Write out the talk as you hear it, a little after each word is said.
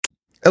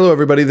Hello,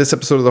 everybody. This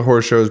episode of The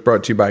Horror Show is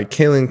brought to you by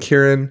Kaylin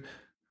Kieran.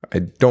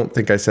 I don't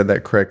think I said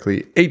that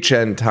correctly.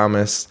 H.N.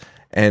 Thomas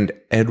and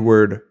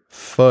Edward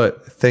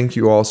Foote. Thank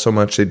you all so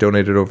much. They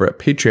donated over at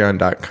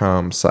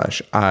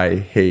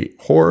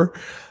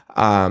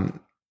patreon.com/IHateHorror.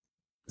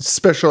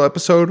 Special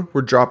episode.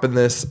 We're dropping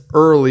this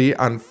early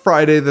on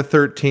Friday the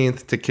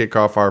 13th to kick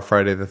off our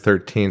Friday the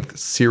 13th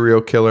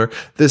serial killer.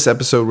 This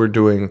episode, we're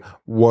doing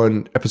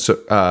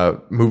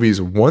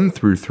movies 1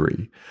 through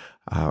 3.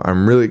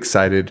 I'm really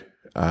excited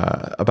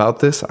about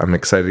this. I'm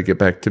excited to get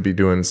back to be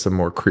doing some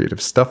more creative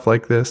stuff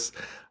like this.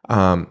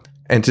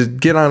 And to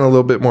get on a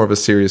little bit more of a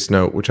serious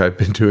note, which I've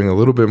been doing a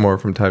little bit more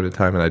from time to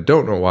time, and I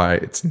don't know why.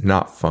 It's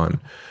not fun.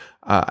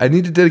 I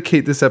need to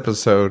dedicate this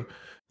episode.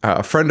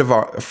 A friend of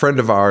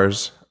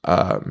ours,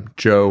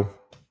 Joe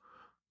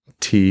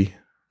T.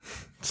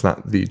 It's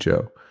not the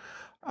Joe.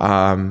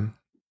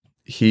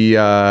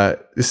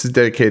 This is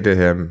dedicated to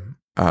him.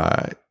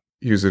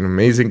 He was an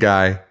amazing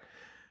guy.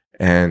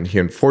 And he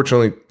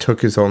unfortunately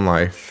took his own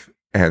life,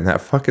 and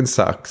that fucking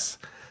sucks.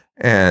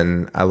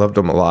 And I loved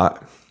him a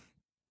lot.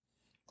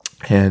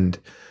 And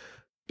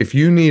if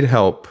you need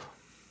help,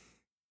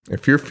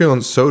 if you're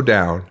feeling so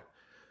down,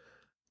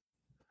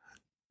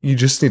 you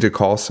just need to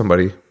call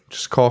somebody.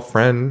 Just call a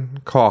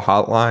friend, call a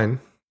hotline.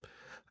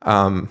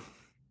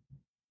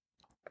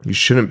 You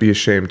shouldn't be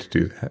ashamed to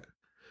do that.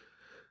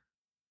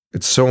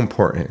 It's so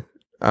important.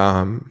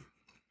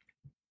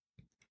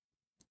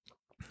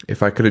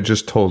 If I could have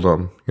just told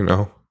them,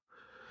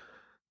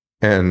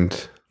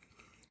 and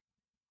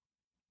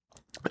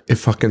it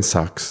fucking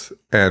sucks.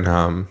 And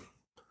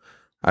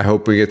I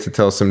hope we get to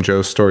tell some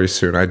Joe stories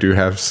soon. I do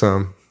have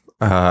some.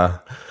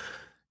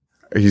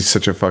 He's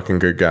such a fucking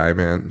good guy,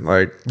 man.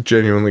 Like,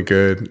 genuinely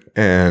good.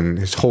 And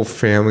his whole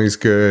family's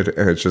good.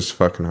 And it's just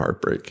fucking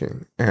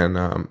heartbreaking.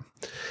 And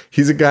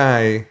he's a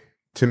guy,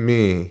 to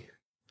me,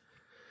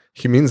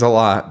 he means a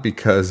lot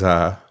because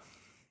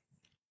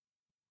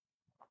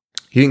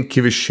he didn't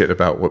give a shit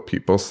about what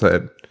people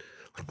said.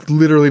 Like,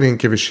 literally didn't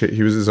give a shit.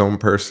 He was his own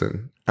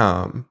person.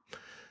 And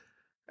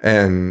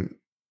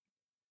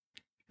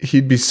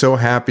he'd be so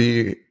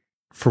happy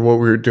for what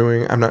we were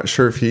doing. I'm not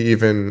sure if he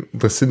even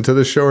listened to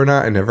the show or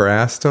not. I never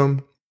asked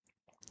him.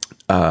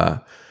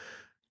 And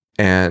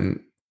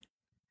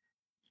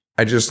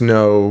I just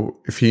know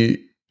if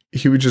he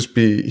would just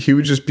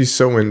be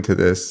so into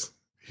this.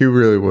 He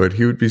really would.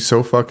 He would be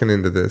so fucking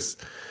into this.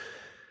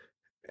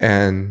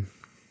 And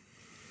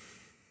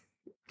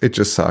it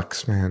just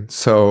sucks, man.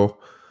 So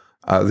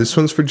this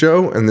one's for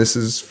Joe, and this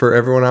is for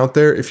everyone out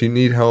there. If you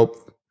need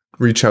help,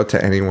 reach out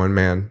to anyone,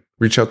 man.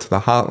 Reach out to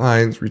the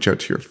hotlines. Reach out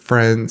to your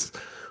friends.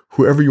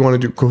 Whoever you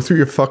want to do. Go through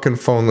your fucking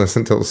phone list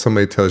until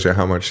somebody tells you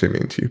how much they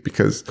mean to you,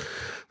 because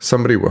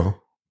somebody will.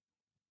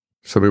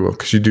 Somebody will,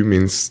 because you do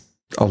mean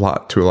a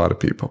lot to a lot of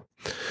people.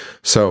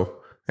 So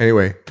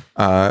anyway,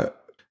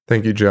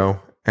 thank you, Joe,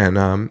 and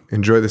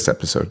enjoy this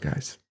episode,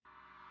 guys.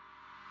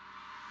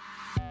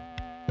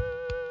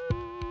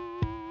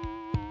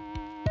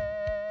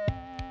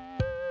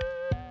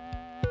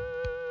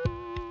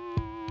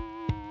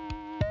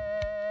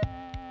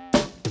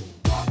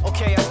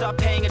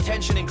 Paying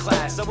attention in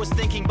class, I was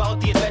thinking about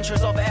the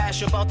adventures of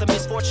Ash, about the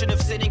misfortune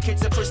of sitting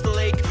kids at Crystal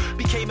Lake.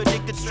 Became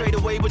addicted straight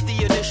away with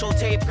the initial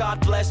tape. God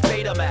bless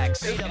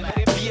Betamax.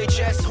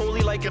 VHS,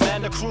 holy like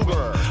Amanda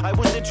Kruger. I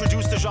was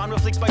introduced to genre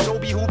flicks by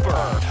Toby Hooper.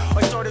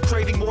 I started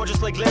craving more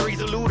just like Larry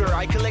the Looter.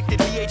 I collected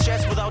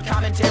VHS without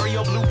commentary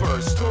or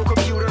bloopers. Store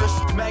computers,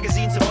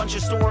 magazines, a bunch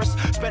of stores.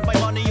 Spent my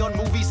money on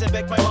movies and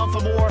begged my mom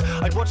for more.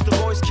 I'd watch the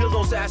boys kill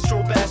those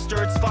Astro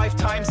bastards 5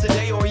 times a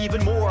day or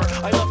even more.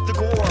 I loved the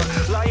gore.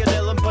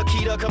 Lionel and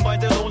Paquita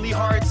combined their lonely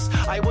hearts.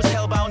 I was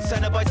hellbound,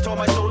 Cenobites tore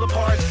my soul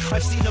apart.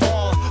 I've seen them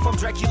all, from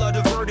Dracula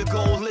to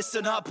Vertigo.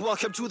 Listen up,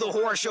 welcome to The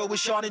Horror Show with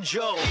Sean and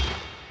Joe.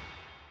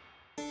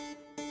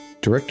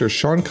 Director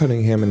Sean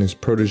Cunningham and his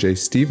protege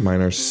Steve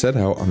Miner set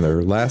out on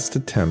their last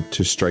attempt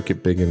to strike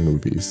it big in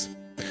movies.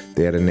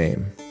 They had a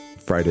name,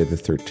 Friday the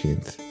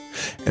 13th.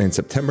 And in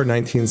September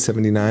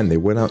 1979, they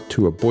went out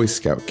to a Boy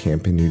Scout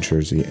camp in New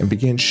Jersey and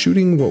began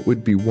shooting what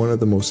would be one of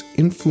the most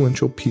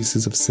influential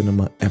pieces of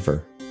cinema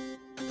ever.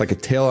 Like a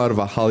tale out of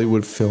a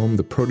Hollywood film,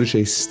 the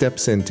protege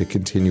steps in to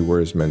continue where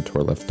his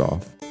mentor left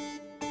off.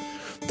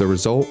 The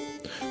result?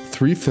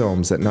 3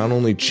 films that not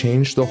only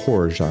changed the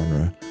horror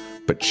genre,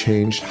 but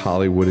changed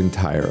Hollywood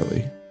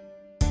entirely.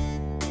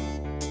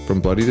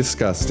 From Bloody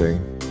Disgusting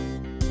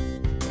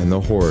and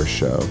The Horror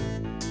Show,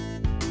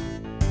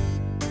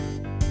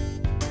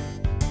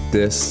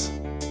 this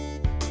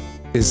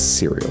is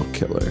Serial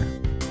Killer.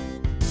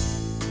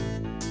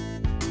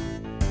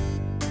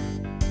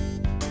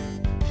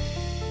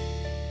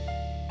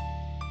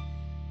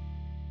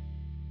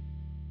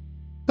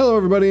 Hello,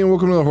 everybody, and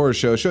welcome to The Horror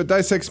Show. Show that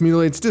dissects,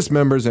 mutilates,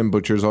 dismembers, and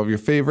butchers all of your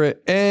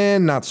favorite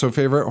and not so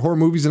favorite horror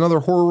movies and other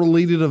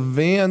horror-related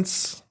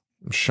events.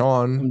 I'm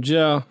Sean. I'm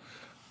Joe.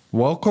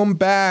 Welcome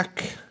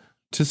back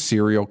to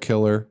Serial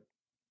Killer.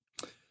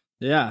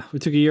 Yeah, we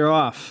took a year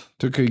off.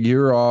 Took a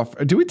year off.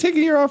 Do we take a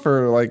year off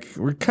or like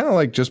we're kind of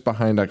like just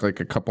behind like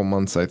a couple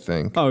months, I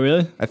think. Oh,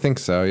 really? I think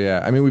so,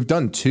 yeah. I mean, we've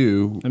done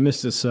 2. I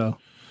missed it, so.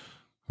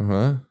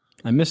 Uh-huh.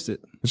 I missed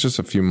it. It's just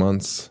a few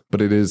months,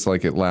 but it is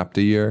like it lapped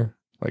a year.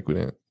 Like we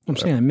didn't. I'm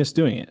saying I missed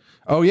doing it.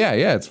 Oh, yeah,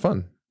 it's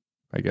fun,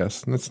 I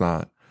guess. And it's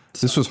not.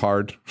 This was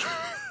hard.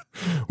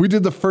 We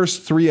did the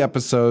first 3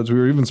 episodes. We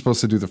were even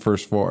supposed to do the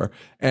first 4.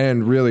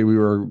 And really,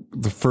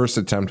 the first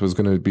attempt was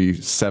going to be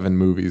 7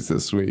 movies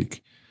this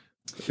week,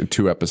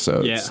 2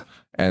 episodes. Yeah.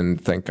 And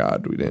thank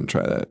God we didn't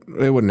try that.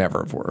 It would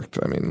never have worked.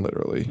 I mean,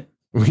 literally.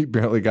 We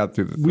barely got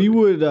through the We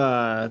would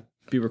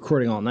be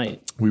recording all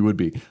night. We would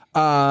be.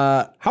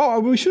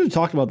 We should have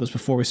talked about this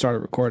before we started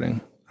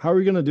recording. How are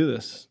we going to do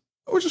this?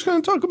 We're just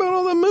going to talk about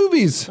all the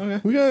movies.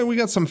 Okay. We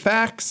got some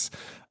facts.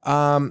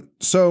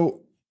 So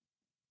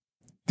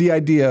the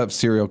idea of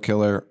serial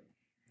killer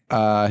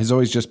has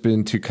always just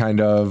been to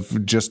kind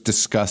of just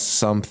discuss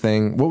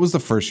something. What was the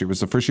first year? Was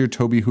the first year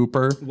Tobe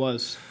Hooper? It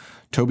was.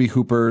 Tobe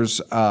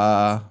Hooper's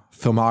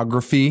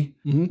filmography.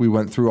 Mm-hmm. We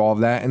went through all of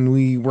that, and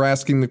we were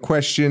asking the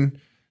question,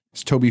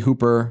 is Tobe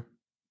Hooper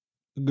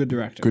a good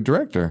director? Good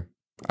director.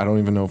 I don't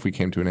even know if we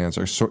came to an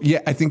answer. So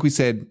yeah, I think we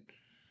said...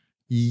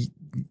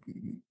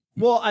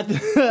 Well, I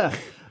think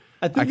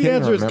the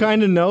answer is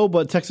kind of no,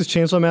 but Texas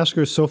Chainsaw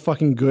Massacre is so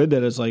fucking good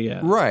that it's like,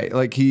 yeah. Right.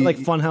 Like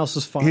Funhouse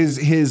is fun.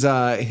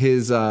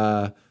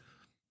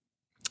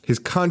 His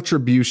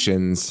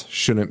contributions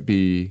shouldn't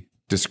be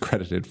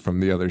discredited from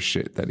the other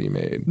shit that he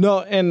made. No,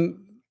 and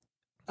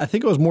I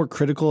think I was more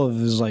critical of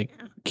his like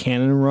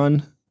canon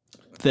run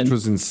than which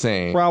was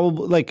insane.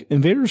 Probably like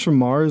Invaders from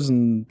Mars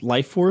and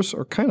Life Force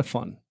are kind of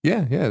fun.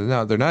 Yeah.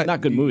 No, they're not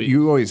good movies.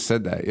 You always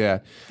said that, yeah.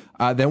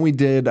 Then we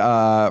did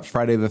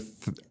Friday the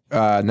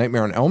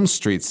Nightmare on Elm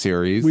Street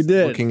series. We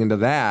did. Looking into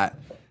that.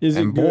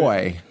 And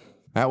boy,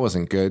 that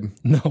wasn't good.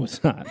 No,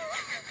 it's not.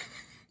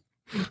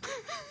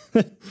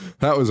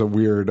 That was a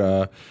weird...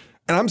 and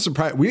I'm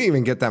surprised. We didn't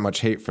even get that much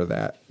hate for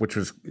that, which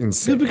was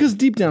insane. Because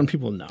deep down,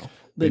 people know.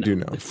 They do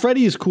know.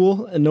 Freddy is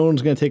cool, and no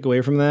one's going to take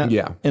away from that.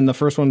 Yeah. And the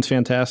first one's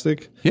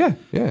fantastic. Yeah.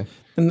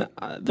 And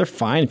they're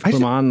fine if you put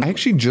them on. I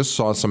actually just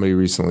saw somebody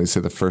recently say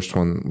the first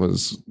one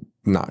was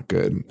not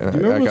good.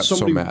 And I got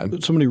so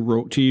mad. Somebody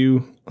wrote to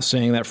you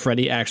saying that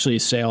Freddy actually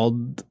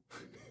sailed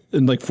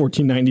in like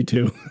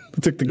 1492.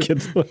 Took the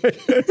kids away.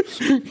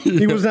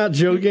 He was not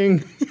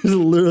joking. He was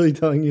literally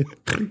telling you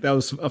that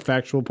was a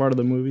factual part of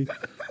the movie.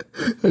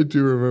 I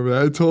do remember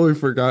that. I totally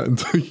forgot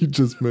until you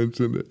just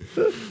mentioned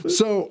it.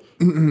 So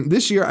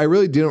this year, I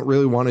really didn't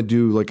want to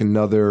do like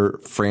another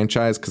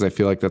franchise because I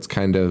feel like that's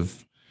kind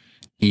of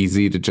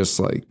easy to just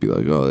like be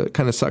like, oh, that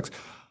kind of sucks.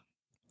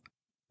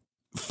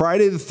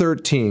 Friday the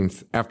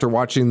 13th, after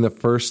watching the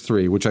first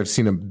 3, which I've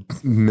seen a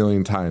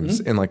million times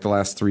in like the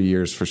last 3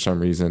 years for some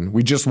reason,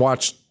 we just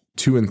watched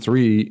 2 and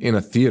 3 in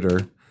a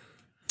theater.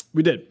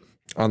 We did.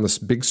 On this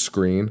big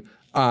screen.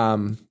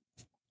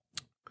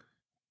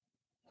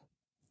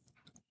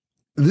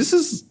 This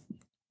is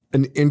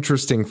an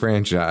interesting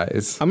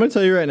franchise. I'm going to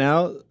tell you right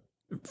now,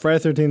 Friday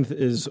the 13th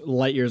is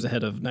light years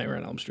ahead of Nightmare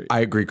on Elm Street.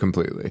 I agree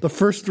completely. The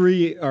first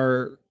 3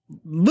 are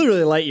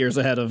literally light years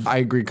ahead of... I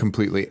agree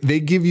completely. They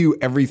give you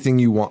everything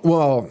you want.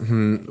 Well,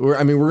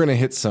 we're going to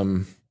hit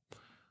some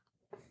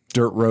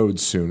dirt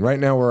roads soon. Right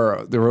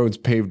now, the road's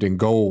paved in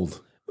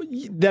gold.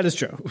 That is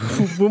true.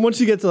 But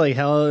once you get to like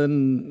hell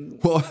and...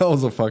 Well,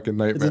 hell's a fucking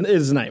nightmare. It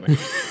is a nightmare.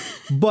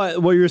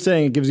 But what you're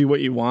saying, it gives you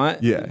what you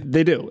want. Yeah.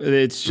 They do.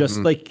 It's just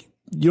like...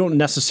 You don't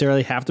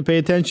necessarily have to pay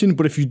attention,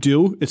 but if you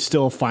do, it's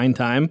still a fine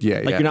time.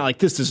 Yeah, You're not like,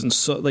 this isn't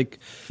so... like.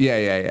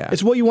 Yeah.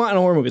 It's what you want in a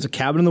horror movie. It's a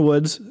cabin in the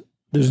woods.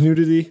 There's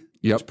nudity.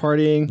 There's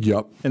partying.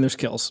 Yep. And there's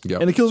kills. Yep.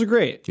 And the kills are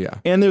great. Yeah.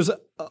 And there's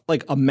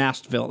like a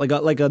masked villain,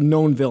 like a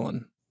known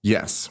villain.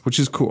 Yes, which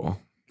is cool.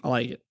 I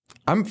like it.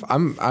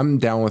 I'm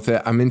down with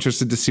it. I'm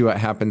interested to see what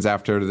happens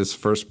after this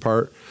first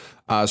part.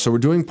 So we're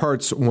doing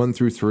parts 1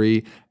 through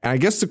 3. And I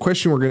guess the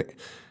question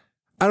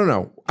I don't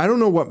know. I don't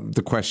know what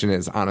the question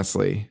is,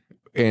 honestly,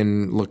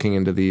 in looking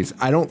into these.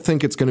 I don't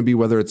think it's going to be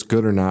whether it's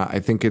good or not. I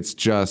think it's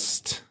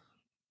just...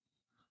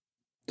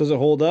 Does it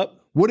hold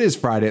up? What is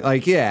Friday?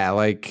 Like, yeah,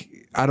 like,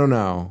 I don't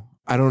know.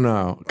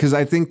 Because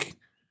I think...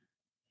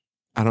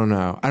 I don't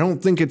know. I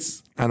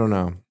don't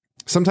know.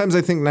 Sometimes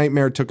I think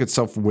Nightmare took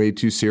itself way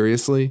too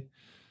seriously.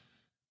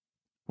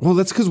 Well,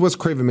 that's because Wes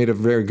Craven made a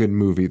very good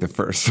movie the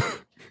first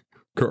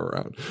go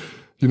around.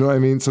 You know what I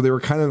mean? So they were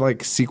kind of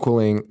like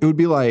sequeling. It would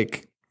be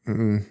like...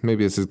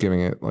 maybe this is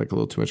giving it like a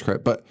little too much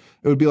credit, but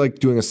it would be like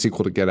doing a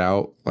sequel to Get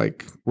Out,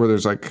 like where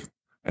there's like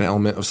an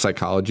element of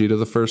psychology to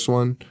the first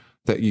one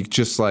that you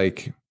just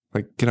like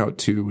Get Out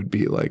 2 would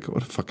be like,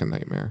 what a fucking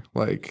nightmare.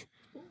 Like,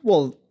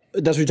 well,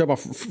 that's what you're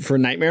talking about for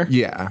Nightmare?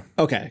 Yeah.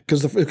 Okay.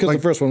 Because the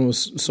first one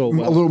was so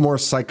well. A little more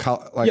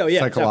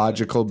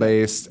psychological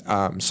based.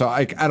 So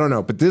I don't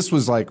know, but this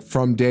was like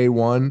from day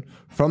one,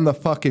 from the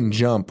fucking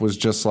jump was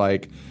just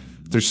like,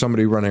 there's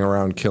somebody running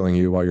around killing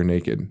you while you're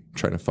naked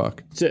trying to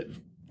fuck. That's it.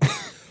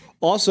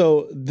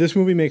 Also, this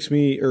movie makes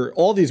me, or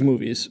all these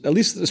movies, at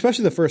least,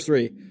 especially the first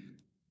 3,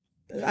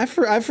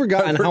 I've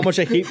forgotten how much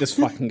I hate this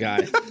fucking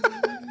guy.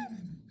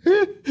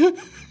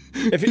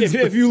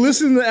 If you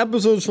listen to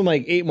episodes from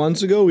like 8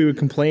 months ago, we would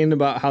complain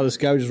about how this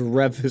guy would just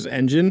rev his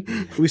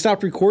engine. We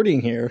stopped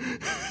recording here.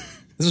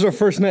 This is our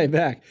first night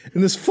back,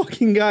 and this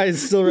fucking guy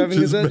is still revving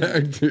his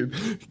engine. Back,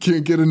 dude.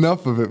 Can't get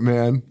enough of it,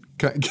 man.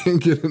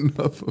 Can't get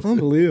enough of it.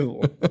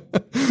 Unbelievable.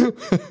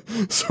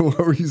 So what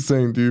were you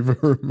saying? Do you even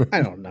remember?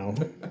 I don't know.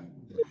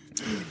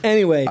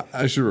 Anyway,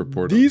 I should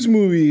report these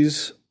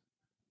movies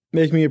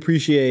make me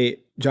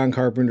appreciate John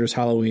Carpenter's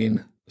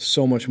Halloween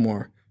so much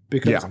more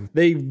because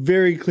they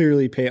very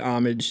clearly pay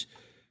homage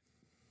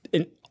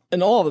in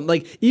all of them.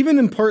 Like, even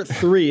in part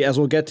 3, as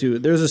we'll get to,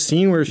 there's a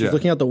scene where she's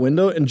looking out the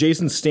window and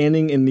Jason's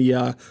standing in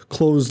the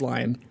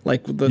clothesline,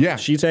 like with the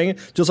sheets hanging,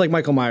 just like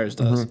Michael Myers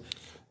does.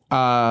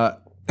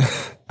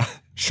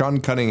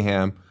 Sean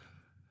Cunningham,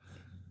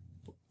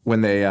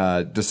 when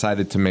they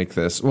decided to make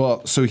this,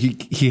 well, so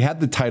he had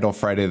the title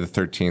Friday the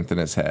 13th in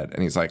his head,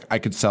 and he's like, I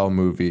could sell a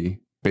movie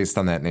based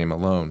on that name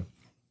alone.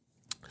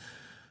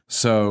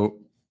 So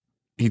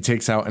he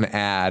takes out an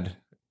ad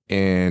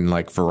in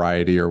like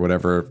Variety or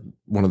whatever,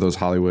 one of those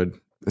Hollywood,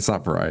 it's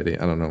not Variety,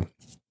 I don't know.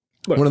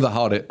 One of the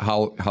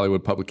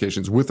Hollywood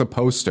publications with a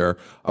poster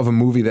of a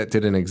movie that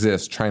didn't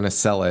exist, trying to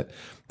sell it.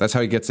 That's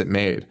how he gets it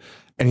made.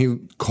 And he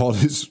called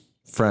his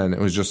friend. It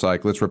was just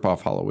like, let's rip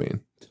off Halloween.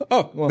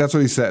 Oh, well. That's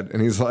what he said.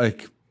 And he's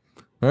like,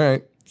 all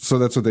right. So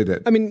that's what they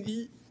did. I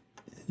mean,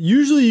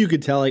 usually you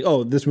could tell like,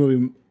 oh, this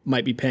movie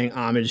might be paying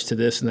homage to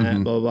this and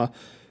that, blah, blah, blah.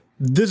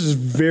 This is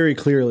very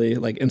clearly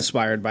like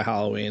inspired by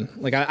Halloween.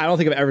 Like, I don't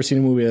think I've ever seen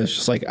a movie that's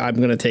just like, I'm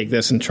going to take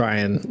this and try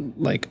and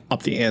like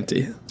up the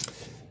ante.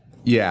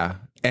 Yeah.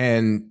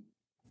 And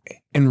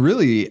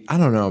really, I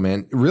don't know,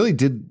 man, really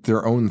did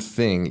their own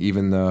thing,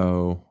 even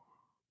though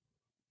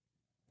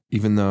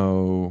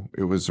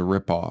it was a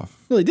ripoff.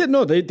 No, they did.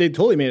 No, they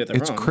totally made it their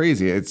own. It's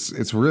crazy.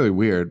 It's really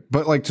weird.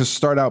 But like to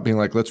start out being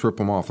like, let's rip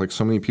them off. Like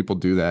so many people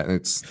do that, and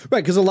it's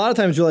right because a lot of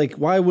times you're like,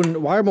 why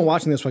am I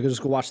watching this? So I could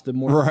just go watch the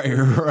more. Right.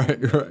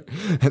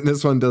 And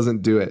this one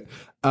doesn't do it.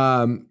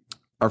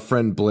 Our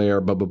friend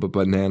Blair,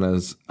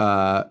 Bananas,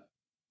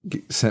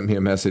 sent me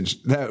a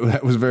message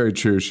that was very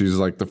true. She's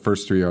like, the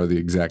first 3 are the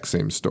exact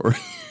same story,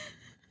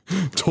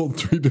 told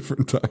 3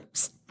 different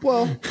times.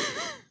 Well,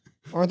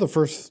 aren't the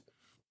first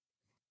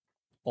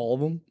all of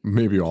them?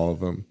 Maybe all of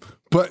them.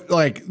 But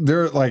like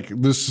they're like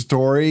the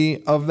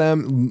story of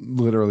them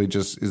literally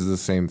just is the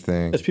same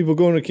thing. As people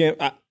going to camp,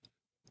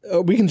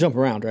 we can jump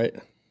around, right?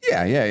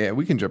 Yeah.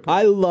 We can jump around.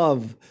 I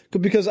love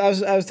because I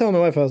was telling my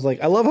wife, I was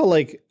like, I love how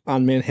like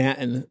on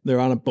Manhattan they're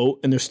on a boat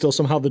and there's still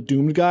somehow the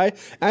doomed guy.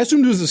 I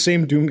assumed it was the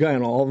same doomed guy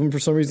in all of them for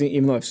some reason,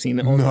 even though I've seen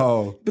it.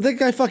 No, but that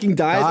guy fucking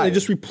dies and they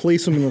just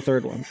replace him in the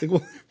third one. Like,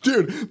 well,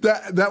 dude,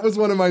 that was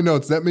one of my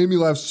notes. That made me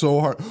laugh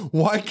so hard.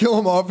 Why kill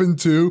him off in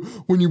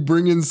 2 when you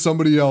bring in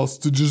somebody else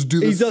to just do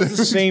the same? He does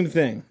the same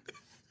thing.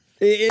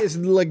 It's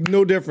like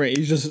no different.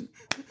 He's just.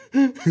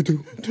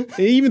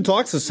 He even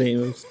talks the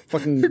same. It's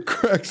fucking it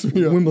cracks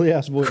me up. Wimbly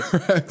ass voice.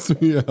 Cracks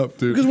me up,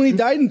 dude. Because when he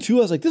died in 2,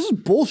 I was like, this is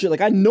bullshit.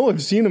 Like I know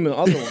I've seen him in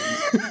other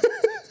ones.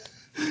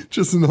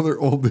 Just another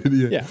old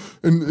idiot. Yeah.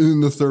 And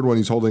in the third one,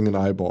 he's holding an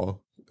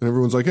eyeball, and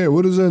everyone's like, "Hey,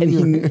 what is that?"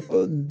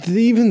 And did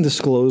he even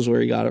disclose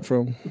where he got it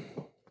from?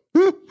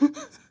 All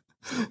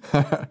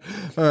right.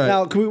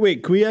 Now, can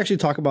we actually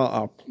talk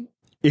about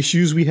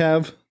issues we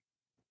have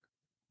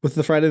with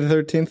the Friday the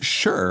 13th?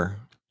 Sure.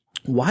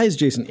 Why is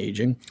Jason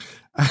aging?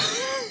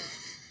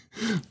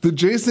 The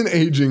Jason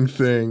aging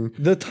thing.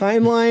 The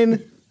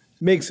timeline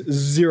makes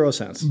 0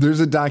 sense. There's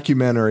a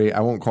documentary.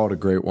 I won't call it a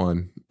great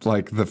one,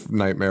 like the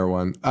Nightmare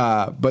one.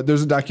 But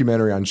there's a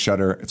documentary on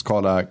Shudder. It's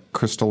called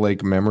Crystal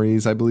Lake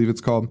Memories, I believe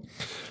it's called.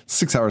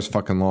 6 hours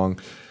fucking long.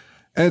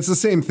 And it's the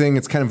same thing.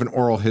 It's kind of an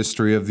oral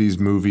history of these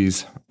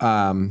movies.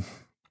 And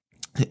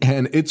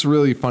it's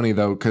really funny,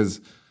 though, because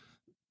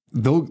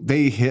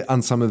they hit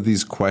on some of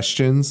these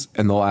questions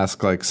and they'll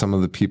ask like some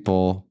of the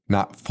people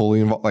not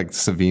fully involved, like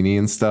Savini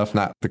and stuff,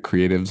 not the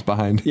creatives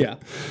behind it. Yeah.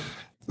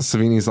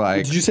 Savini's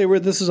like, did you say where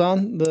this is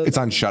on? It's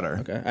on Shudder.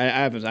 Okay. I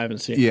haven't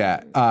seen it.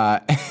 Yeah.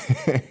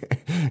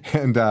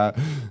 And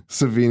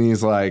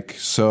Savini's like,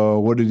 so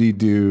what did he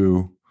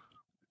do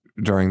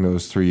during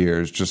those 3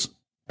 years? Just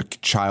a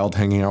child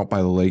hanging out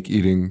by the lake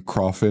eating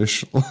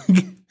crawfish.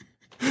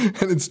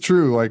 And it's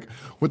true. Like,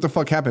 what the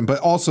fuck happened?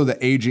 But also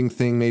the aging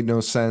thing made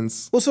no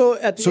sense. Well, so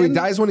he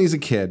dies when he's a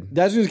kid.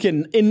 Dies when he's a kid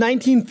in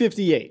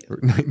 1958.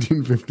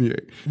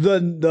 1958.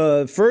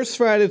 The first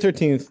Friday the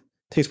 13th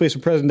takes place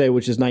in present day,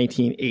 which is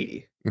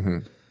 1980. Mm-hmm.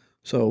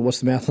 So what's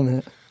the math on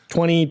that?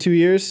 22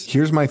 years?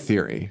 Here's my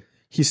theory.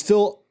 He's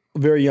still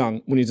very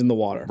young when he's in the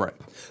water. Right.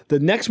 The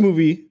next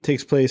movie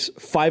takes place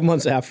 5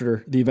 months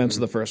after the events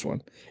of the first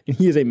one. And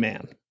he is a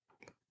man.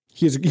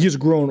 He's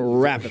grown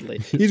rapidly.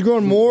 He's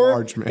grown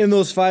more in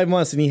those 5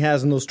 months than he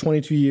has in those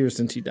 22 years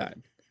since he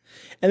died.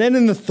 And then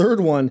in the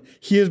third one,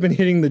 he has been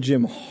hitting the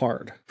gym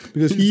hard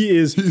because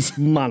he's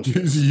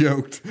monstrous. He's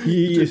yoked. And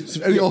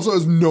he also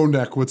has no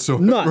neck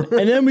whatsoever. None.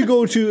 And then we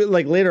go to,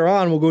 like later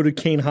on, we'll go to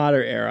Kane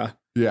Hodder era.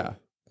 Yeah.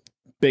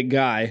 big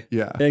guy.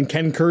 Yeah. And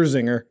Ken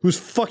Kersinger, who's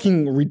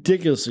fucking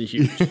ridiculously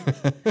huge.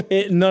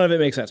 None of it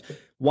makes sense.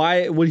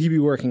 Why would he be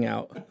working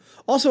out?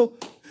 Also,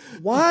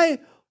 why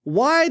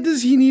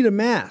does he need a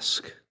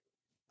mask?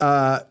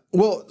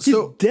 He's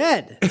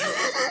dead.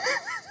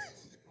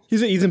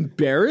 He's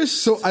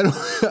embarrassed. So I don't.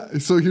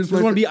 So here's my.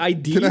 Want to be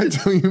ID'd? Can I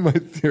tell you my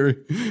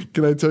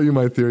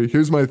theory?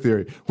 Here's my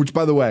theory. Which,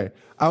 by the way,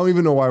 I don't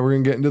even know why we're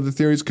gonna get into the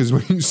theories, because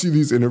when you see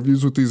these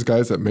interviews with these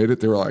guys that made it,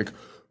 they were like,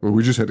 "Well,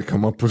 we just had to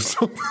come up with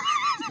something."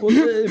 Well,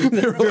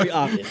 they're really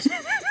obvious.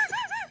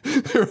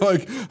 They're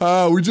like,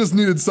 "We just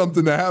needed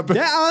something to happen."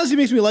 That honestly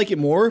makes me like it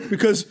more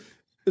because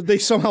they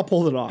somehow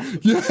pulled it off.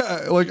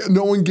 Yeah, like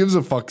no one gives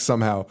a fuck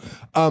somehow.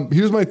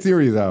 Here's my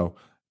theory, though.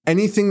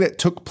 Anything that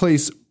took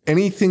place,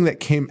 anything that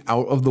came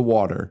out of the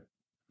water,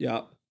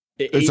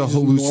 it's a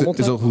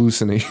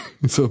hallucination.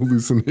 It's a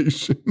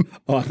hallucination.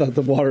 Oh, I thought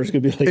the water was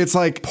gonna be like. It's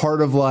like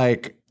part of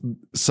like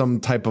some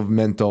type of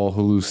mental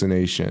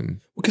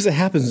hallucination. Because it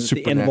happens at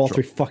the end of all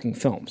 3 fucking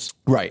films.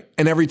 Right.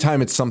 And every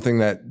time it's something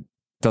that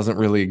doesn't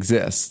really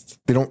exist.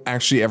 They don't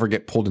actually ever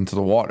get pulled into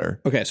the water.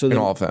 Okay, so in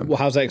all of them. Well,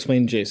 how's that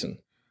explain Jason?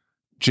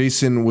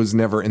 Jason was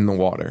never in the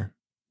water.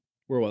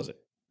 Where was it?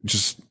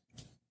 Just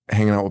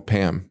hanging out with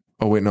Pam.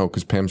 Oh, wait, no,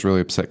 because Pam's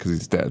really upset because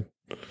he's dead.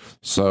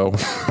 So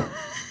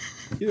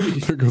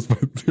there goes my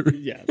theory.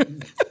 Yeah.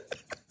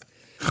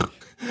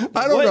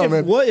 I don't know,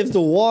 man. What if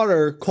the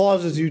water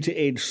causes you to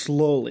age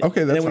slowly?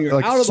 Okay, that's when you're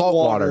like out of salt the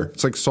water.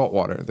 It's like salt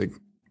water.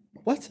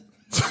 What?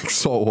 It's like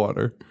salt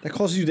water. That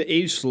causes you to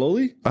age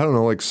slowly? I don't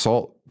know, like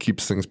salt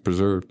keeps things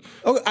preserved.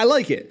 Oh, I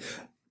like it.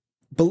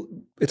 But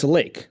it's a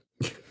lake.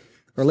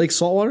 Are lakes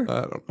saltwater?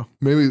 I don't know.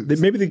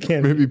 Maybe they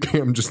can. Maybe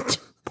Pam just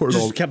poured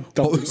Just kept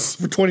dumping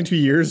for 22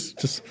 years,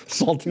 just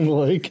salting the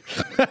lake.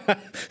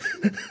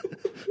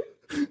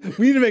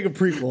 We need to make a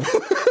prequel.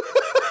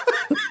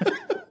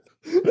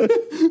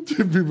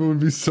 Dude, people would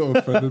be so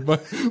offended by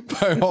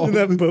all In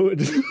that boat.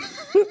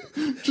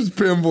 just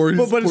Pam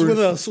Voorhees. But it's with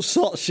a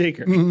salt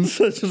shaker.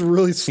 So it's just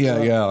really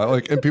slow. Yeah.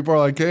 Like, and people are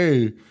like,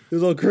 "Hey,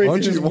 There's all crazy.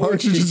 why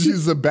don't you just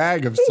use a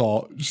bag of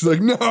salt?" She's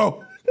like,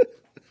 "No."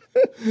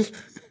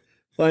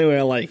 Well, anyway,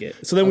 I like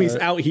it. So then when he's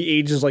out, he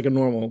ages like a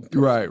normal.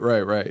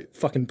 Right.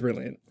 Fucking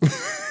brilliant.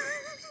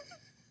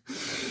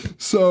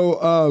 So,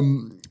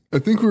 I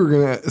think we were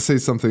gonna say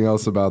something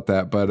else about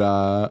that, but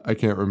I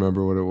can't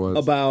remember what it was.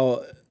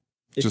 About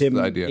just him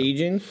the idea.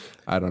 aging?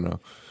 I don't know.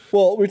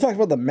 Well, we talked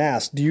about the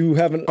mask. Do you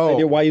have an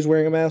idea why he's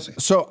wearing a mask?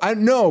 So I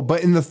know,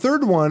 but in the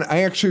third one,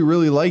 I actually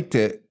really liked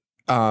it.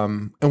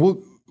 And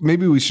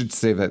maybe we should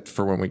save that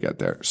for when we get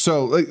there.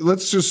 So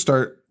let's just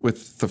start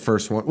with the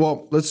first one.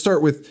 Well, let's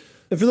start with.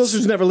 And for those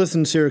who's never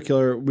listened to Serial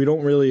Killer, we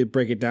don't really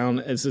break it down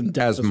as in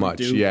depth as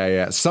much.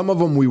 Yeah. Some of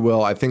them we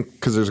will, I think,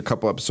 because there's a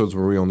couple episodes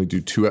where we only do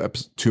two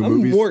movies.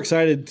 I'm more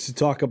excited to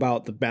talk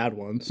about the bad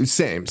ones.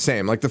 Same.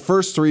 Like the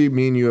first 3,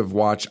 me and you have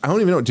watched. I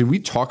don't even know. Did we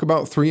talk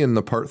about 3 in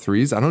the part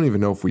 3s? I don't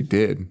even know if we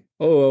did.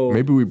 Oh,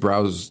 maybe we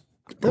browsed.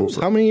 That was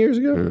how many years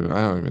ago?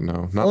 I don't even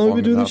know. Not how long long have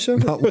we been doing enough. this show?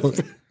 Not long.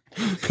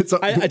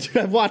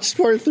 I've watched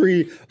part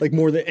 3 like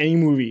more than any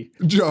movie.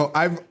 Joe,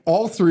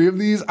 all 3 of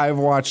these I've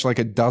watched like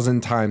a dozen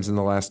times in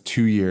the last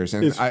 2 years,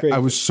 and I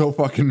was so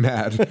fucking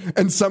mad,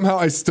 and somehow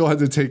I still had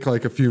to take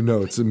like a few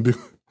notes and be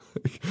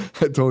like,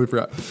 I totally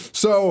forgot.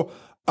 So,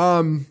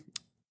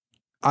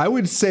 I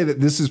would say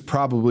that this is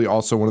probably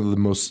also one of the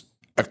most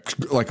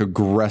like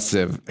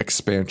aggressive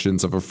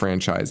expansions of a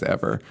franchise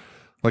ever.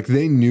 Like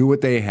they knew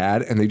what they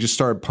had, and they just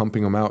started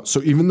pumping them out. So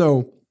even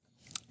though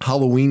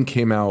Halloween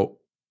came out.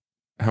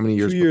 How many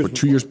years before?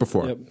 2 years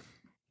before. Yep.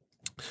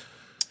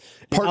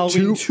 Part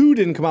Halloween 2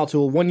 didn't come out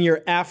till 1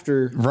 year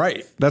after.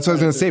 Right. That's what I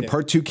was going to say.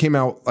 Part 2 came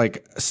out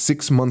like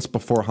 6 months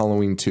before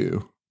Halloween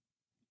 2.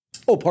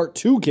 Oh, part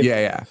 2 came out.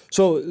 Yeah.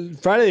 So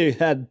Friday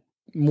had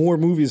more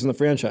movies in the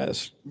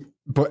franchise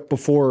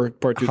before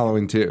part 2.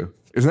 Halloween 2.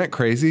 Isn't that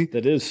crazy?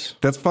 That is.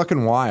 That's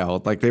fucking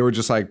wild. Like they were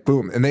just like,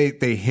 boom. And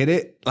they hit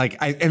it.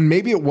 And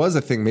maybe it was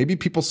a thing. Maybe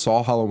people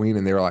saw Halloween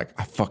and they were like,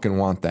 I fucking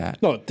want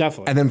that. No,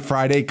 definitely. And then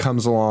Friday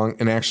comes along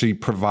and actually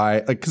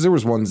provide, like, because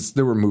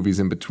there were movies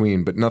in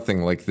between, but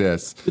nothing like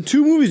this. The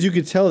 2 movies you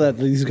could tell that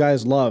these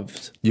guys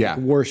loved. Yeah.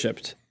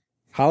 Worshipped.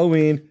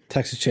 Halloween,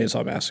 Texas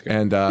Chainsaw Massacre.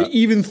 And they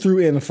even threw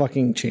in a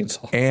fucking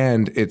chainsaw.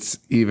 And it's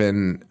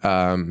even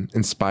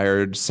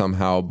inspired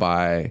somehow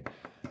by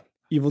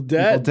Evil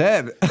Dead.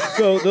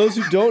 So those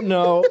who don't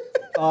know,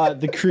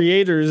 the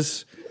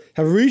creators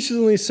have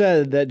recently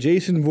said that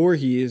Jason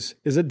Voorhees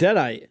is a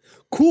Deadite.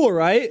 Cool,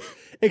 right?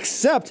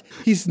 Except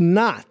he's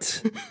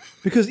not.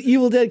 Because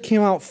Evil Dead came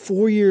out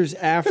 4 years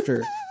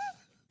after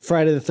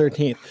Friday the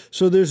 13th.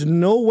 So there's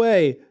no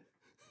way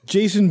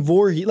Jason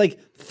Voorhees... Like,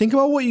 think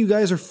about what you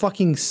guys are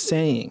fucking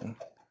saying.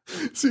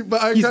 See, but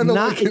I He's kind of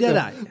not like a it.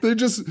 Deadite.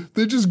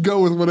 They just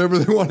go with whatever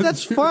they want.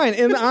 That's fine.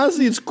 And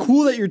honestly, it's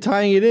cool that you're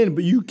tying it in,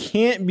 but you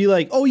can't be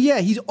like, oh yeah,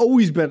 he's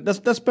always been.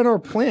 That's been our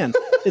plan.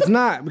 It's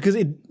not, because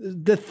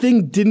the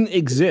thing didn't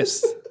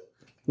exist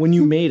when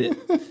you made it.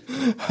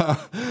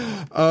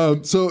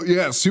 So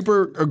yeah,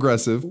 super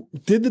aggressive.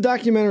 Did the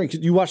documentary?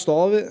 You watched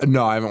all of it?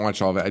 No, I haven't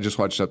watched all of it. I just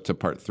watched up to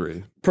part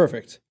 3.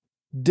 Perfect.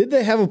 Did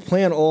they have a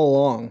plan all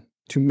along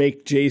to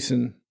make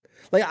Jason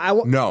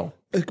No.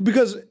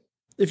 Because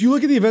if you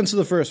look at the events of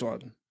the first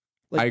one,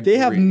 I they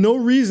have agree. no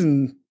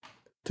reason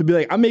to be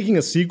like, I'm making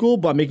a sequel,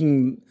 but I'm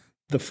making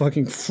the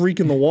fucking freak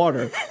in the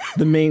water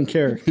the main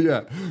character.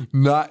 Yeah,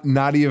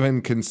 not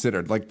even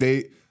considered. Like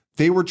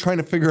they were trying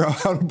to figure out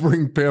how to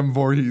bring Pam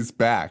Voorhees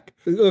back.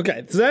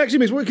 Okay, so that actually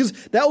makes sense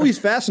because that always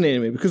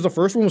fascinated me because the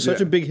first one was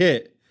such a big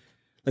hit.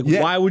 Like,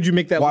 why would you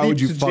make that? Why leap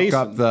would you to fuck Jason?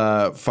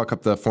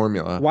 up the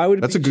formula? Why would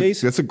it that's be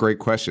Jason? That's a great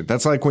question.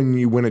 That's like when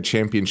you win a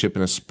championship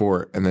in a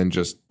sport and then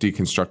just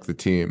deconstruct the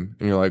team,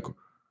 and you're like,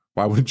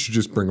 why wouldn't you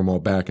just bring them all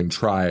back and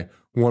try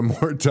one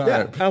more time?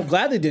 Yeah, I'm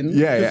glad they didn't.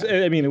 Yeah.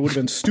 I mean, it would have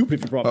been stupid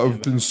if you brought. I would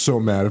have been so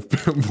mad if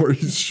Pam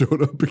Voorhees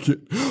showed up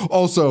again.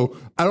 Also,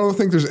 I don't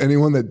think there's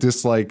anyone that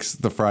dislikes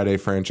the Friday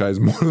franchise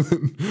more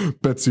than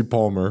Betsy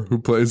Palmer, who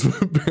plays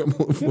with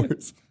Pamela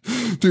Voorhees.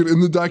 Dude, in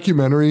the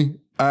documentary,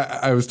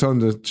 I was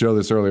telling Joe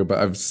this earlier, but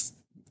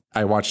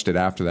I watched it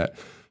after that.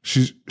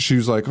 She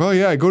was like, oh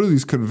yeah, I go to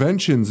these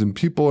conventions and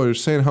people are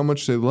saying how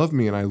much they love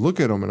me, and I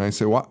look at them and I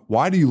say,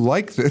 why do you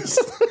like this?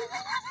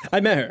 I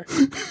met her.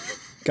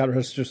 God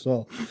rest her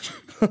soul.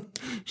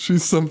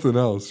 She's something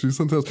else.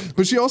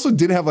 But she also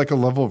did have like a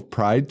level of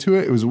pride to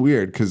it. It was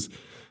weird because,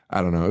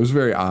 I don't know, it was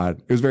very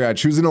odd.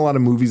 She was in a lot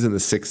of movies in the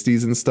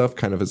 60s and stuff,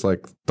 kind of as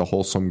like the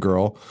wholesome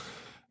girl.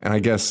 And I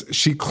guess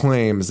she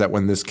claims that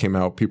when this came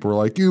out, people were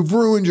like, you've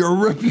ruined your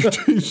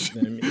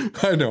reputation.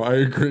 I know, I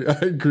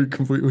agree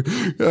completely.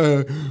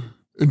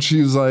 And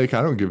she was like,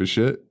 I don't give a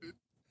shit.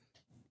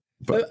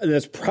 But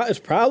It's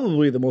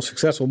probably the most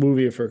successful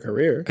movie of her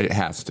career. It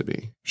has to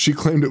be. She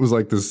claimed it was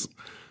like this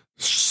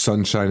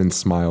Sunshine and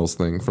Smiles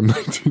thing from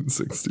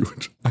 1960,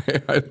 which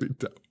I highly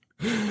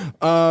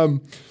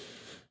doubt.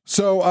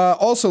 So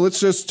also,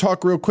 let's just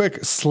talk real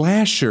quick.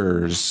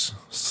 Slashers.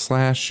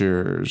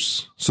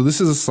 So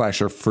this is a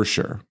slasher for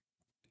sure.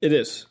 It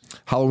is.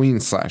 Halloween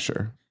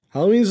slasher.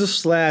 Halloween's a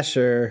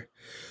slasher.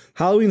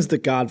 Halloween's the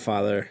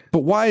Godfather. But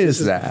why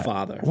is that? The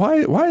father.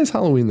 Why is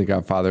Halloween the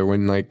Godfather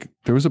when like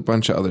there was a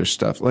bunch of other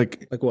stuff?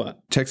 Like what?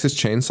 Texas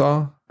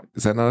Chainsaw?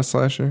 Is that not a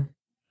slasher?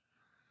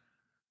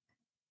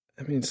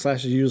 I mean,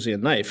 slasher is usually a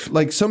knife.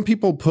 Like some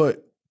people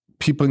put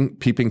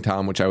Peeping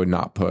Tom, which I would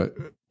not put,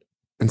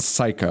 and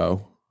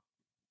Psycho.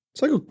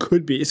 Psycho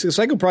could be.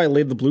 Psycho probably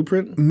laid the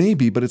blueprint.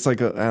 Maybe, but it's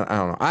like I don't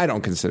know. I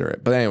don't consider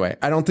it. But anyway,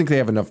 I don't think they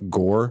have enough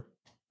gore.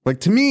 Like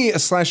to me, a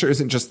slasher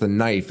isn't just the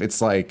knife.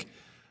 It's like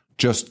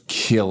just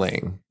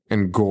killing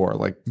and gore,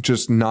 like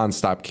just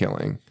nonstop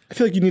killing. I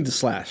feel like you need to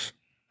slash.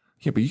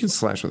 Yeah, but you can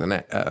slash with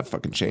a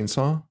fucking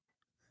chainsaw.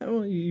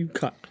 Well, you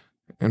cut.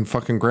 And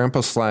fucking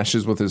Grandpa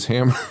slashes with his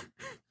hammer.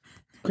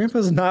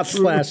 Grandpa's not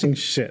slashing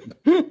shit.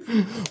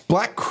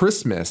 Black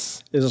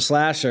Christmas is a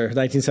slasher,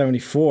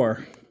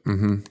 1974.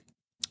 Mm-hmm.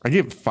 I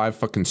gave it 5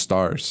 fucking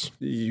stars.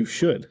 You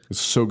should. It's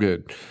so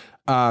good.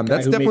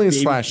 That's definitely a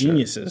slasher.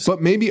 Geniuses.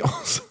 But maybe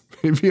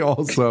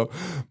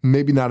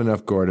not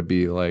enough gore to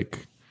be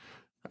like,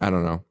 I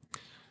don't know.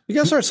 You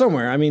gotta start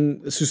somewhere. I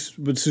mean,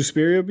 would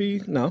Suspiria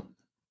be? No.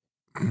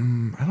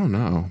 I don't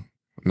know.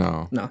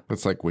 No.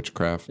 That's like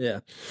witchcraft.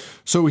 Yeah.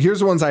 So here's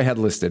the ones I had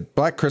listed.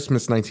 Black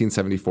Christmas,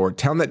 1974.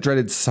 Town That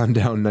Dreaded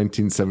Sundown,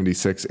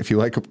 1976. If you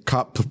like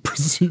cop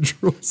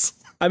procedurals.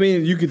 I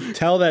mean, you could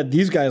tell that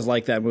these guys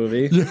like that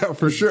movie. Yeah,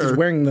 for sure. He's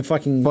wearing the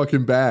fucking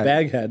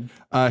bag head.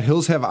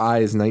 Hills Have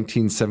Eyes,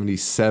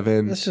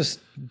 1977. That's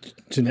just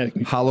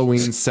genetic.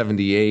 Halloween,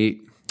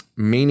 78.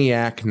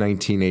 Maniac,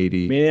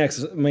 1980.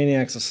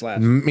 Maniac's a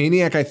slash.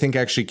 Maniac, I think,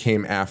 actually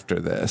came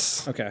after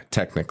this. Okay.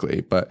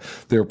 Technically, but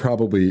they were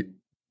probably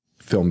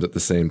filmed at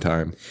the same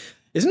time.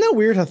 Isn't that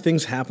weird how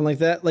things happen like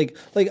that? Like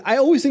I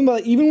always think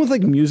about it, even with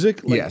like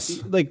music. Like, yes.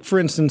 Like for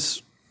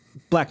instance,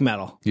 black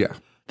metal. Yeah.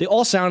 They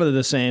all sounded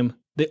the same.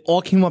 They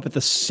all came up at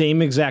the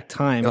same exact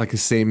time. Like the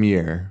same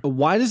year.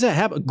 Why does that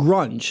happen?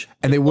 Grunge.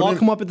 And they all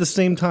come up at the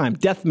same time.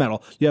 Death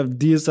metal. You have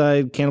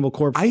Deicide, Cannibal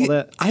Corpse, all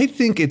that. I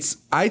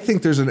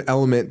think there's an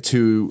element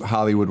to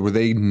Hollywood where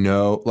they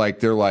know,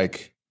 like, they're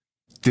like,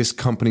 this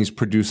company's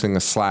producing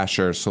a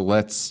slasher, so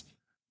let's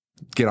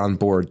get on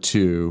board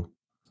too.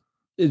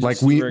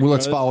 Like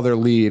let's follow their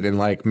lead, and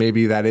like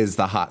maybe that is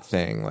the hot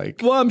thing.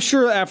 Like, well, I'm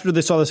sure after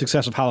they saw the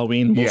success of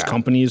Halloween, most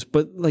companies,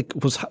 but like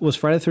was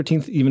Friday the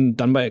 13th even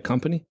done by a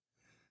company?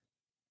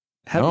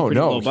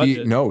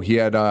 No, he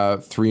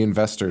had 3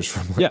 investors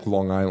from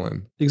Long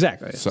Island.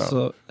 Exactly.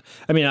 So,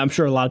 I mean, I'm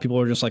sure a lot of people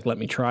were just like, let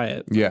me try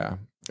it. Yeah,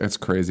 it's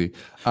crazy.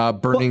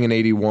 Burning in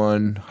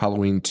 81,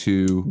 Halloween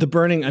 2. The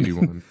Burning, 81.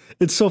 I mean,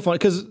 it's so fun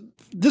because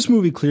this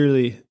movie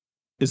clearly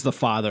is the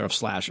father of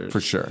slashers. For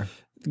sure.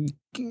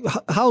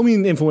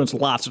 Halloween influenced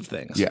lots of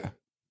things. Yeah.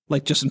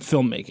 Like just in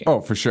filmmaking.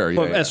 Oh, for sure.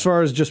 But as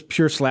far as just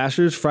pure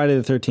slashers, Friday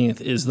the 13th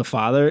is the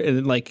father.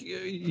 And like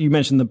you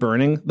mentioned The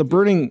Burning. The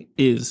Burning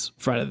is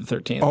Friday the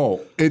 13th.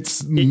 Oh, it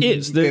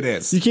is. It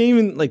is. You can't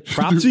even like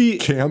Propsy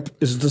Camp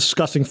is a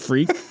disgusting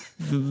freak.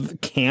 the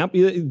camp,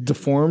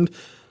 deformed.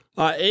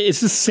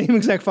 It's the same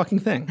exact fucking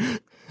thing.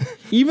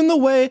 Even the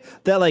way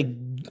that like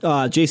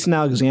Jason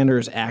Alexander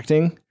is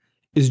acting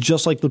is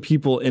just like the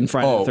people in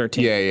Friday the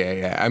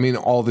 13th. Yeah. I mean,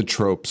 all the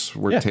tropes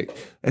were taken.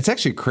 It's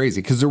actually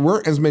crazy because there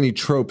weren't as many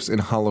tropes in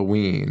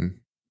Halloween.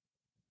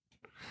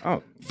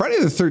 Oh, Friday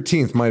the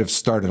 13th might have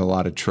started a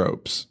lot of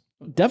tropes.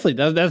 definitely.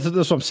 That's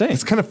what I'm saying.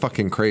 It's kind of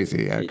fucking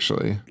crazy,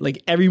 actually.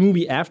 Like every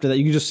movie after that,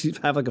 you can just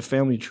have like a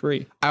family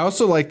tree. I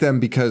also like them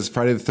because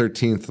Friday the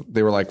 13th,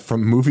 they were like,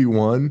 from movie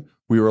one,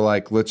 we were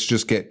like, let's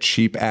just get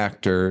cheap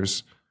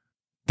actors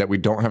that we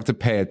don't have to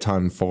pay a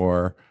ton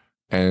for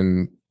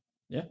and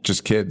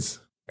just kids.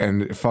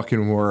 And it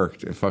fucking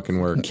worked. And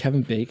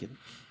Kevin Bacon.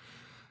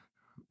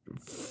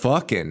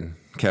 Fucking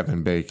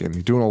Kevin Bacon.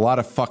 He's doing a lot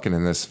of fucking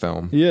in this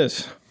film.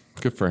 Yes.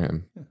 Good for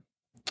him.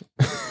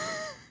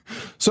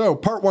 So,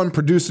 part one,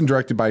 produced and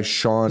directed by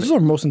Sean. This is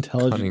our most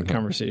intelligent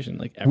conversation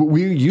like ever.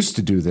 We used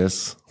to do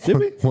this. Did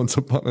we? Once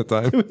upon a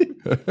time.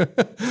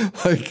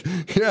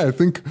 I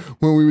think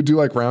when we would do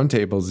like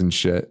roundtables and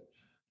shit,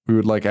 we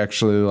would like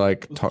actually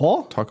like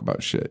talk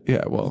about shit.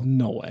 Yeah, well.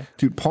 No way.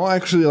 Dude, Paul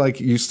actually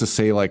like used to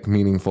say like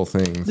meaningful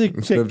things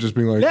instead of just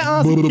being like.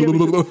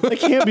 That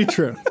can't be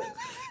true.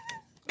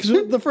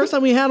 Because the first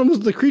time we had him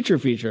was the creature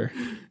feature.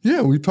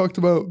 Yeah, we talked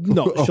about.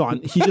 No,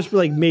 Sean. He just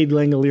like made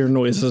Langolier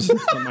noises.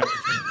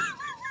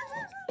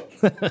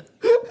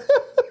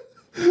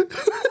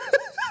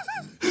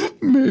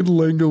 Made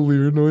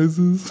Langolier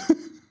noises.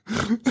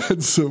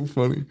 That's so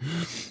funny.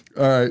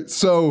 All right.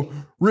 So,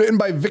 written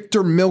by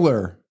Victor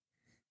Miller,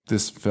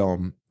 this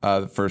film,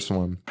 the first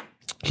one.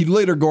 He'd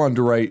later go on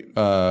to write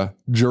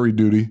Jury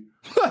Duty.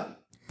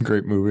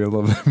 Great movie. I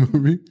love that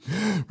movie.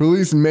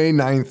 Released May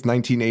 9th,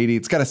 1980.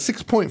 It's got a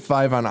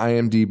 6.5 on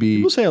IMDb.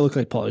 People say I look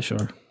like Pauly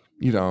Shore.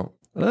 You don't.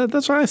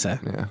 That's what I say.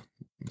 Yeah.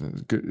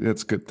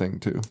 That's a good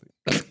thing, too.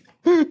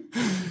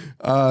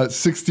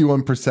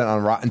 61%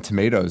 on Rotten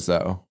Tomatoes,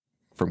 though,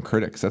 from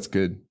critics. That's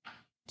good.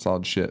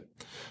 Solid shit.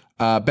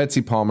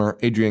 Betsy Palmer,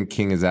 Adrienne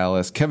King as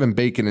Alice, Kevin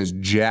Bacon as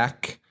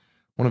Jack,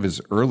 one of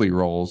his early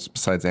roles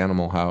besides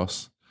Animal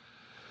House.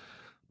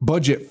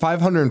 Budget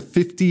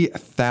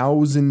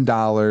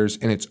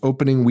 $550,000 in its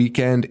opening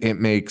weekend. It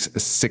makes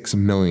 $6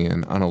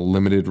 million on a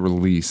limited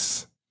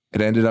release. It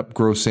ended up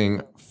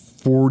grossing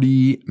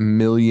 $40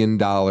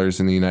 million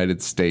in the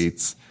United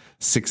States,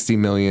 $60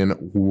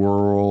 million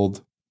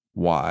worldwide.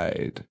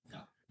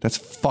 That's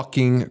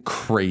fucking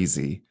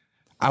crazy.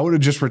 I would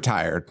have just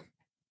retired.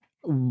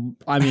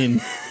 I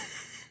mean,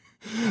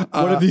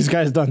 what have these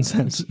guys done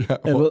since? Yeah,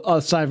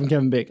 aside from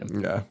Kevin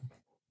Bacon. Yeah,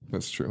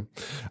 that's true.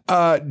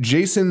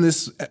 Jason,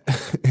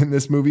 in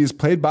this movie is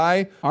played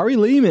by Ari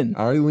Lehman.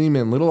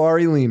 Little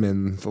Ari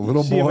Lehman, the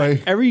little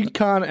boy. Every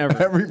con ever.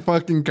 Every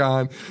fucking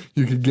con.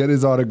 You could get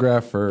his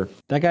autograph for.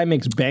 That guy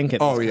makes bank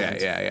at. Oh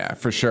yeah,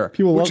 for sure.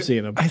 People love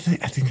seeing him. I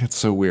think that's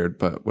so weird,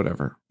 but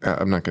whatever.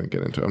 I'm not going to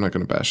get into it. I'm not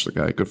going to bash the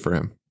guy. Good for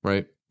him,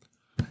 right?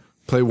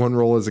 Play one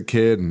role as a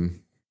kid and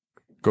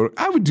go.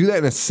 I would do that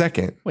in a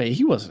second. Wait,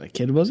 he wasn't a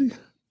kid, was he?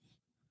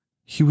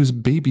 He was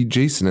baby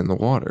Jason in the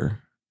water.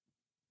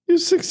 He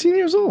was 16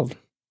 years old.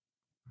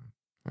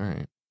 All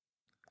right.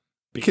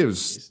 The kid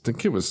was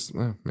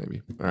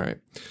maybe. All right.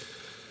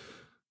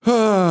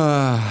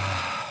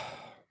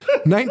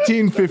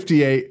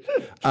 1958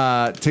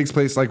 takes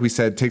place, like we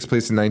said, takes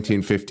place in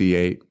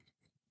 1958.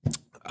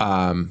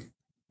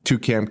 Two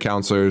camp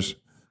counselors,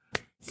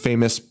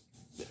 famous.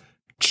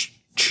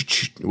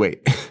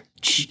 Wait.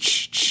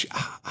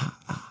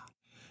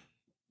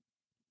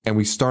 And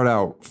we start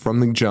out from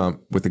the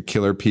jump with a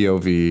killer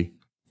POV.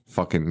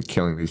 Fucking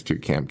killing these two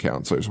camp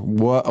counselors.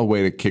 What a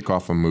way to kick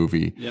off a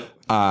movie. Yep.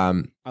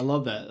 I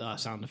love that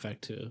sound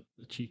effect too.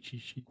 The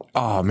cheat.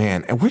 Oh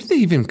man. And where did they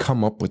even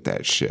come up with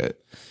that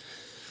shit?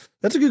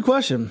 That's a good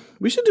question.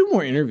 We should do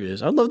more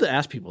interviews. I'd love to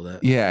ask people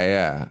that.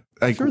 Yeah.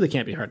 I'm sure they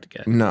can't be hard to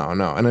get. No.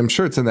 And I'm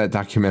sure it's in that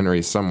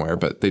documentary somewhere,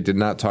 but they did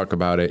not talk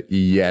about it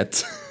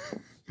yet.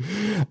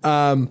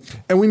 And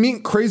we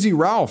meet Crazy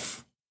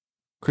Ralph.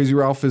 Crazy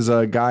Ralph is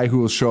a guy who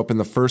will show up in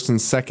the first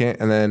and second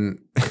and then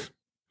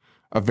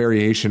a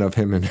variation of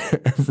him in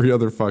every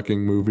other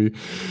fucking movie.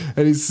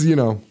 And he's,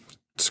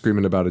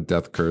 screaming about a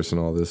death curse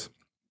and all this.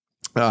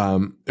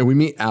 And we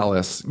meet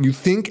Alice. You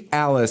think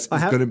Alice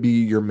is going to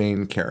be your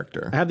main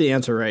character. I have the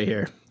answer right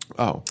here.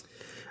 Oh.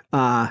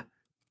 Well,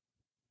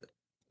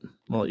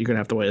 you're going to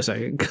have to wait a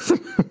second because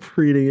I'm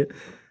reading it.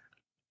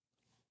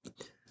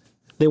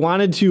 They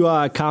wanted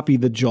to copy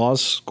the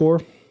Jaws score.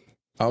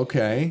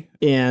 Okay.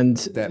 And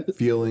that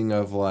feeling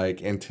of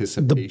like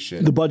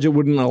anticipation. The budget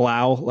wouldn't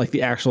allow like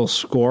the actual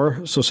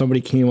score. So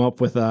somebody came up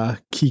with a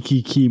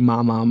ki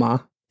ma ma ma.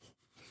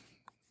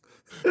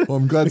 Well,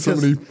 I'm glad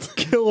somebody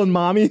killing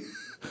mommy.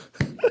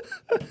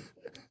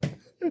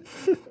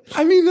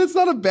 I mean, that's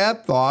not a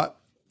bad thought.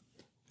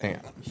 Hang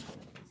on.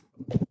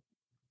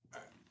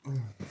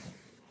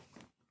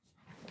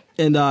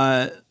 And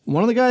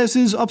one of the guys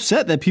is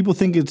upset that people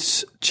think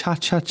it's cha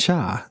cha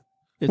cha.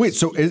 Wait,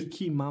 so is it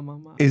Kiki Ma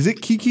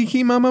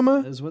Ma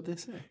Ma? That's what they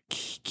say.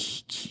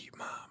 Kiki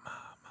Ma Ma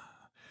Ma.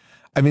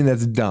 I mean,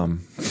 that's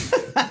dumb.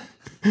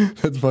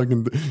 That's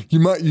fucking.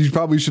 You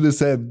probably should have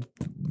said,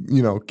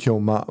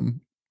 kill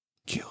mom.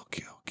 Kill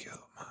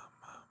mom.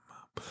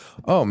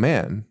 Oh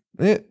man.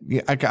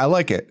 Yeah, I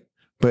like it,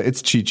 but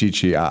it's chi.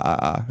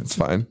 It's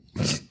fine.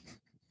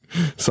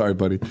 Sorry,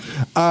 buddy.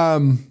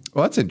 Well,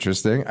 that's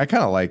interesting. I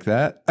kind of like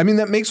that. I mean,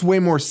 that makes way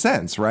more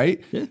sense,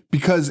 right? Yeah.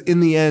 Because in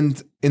the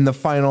end, in the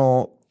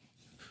final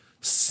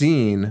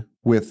scene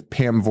with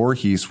Pam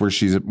Voorhees, where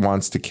she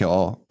wants to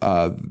kill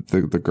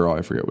the girl,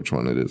 I forget which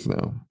one it is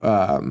now,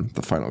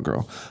 the final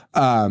girl.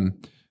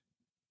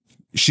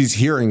 She's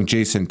hearing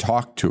Jason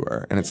talk to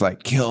her, and it's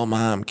like, kill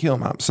mom.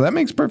 So that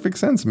makes perfect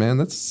sense,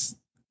 man. She's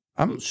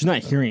not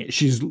hearing it.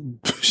 She's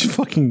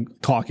fucking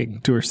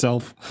talking to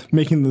herself,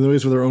 making the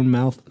noise with her own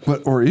mouth.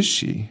 Or is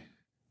she?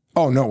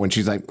 Oh no, when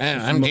she's like,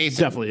 I'm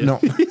Jason. Definitely is. No.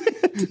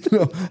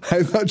 No,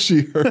 I thought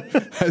she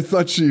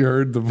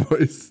heard the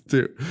voice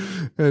too.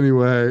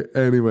 Anyway,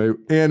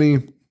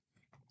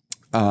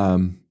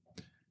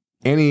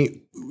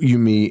 Annie, you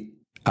meet,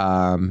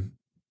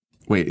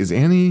 wait, is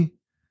Annie?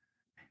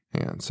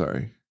 Hang on,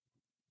 sorry.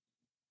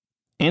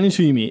 Annie's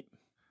who you meet.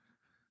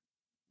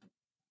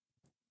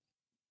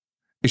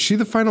 Is she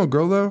the final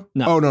girl though?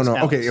 No. Oh, no.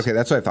 Alice. Okay.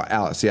 That's what I thought.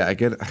 Alice. Yeah, I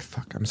get it.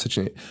 Fuck, I'm such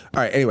an idiot.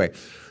 All right. Anyway,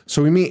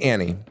 so we meet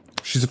Annie.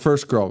 She's the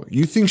first girl.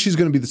 You think she's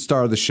going to be the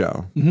star of the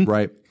show,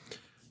 right?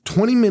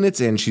 20 minutes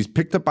in, she's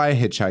picked up by a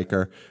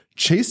hitchhiker,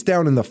 chased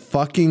down in the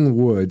fucking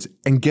woods,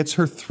 and gets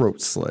her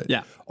throat slit.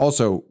 Yeah.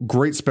 Also,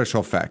 great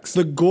special effects.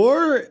 The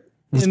gore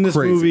in this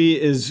crazy.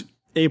 movie is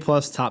A+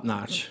 top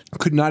notch.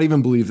 Could not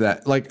even believe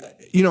that. Like,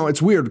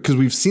 it's weird because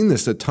we've seen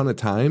this a ton of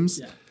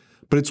times,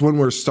 but it's when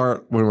we're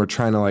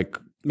trying to like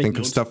think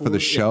of stuff for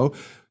the show.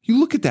 You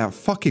look at that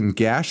fucking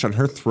gash on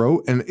her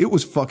throat, and it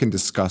was fucking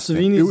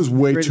disgusting. It was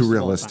way too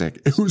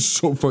realistic. It was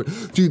so funny.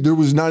 Dude, there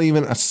was not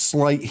even a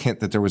slight hint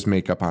that there was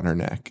makeup on her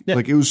neck. Yeah.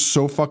 Like, it was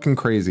so fucking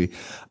crazy.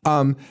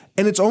 And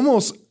it's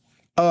almost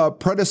a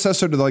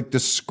predecessor to like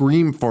the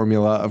Scream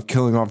formula of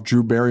killing off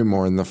Drew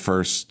Barrymore in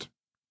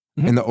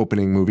the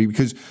opening movie,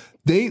 because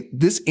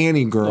this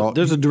Annie girl.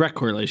 There's a direct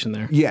correlation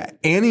there. Yeah.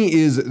 Annie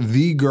is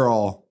the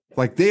girl.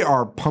 Like, they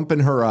are pumping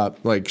her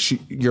up. Like,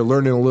 you're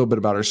learning a little bit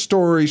about her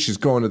story. She's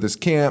going to this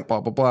camp,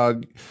 blah, blah,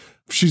 blah.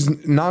 She's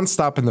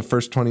nonstop in the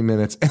first 20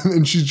 minutes, and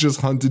then she's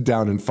just hunted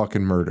down and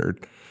fucking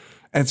murdered.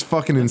 And it's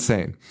fucking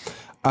insane.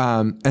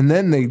 And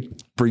then they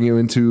bring you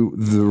into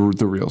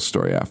the real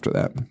story after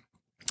that.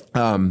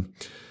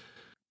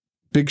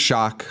 Big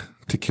shock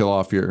to kill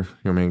off your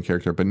main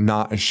character, but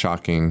not as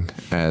shocking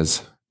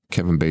as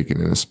Kevin Bacon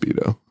in a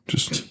Speedo.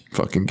 Just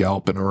fucking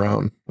galloping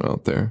around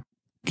out there.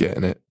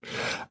 Getting it.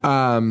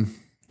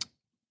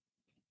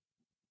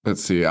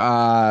 Let's see.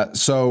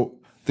 So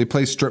they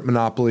play Strip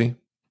Monopoly.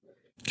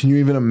 Can you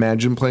even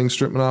imagine playing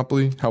Strip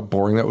Monopoly? How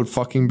boring that would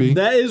fucking be.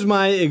 That is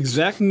my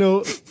exact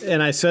note,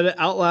 and I said it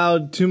out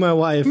loud to my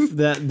wife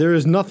that there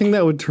is nothing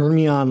that would turn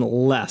me on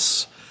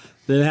less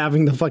than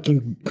having to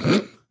fucking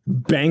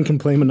bank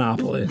and play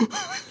Monopoly.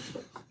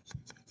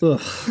 Ugh,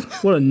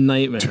 what a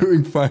nightmare.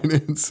 Doing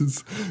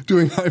finances,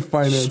 doing high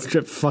finance.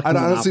 I'd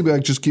honestly be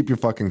like, just keep your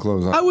fucking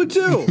clothes on. I would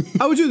too.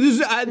 There's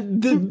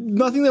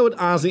nothing that would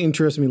honestly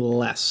interest me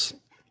less.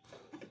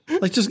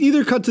 Like, just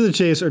either cut to the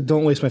chase or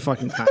don't waste my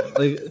fucking time.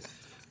 Like,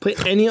 play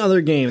any other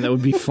game that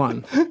would be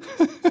fun.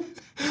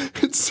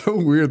 It's so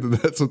weird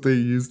that that's what they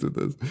used in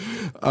this.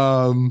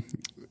 Oh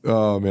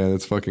man,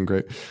 that's fucking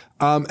great.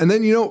 And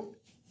then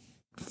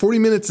 40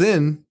 minutes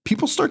in,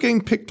 people start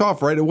getting picked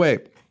off right away.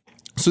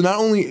 So not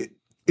only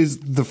is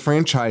the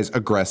franchise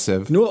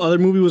aggressive. You know what other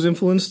movie was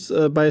influenced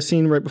by a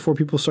scene right before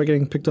people start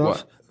getting picked off?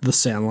 What? The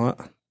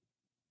Sandlot.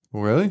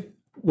 Really?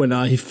 When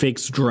he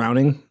fakes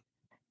drowning.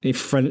 He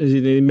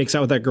makes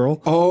out with that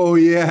girl. Oh,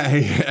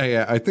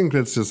 yeah. I think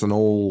that's just an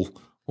old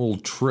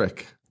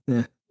trick.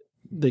 Yeah.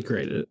 They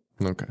created it.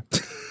 Okay.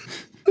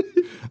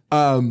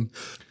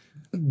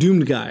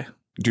 Doomed guy.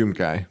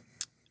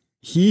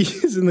 He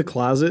is in the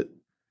closet,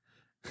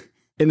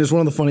 and it's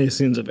one of the funniest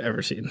scenes I've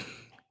ever seen.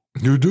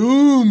 You're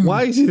doomed.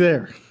 Why is he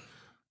there?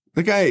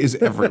 The guy is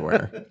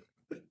everywhere.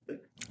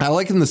 I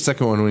like in the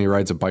second one when he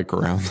rides a bike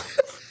around.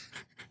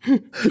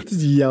 Just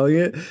yelling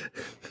it.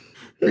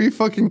 Are you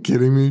fucking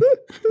kidding me?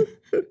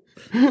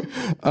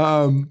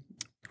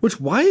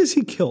 Why is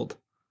he killed?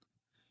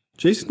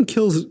 Jason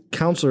kills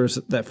counselors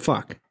that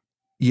fuck.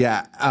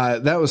 Yeah,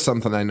 that was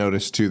something I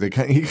noticed too. He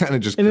kind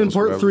of just. And in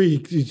part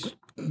 3, he's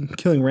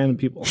killing random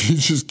people.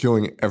 He's just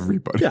killing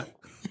everybody. Yeah.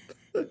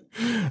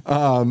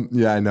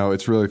 Yeah, I know.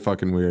 It's really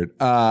fucking weird.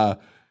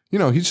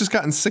 He's just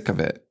gotten sick of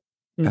it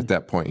at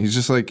that point. He's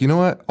just like, you know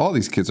what? All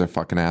these kids are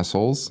fucking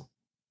assholes.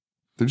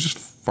 They're just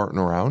farting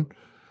around.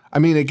 I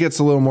mean, it gets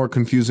a little more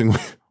confusing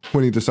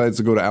when he decides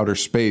to go to outer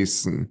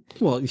space.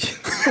 Well,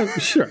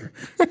 sure.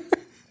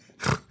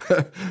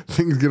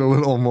 Things get a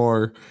little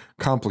more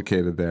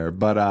complicated there.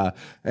 But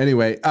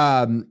anyway,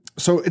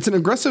 so it's an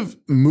aggressive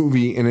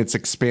movie in its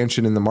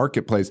expansion in the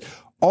marketplace.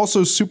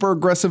 Also super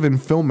aggressive in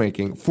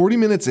filmmaking. 40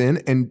 minutes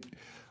in, and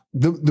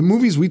the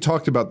movies we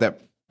talked about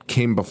that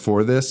came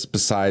before this,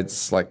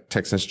 besides like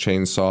Texas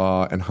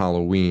Chainsaw and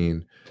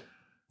Halloween,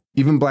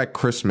 even Black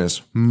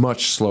Christmas,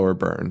 much slower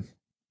burn.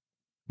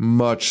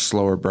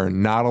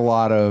 Not a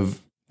lot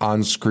of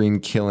on-screen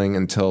killing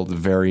until the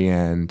very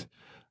end.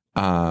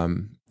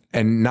 And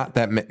and not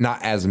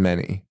as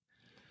many.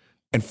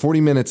 And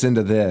 40 minutes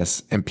into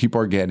this, and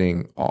people are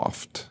getting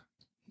offed.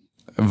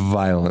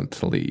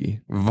 Violently.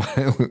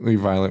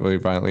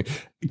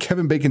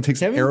 Kevin Bacon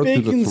takes an arrow through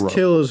the throat. Kevin Bacon's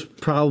kill is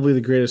probably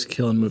the greatest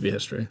kill in movie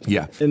history.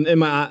 Yeah. In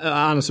my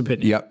honest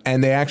opinion. Yep.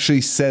 And they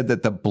actually said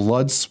that the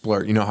blood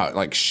splurt, you know how it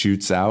like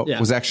shoots out,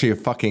 was actually a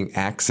fucking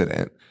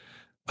accident.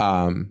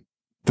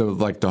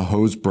 The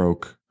hose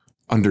broke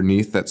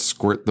underneath that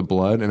squirt the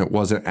blood, and it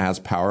wasn't as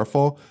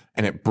powerful,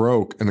 and it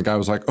broke, and the guy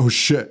was like, oh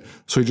shit.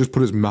 So he just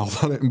put his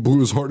mouth on it and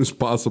blew as hard as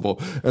possible.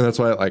 And that's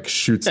why it like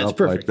shoots up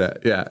perfect.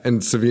 Like that. Yeah.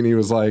 And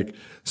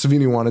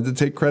Savini wanted to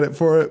take credit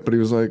for it, but he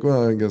was like,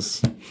 well, I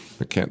guess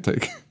I can't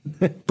take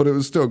it. But it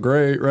was still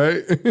great,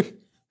 right?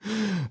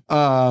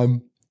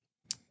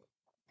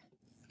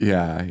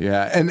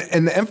 Yeah.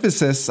 And the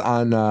emphasis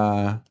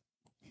on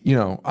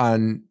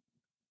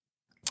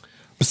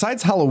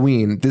besides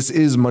Halloween, this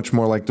is much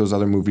more like those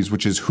other movies,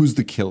 which is who's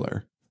the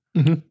killer?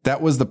 Mm-hmm.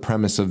 That was the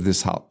premise of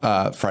this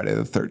Friday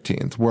the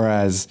 13th.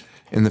 Whereas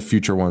in the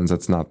future ones,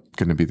 that's not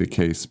going to be the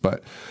case.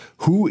 But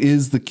who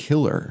is the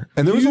killer?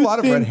 And there was a lot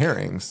of red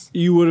herrings.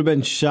 You would have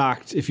been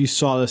shocked if you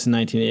saw this in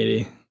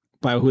 1980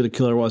 by who the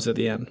killer was at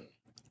the end.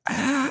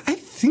 I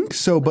think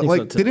so. But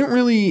they didn't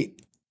really,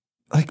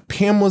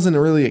 Pam wasn't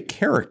really a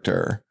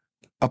character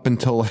up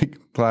until the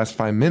last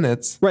 5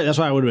 minutes. Right. That's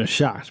why I would have been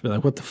shocked. Be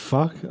like, what the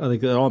fuck? I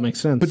think that all makes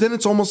sense. But then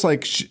it's almost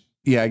like,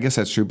 I guess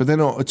that's true. But then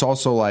it's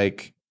also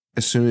like,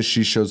 as soon as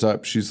she shows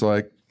up, she's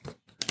like,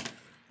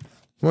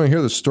 you want to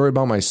hear the story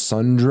about my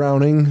son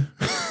drowning?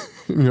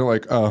 And you're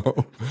like,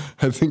 oh,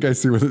 I think I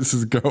see where this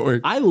is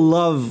going. I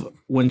love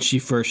when she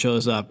first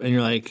shows up and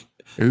you're like,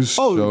 it was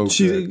so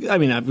good. I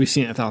mean, we've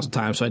seen it 1,000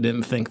 times, so I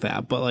didn't think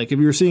that. But if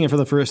you were seeing it for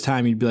the first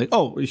time, you'd be like,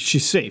 oh,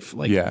 she's safe.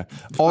 Yeah.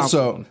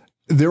 Also,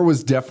 there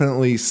was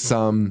definitely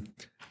some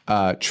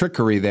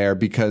trickery there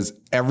because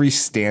every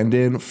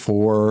stand-in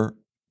for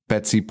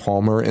Betsy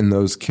Palmer in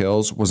those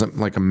kills wasn't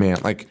like a man,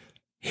 like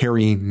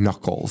hairy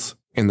knuckles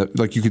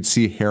you could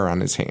see hair on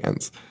his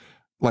hands,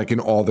 like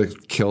in all the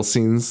kill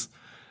scenes,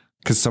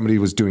 because somebody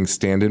was doing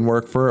stand-in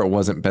work for her. It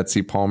wasn't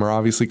Betsy Palmer,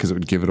 obviously, because it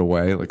would give it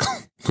away, like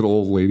little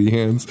old lady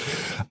hands.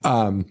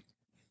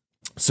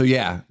 So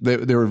yeah,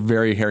 they were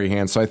very hairy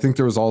hands. So I think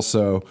there was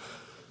also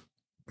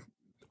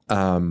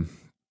a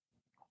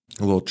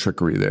little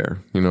trickery there.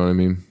 You know what I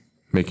mean?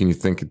 Making you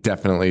think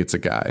definitely it's a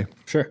guy.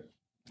 Sure.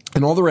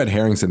 And all the red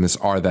herrings in this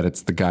are that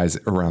it's the guys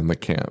around the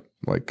camp.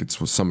 Like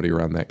it's somebody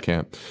around that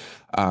camp.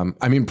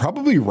 I mean,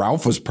 probably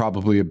Ralph was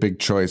probably a big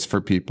choice for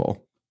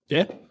people.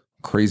 Yeah.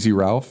 Crazy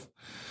Ralph.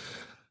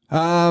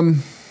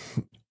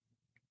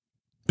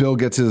 Bill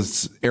gets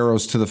his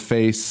arrows to the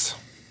face.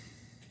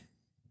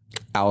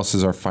 Alice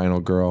is our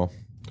final girl,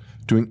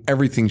 doing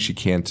everything she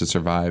can to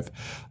survive.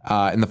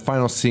 In the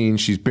final scene,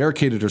 she's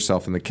barricaded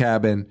herself in the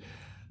cabin.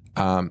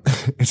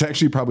 It's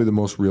actually probably the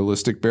most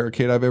realistic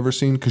barricade I've ever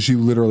seen because she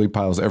literally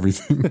piles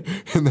everything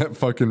in that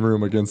fucking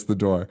room against the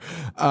door.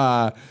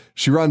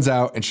 She runs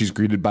out and she's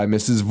greeted by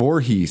Mrs.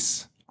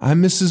 Voorhees.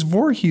 I'm Mrs.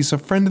 Voorhees, a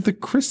friend of the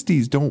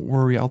Christies. Don't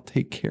worry, I'll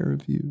take care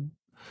of you.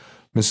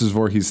 Mrs.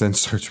 Voorhees then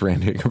starts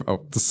ranting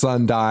about the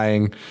son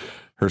dying,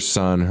 her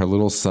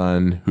little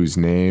son, whose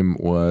name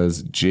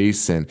was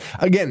Jason.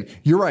 Again,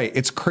 you're right.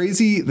 It's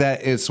crazy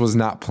that it was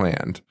not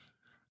planned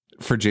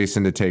for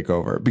Jason to take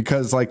over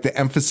because the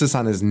emphasis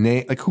on his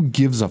name, who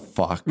gives a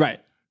fuck?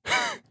 Right.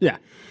 Yeah.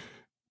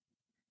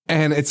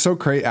 And it's so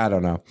crazy. I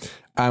don't know.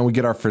 We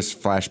get our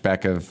first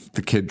flashback of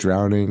the kid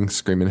drowning,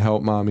 screaming,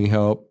 help, mommy,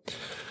 help.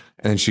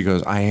 And then she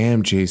goes, I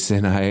am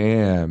Jason, I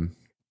am.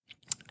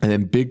 And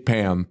then Big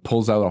Pam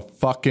pulls out a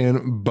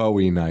fucking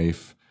Bowie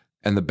knife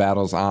and the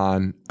battle's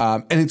on.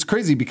 And it's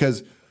crazy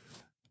because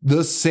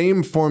the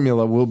same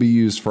formula will be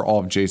used for all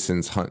of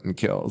Jason's hunt and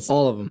kills.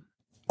 All of them.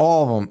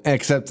 All of them,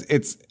 except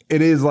it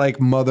is like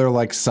mother,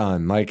 like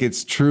son.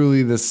 It's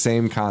truly the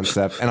same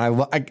concept.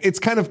 And it's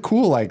kind of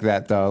cool like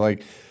that, though.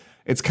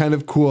 It's kind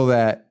of cool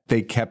that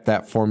they kept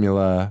that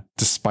formula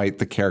despite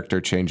the character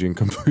changing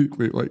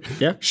completely.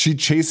 She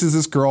chases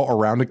this girl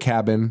around a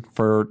cabin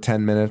for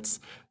 10 minutes.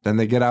 Then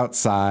they get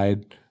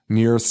outside,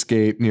 near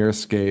escape.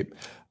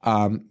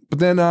 But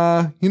then,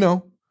 the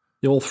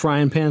old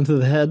frying pan to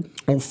the head.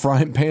 Old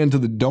frying pan to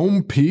the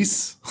dome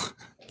piece.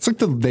 It's like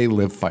the They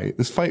Live fight.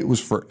 This fight was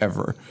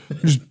forever.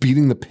 Just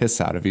beating the piss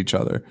out of each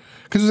other.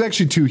 Because it was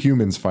actually two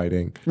humans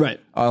fighting.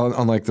 Right.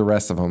 Unlike the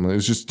rest of them. It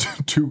was just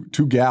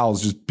two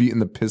gals just beating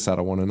the piss out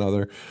of one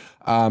another.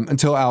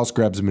 Until Alice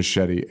grabs a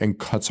machete and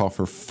cuts off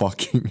her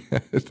fucking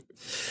head.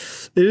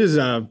 It is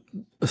a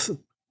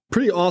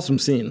pretty awesome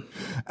scene.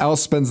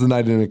 Alice spends the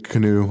night in a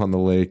canoe on the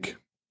lake.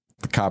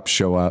 The cops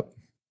show up.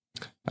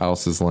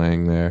 Alice is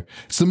laying there.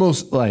 It's the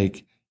most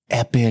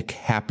epic,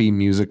 happy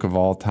music of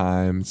all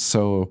time.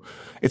 So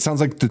it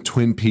sounds like the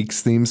Twin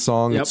Peaks theme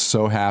song. Yep. It's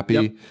so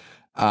happy.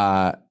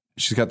 Yep.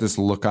 She's got this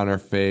look on her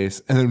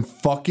face, and then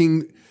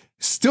fucking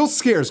still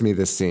scares me.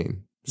 This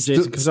scene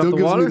still gives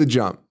me the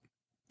jump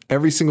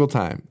every single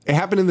time. It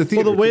happened in the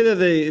theater. Well, the way that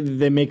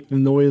they make the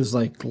noise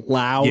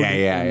loud,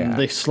 yeah.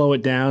 They slow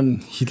it down.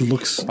 He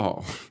looks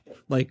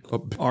Like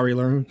Ari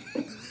Lerman.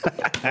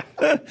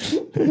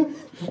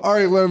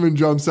 Ari Lerman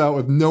jumps out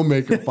with no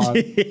makeup on.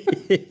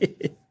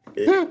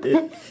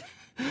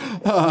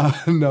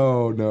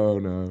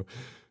 No.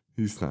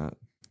 He's not.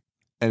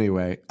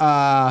 Anyway,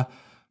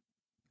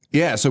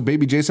 yeah, so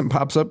baby Jason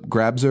pops up,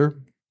 grabs her,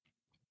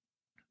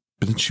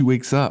 but then she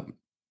wakes up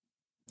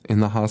in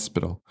the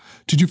hospital.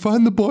 Did you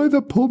find the boy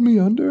that pulled me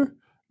under?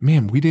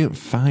 Ma'am, we didn't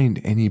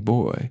find any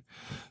boy.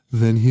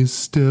 Then he's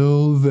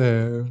still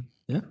there.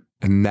 Yeah.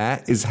 And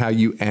that is how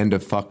you end a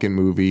fucking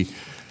movie.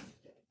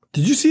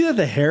 Did you see that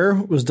the hair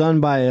was done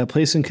by a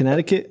place in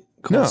Connecticut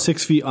called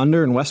 6 Feet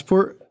Under in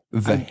Westport?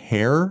 The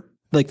hair?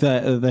 Like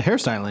the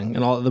hairstyling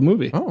and all of the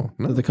movie. Oh,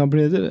 no. The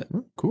company that did it.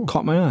 Oh, cool.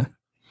 Caught my eye.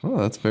 Oh,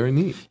 that's very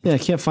neat. Yeah, I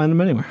can't find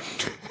them anywhere.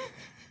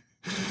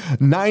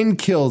 9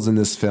 kills in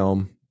this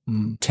film.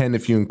 10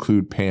 if you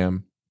include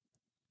Pam.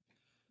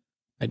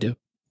 I do.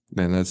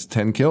 Then that's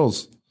 10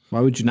 kills.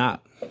 Why would you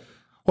not?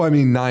 Well, I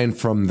mean, 9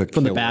 from the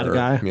the bad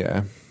guy?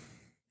 Yeah.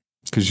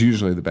 Because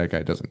usually the bad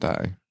guy doesn't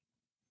die.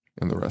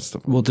 And the rest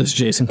of them. Well, does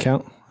Jason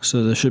count?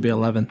 So there should be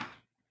 11.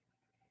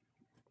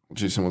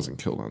 Jason wasn't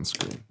killed on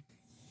screen.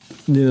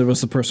 Neither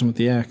was the person with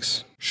the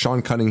axe.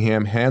 Sean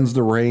Cunningham hands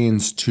the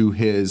reins to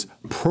his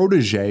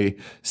protege,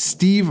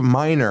 Steve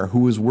Miner, who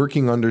was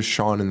working under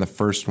Sean in the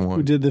first one.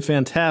 Who did the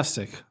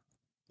fantastic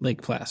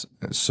Lake Placid.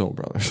 Soul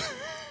Brothers.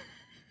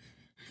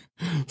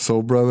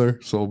 Soul Brother,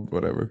 Soul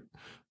whatever.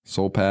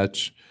 Soul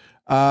Patch.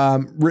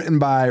 Written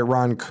by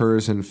Ron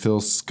Kurz and Phil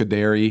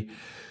Scuderi.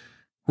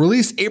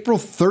 Released April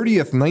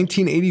 30th,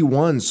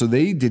 1981, so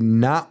they did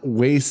not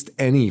waste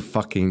any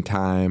fucking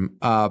time.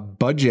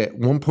 Budget,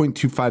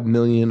 $1.25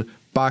 million.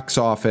 Box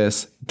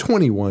office,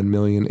 $21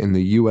 million in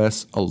the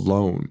U.S.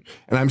 alone.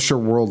 And I'm sure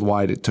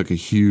worldwide it took a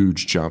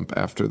huge jump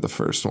after the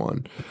first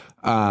one.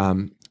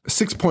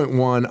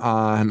 6.1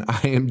 on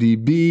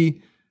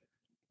IMDb,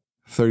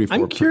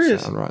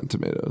 34% on Rotten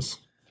Tomatoes.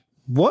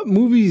 What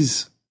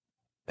movies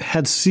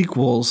had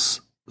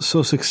sequels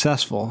so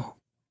successful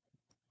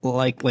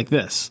like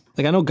this?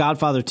 Like, I know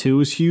Godfather 2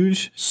 was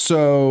huge.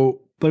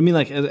 So, but I mean,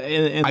 like,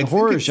 in the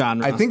horror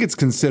genre. I think it's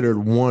considered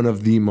one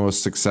of the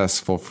most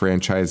successful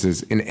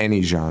franchises in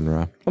any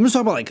genre. I'm just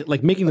talking about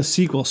like making a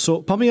sequel,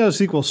 so pumping out a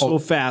sequel so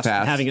fast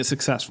and having it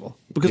successful.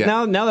 Because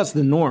now that's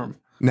the norm.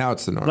 Now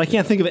it's the norm. But I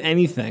can't think of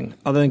anything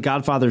other than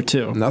Godfather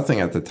 2. Nothing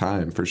at the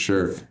time, for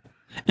sure.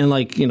 And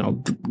like, you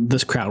know,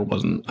 this crowd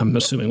wasn't, I'm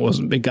assuming,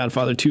 wasn't big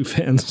Godfather 2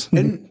 fans.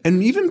 And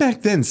even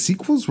back then,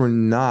 sequels were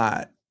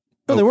not.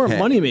 No, they weren't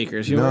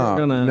moneymakers. You weren't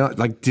gonna. No,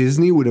 like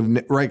Disney would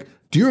have. Like,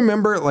 do you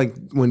remember like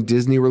when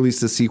Disney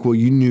released a sequel?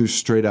 You knew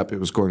straight up it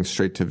was going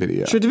straight to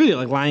video. Straight to video,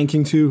 like Lion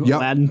King 2,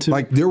 Aladdin 2.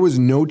 Like there was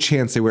no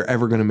chance they were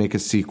ever going to make a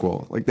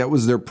sequel. Like that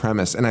was their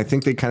premise, and I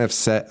think they kind of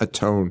set a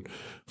tone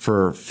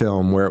for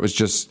film where it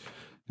was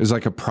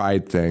like a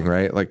pride thing,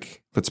 right?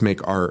 Like let's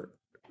make art.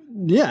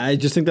 Yeah, I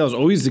just think that was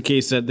always the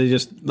case, that they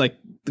just like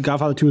The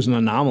Godfather 2 was an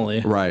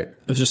anomaly. Right.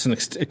 It was just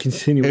a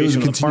continuation. It was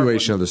a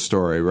continuation of the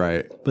story,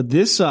 right? But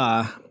this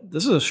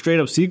is a straight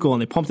up sequel,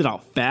 and they pumped it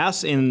out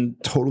fast and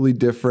totally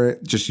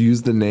different. Just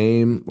use the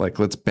name. Like,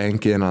 let's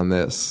bank in on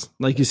this.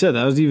 Like you said,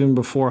 that was even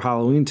before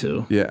Halloween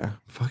 2. Yeah.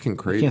 Fucking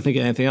crazy. I can't think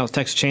of anything else.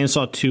 Texas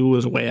Chainsaw 2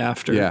 was way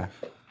after. Yeah.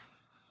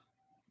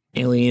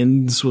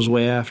 Aliens was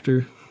way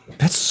after.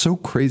 That's so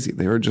crazy.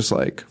 They were just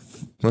like,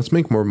 let's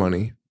make more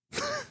money.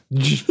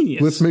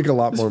 Genius. Let's make a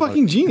lot more money.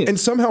 Fucking genius. And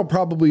somehow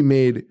probably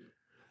made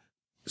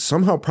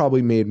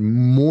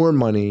more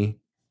money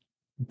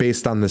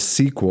based on the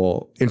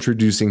sequel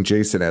introducing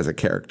Jason as a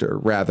character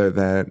rather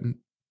than,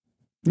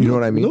 you know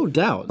what I mean? No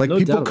doubt. Like,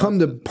 people come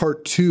to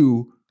part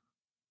 2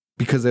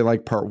 because they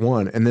like part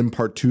 1, and then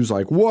part 2's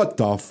like, what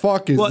the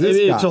fuck is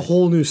this guy? It's a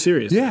whole new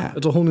series. Yeah.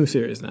 It's a whole new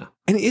series now.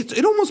 And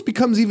it almost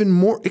becomes even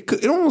more,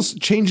 it almost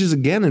changes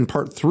again in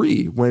part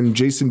 3 when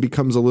Jason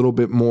becomes a little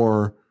bit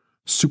more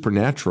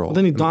supernatural. Well,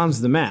 then he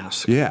dons the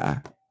mask.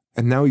 Yeah.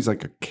 And now he's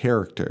like a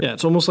character. Yeah,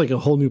 it's almost like a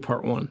whole new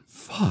part 1.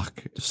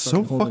 Fuck. It's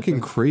so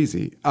fucking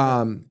crazy.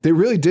 They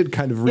really did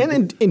kind of...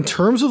 And in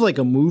terms of like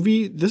a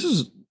movie, this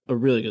is a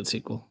really good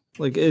sequel.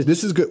 Like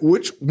this is good.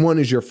 Which one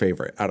is your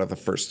favorite out of the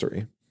first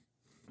 3?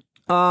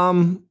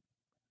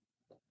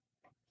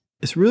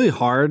 It's really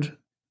hard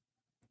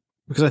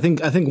because I think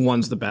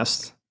 1's the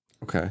best.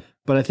 Okay.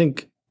 But I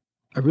think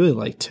I really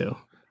like 2.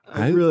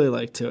 I really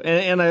like 2.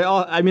 And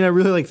I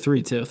really like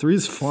 3 too. 3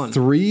 is fun.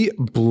 3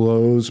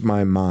 blows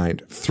my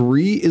mind.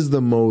 3 is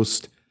the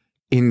most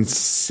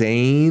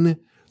insane.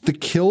 The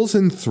kills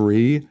in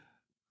 3,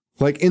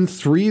 like in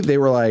 3, they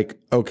were like,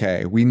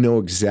 okay, we know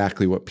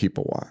exactly what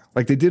people want.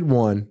 Like they did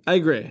 1. I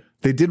agree.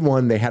 They did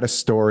 1. They had a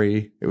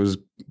story. It was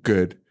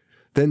good.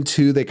 Then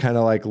 2, they kind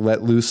of like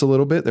let loose a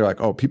little bit. They're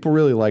like, oh, people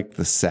really like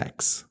the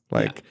sex.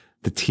 Like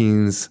the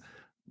teens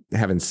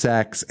having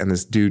sex and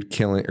this dude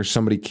killing or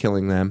somebody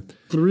killing them.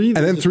 3, and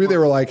then 3, they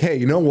were like, hey,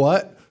 you know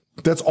what?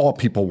 That's all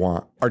people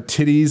want are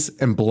titties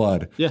and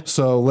blood. Yeah.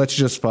 So let's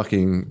just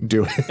fucking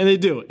do it. And they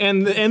do.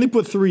 And they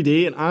put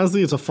 3D, and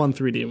honestly, it's a fun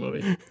 3D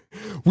movie.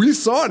 We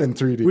saw it in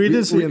 3D. We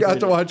did see it in We got 3D.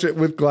 to watch it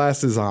with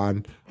glasses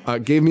on.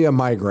 Gave me a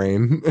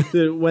migraine.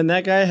 Dude, when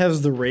that guy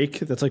has the rake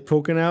that's like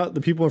poking out,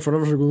 the people in front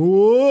of us are going,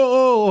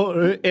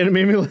 whoa! And it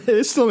made me.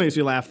 It still makes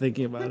me laugh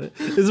thinking about it.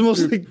 It's the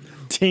most like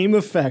tame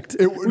effect.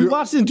 We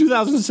watched it in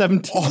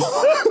 2017.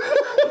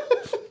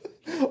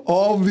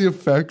 All of the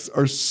effects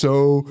are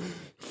so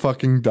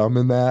fucking dumb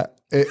in that.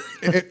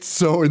 It's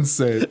so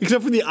insane.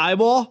 Except for the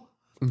eyeball.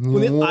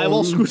 When the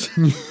eyeball screws.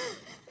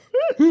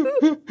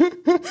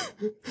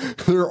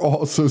 They're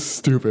all so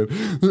stupid.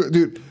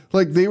 Dude,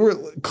 like they were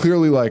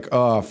clearly like,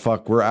 oh,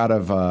 fuck, we're out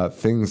of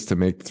things to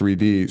make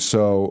 3D.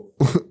 So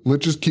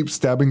let's just keep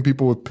stabbing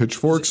people with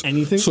pitchforks.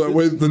 Anything? So that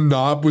way the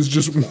knob was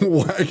just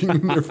wagging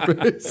in their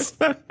face.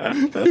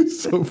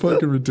 It's so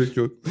fucking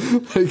ridiculous.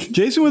 Like,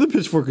 Jason with a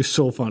pitchfork is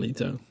so funny,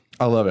 too.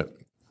 I love it.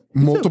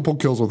 Multiple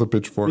kills with a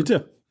pitchfork. Me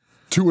too.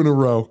 2 in a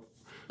row.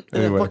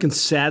 And Anyway. that fucking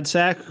sad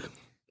sack.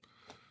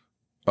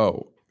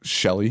 Oh,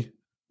 Shelly?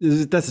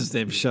 That's his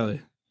name,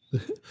 Shelly.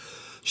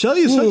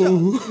 Shelly is such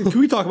a... Can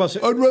we talk about...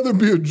 I'd rather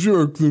be a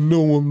jerk than no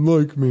one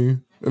like me.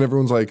 And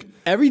everyone's like,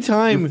 every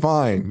time... you're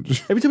fine.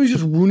 Every time he's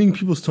just ruining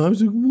people's time.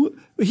 Like, what?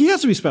 He has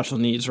to be special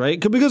needs, right?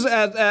 Because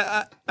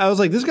I was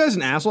like, this guy's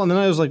an asshole. And then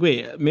I was like,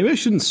 wait, maybe I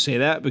shouldn't say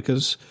that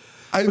because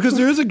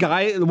there is a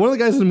guy... One of the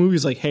guys in the movie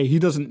is like, hey, he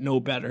doesn't know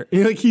better.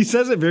 And like, he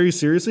says it very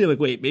seriously. Like,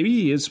 wait, maybe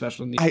he is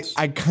special needs.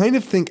 I kind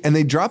of think... And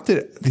they dropped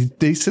it...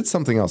 They said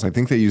something else. I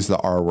think they used the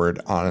R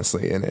word,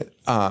 honestly, in it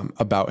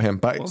about him.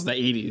 But Well, it's the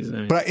 80s. I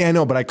mean. But I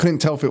know, but I couldn't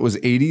tell if it was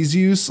 80s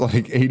use,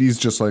 like 80s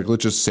just like,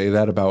 let's just say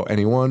that about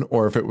anyone,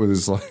 or if it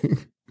was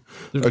like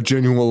a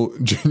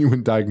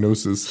genuine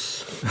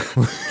diagnosis.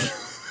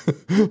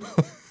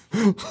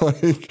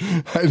 Like,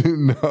 I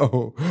didn't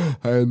know.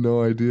 I had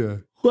no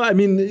idea. Well, I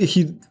mean,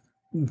 he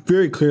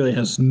very clearly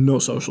has no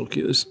social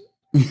cues.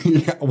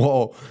 Yeah,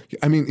 well,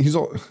 I mean, he's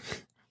all...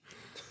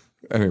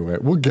 Anyway,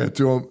 we'll get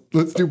to him.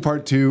 Let's do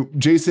part 2.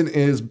 Jason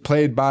is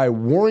played by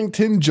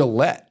Warrington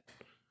Gillette.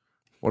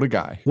 What a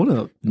guy. What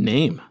a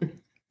name.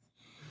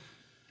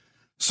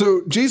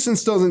 So Jason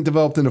still hasn't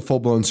developed into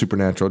full-blown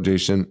supernatural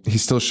Jason. He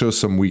still shows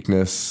some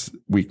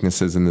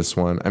weaknesses in this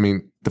one. I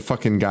mean, the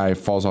fucking guy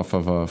falls off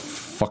of a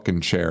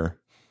fucking chair.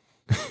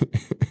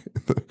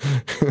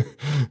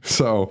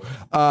 So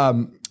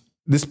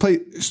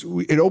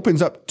it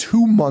opens up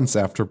 2 months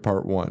after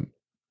part 1.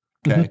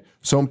 Okay. Mm-hmm.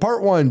 So in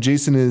part 1,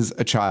 Jason is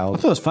a child.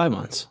 I thought it was 5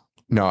 months.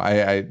 No,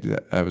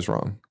 I was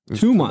wrong. It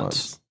was 2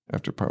 months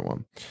after part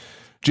 1.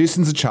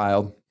 Jason's a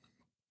child.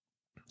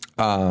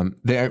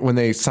 When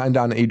they signed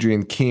on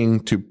Adrienne King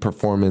to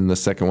perform in the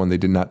second one, they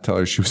did not tell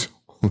her she was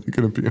only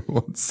going to be in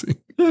one scene.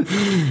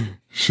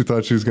 She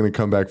thought she was going to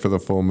come back for the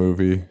full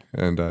movie,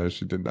 and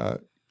she did not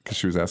because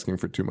she was asking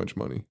for too much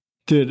money.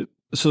 Dude,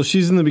 so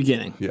she's in the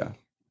beginning. Yeah.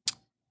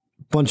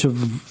 Bunch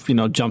of,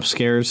 jump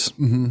scares.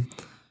 Mm-hmm.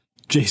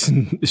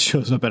 Jason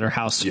shows up at her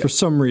house for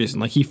some reason.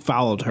 Like, he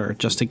followed her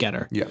just to get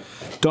her. Yeah.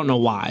 Don't know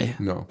why,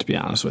 to be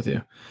honest with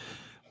you.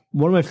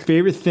 One of my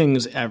favorite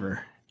things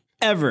ever,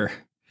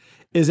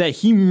 is that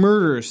he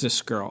murders this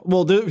girl.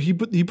 Well,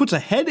 he puts a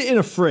head in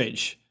a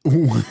fridge.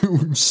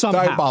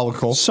 Somehow.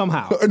 Diabolical.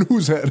 Somehow. And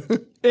whose head?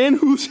 And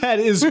whose head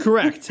is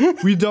correct.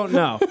 We don't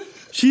know.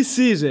 She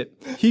sees it.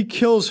 He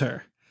kills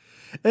her.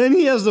 And then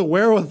he has the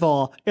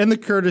wherewithal and the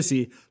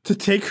courtesy to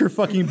take her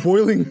fucking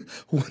boiling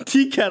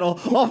tea kettle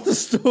off the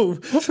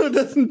stove so it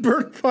doesn't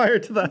burn fire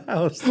to the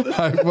house.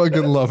 I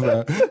fucking love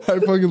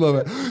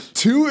that.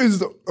 2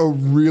 is a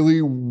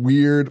really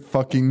weird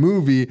fucking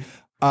movie.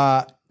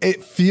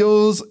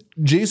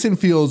 Jason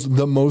feels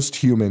the most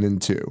human in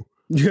 2.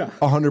 Yeah.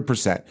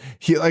 100%.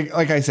 He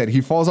like I said,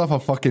 he falls off a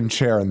fucking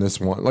chair in this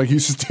one. Like,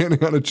 he's just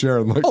standing on a chair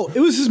and like... Oh,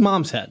 it was his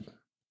mom's head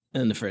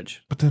in the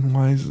fridge. But then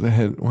why is the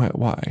head...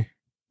 Why?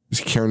 Is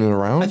he carrying it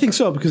around? I think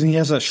so, because he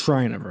has a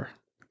shrine of her.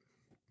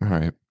 All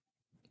right.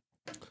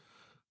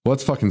 Well,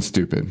 that's fucking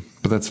stupid,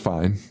 but that's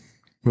fine.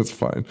 That's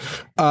fine.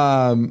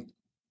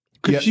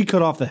 She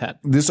cut off the head.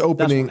 This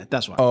opening...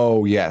 That's why.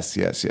 Oh, yes.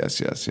 So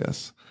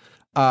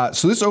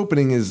this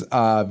opening is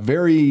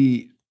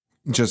very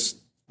just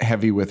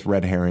heavy with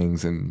red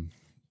herrings and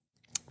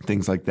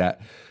things like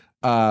that.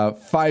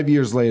 5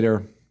 years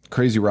later,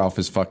 Crazy Ralph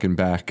is fucking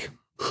back.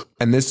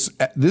 And this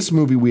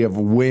movie, we have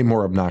way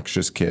more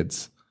obnoxious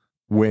kids.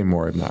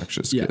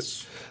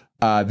 Kids.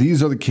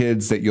 These are the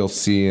kids that you'll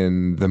see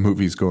in the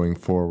movies going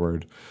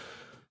forward.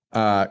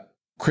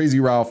 Crazy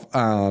Ralph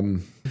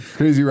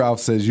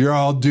says, "You're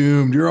all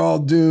doomed.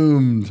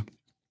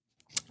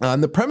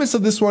 And the premise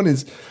of this one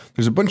is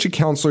there's a bunch of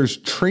counselors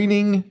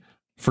training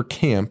for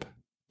camp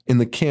in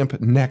the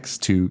camp next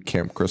to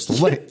Camp Crystal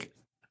Lake.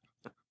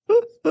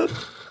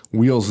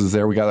 Wheels is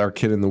there. We got our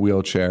kid in the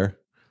wheelchair.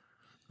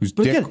 Whose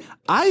but dick, again,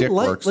 I dick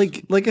works.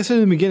 like I said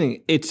in the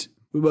beginning,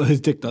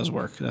 his dick does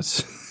work.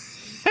 That's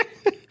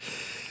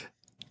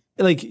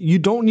like, you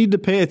don't need to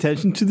pay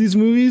attention to these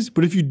movies,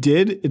 but if you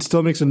did, it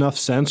still makes enough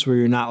sense where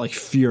you're not like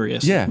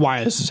furious. Yeah.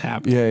 Why this is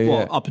happening? Yeah.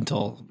 Well, up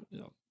until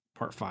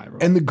part 5.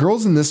 And the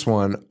girls in this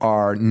one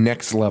are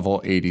next level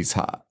 80s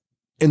hot.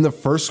 In the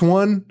first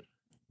one,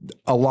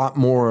 a lot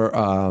more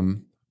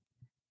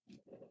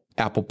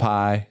apple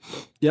pie.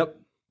 Yep.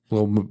 a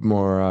little bit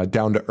more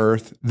down to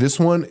earth. This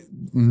one,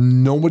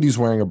 nobody's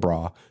wearing a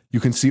bra. You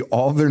can see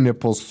all of their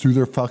nipples through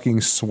their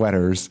fucking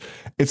sweaters.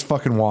 It's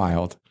fucking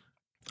wild.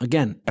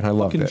 Again, and I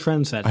love it.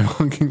 Trend setting.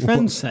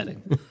 Trend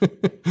setting.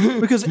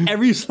 Because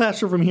every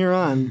slasher from here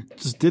on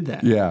just did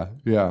that. Yeah,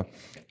 yeah.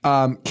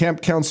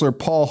 Camp counselor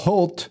Paul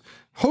Holt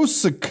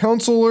hosts a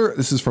counselor.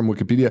 This is from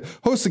Wikipedia.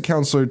 Hosts a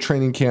counselor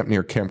training camp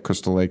near Camp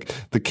Crystal Lake.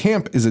 The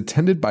camp is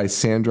attended by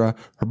Sandra,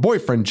 her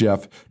boyfriend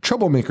Jeff,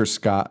 troublemaker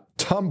Scott,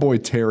 tomboy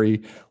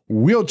Terry,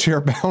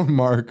 wheelchair-bound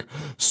Mark,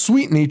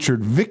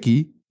 sweet-natured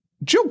Vicky,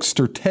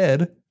 jokester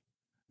Ted,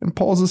 and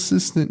Paul's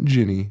assistant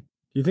Ginny.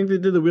 Do you think they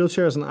did the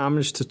wheelchair as an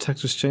homage to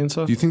Texas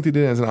Chainsaw? Do you think they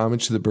did it as an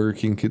homage to the Burger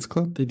King Kids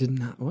Club? They did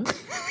not. What?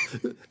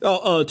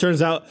 It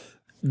turns out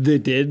they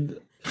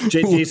did.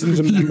 Jason's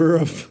a member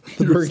of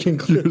the Burger King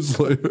Club.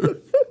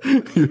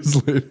 Years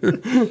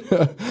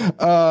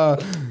later.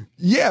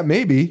 Yeah,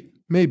 maybe.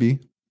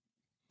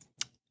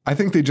 I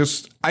think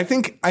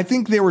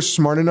they were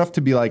smart enough to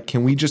be like,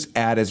 can we just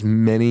add as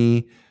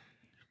many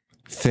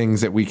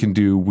things that we can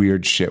do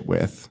weird shit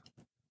with?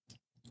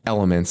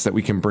 Elements that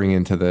we can bring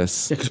into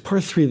this. Yeah, because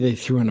part 3 they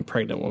threw in a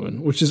pregnant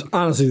woman, which is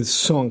honestly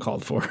so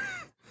uncalled for.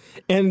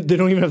 And they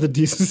don't even have the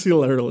decency to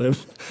let her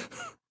live.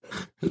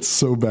 It's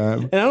so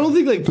bad. And I don't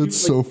think that's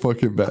so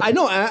fucking bad. I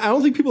know. I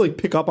don't think people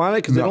pick up on it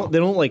because they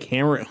don't like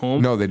hammer it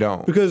home. No, they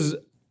don't. Because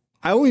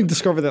I only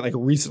discovered that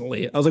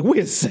recently. I was like,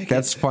 wait a second.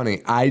 That's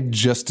funny. I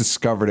just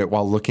discovered it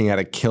while looking at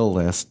a kill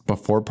list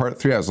before part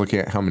 3. I was looking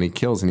at how many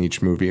kills in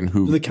each movie and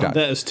who. Do they count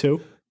that as 2?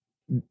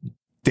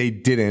 They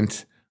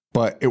didn't.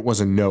 But it was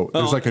a note.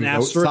 There's a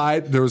note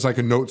side. There was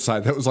a note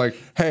side that was like,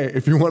 hey,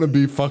 if you want to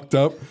be fucked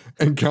up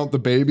and count the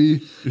baby,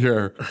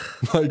 here.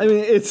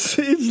 It's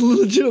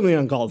legitimately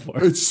uncalled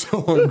for. It's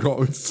so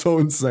uncalled. It's so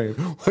insane.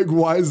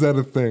 Why is that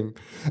a thing?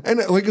 And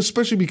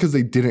especially because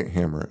they didn't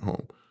hammer it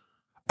home.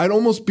 I'd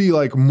almost be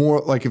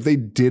more if they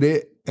did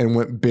it and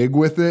went big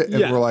with it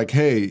and were like,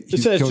 hey.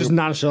 Instead it's just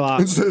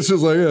nonchalant. Instead it's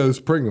just this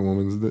pregnant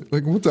woman's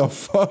what the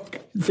fuck?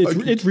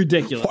 It's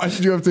ridiculous. Why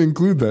should you have to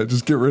include that?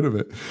 Just get rid of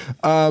it.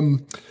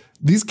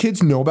 These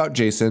kids know about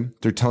Jason.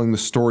 They're telling the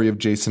story of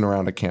Jason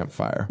around a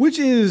campfire. This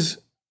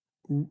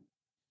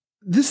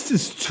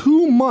is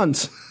 2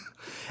 months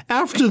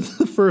after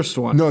the first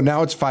one. No,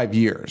 now it's 5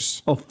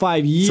 years. Oh,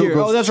 5 years.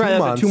 So that's right.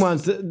 Months, 2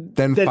 months.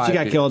 Then she got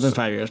years. killed in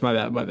 5 years.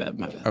 My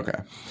bad. Okay.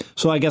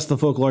 So I guess the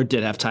folklore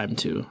did have time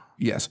to.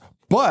 Yes.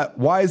 But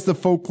why is the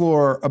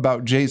folklore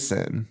about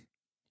Jason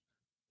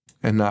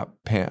and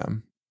not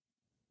Pam?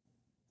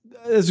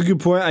 That's a good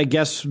point. I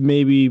guess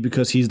maybe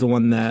because he's the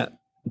one that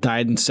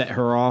died and set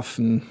her off.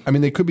 And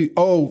they could be.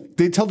 Oh,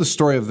 they tell the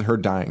story of her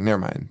dying. Never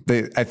mind.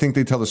 I think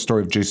they tell the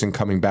story of Jason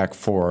coming back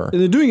for. And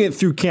they're doing it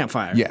through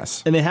campfire.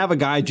 Yes. And they have a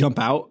guy jump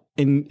out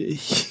and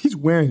he's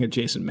wearing a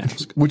Jason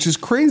mask, which is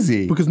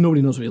crazy because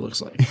nobody knows what he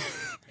looks like.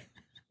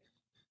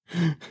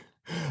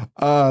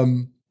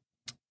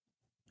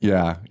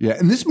 Yeah.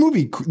 And these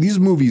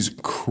movies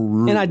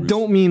cruise. And I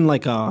don't mean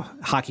like a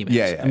hockey mask.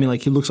 Yeah. I mean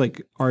he looks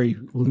like Ari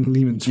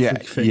Lehman's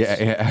face.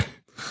 Yeah.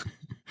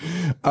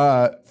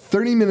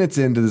 30 minutes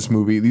into this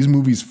movie, these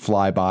movies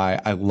fly by.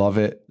 I love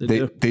it.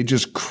 They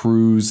just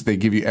cruise. They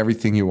give you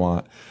everything you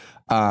want.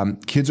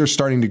 Kids are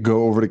starting to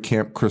go over to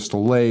Camp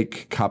Crystal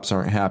Lake. Cops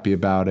aren't happy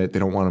about it. They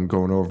don't want them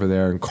going over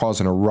there and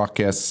causing a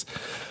ruckus.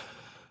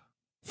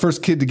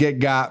 First kid to get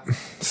got,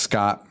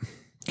 Scott,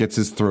 gets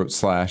his throat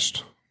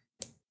slashed.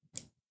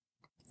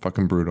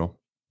 Fucking brutal.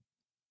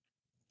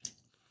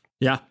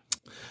 Yeah.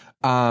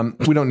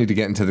 We don't need to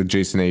get into the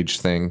Jason age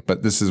thing,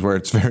 but this is where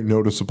it's very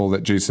noticeable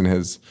that Jason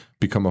has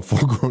become a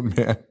full-grown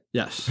man.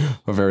 Yes.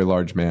 A very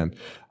large man.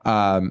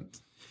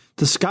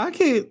 Does Scott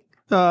get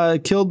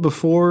killed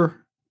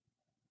before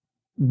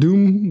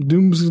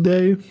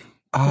Doomsday?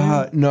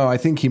 No, I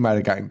think he might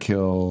have gotten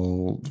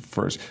killed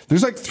first.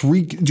 There's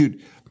 3...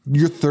 Dude,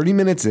 you're 30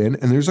 minutes in,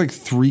 and there's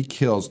 3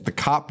 kills. The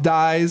cop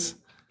dies.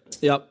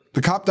 Yep.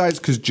 The cop dies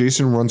because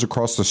Jason runs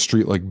across the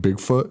street like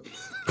Bigfoot.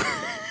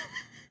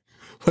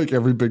 Like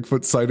every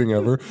Bigfoot sighting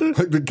ever.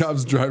 Like the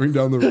cop's driving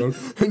down the road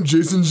and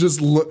Jason's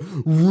just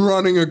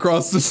running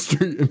across the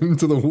street and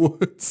into the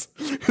woods.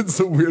 It's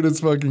the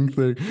weirdest fucking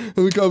thing. And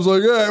the cop's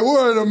like, hey,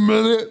 wait a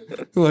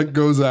minute. And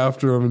goes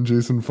after him and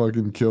Jason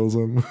fucking kills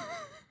him.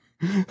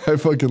 I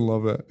fucking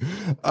love that.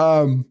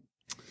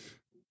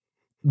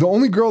 The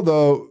only girl,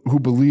 though,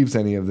 who believes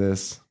any of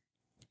this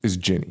is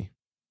Ginny.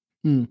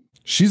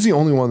 She's the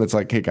only one that's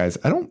like, hey, guys,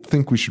 I don't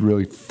think we should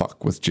really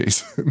fuck with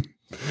Jason.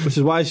 Which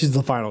is why she's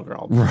the final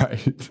girl.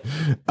 Right.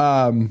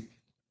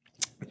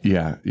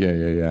 Yeah.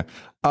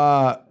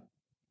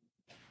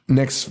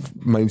 Next,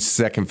 my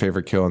second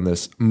favorite kill in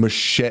this,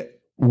 machete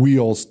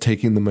Wheels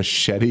taking the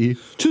machete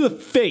to the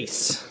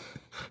face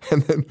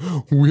and then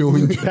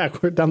wheeling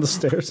backward down the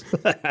stairs.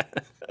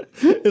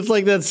 It's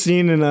like that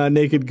scene in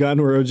Naked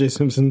Gun where O.J.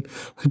 Simpson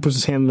puts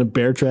his hand in a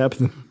bear trap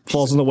and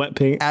falls in the wet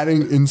paint.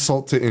 Adding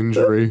insult to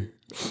injury.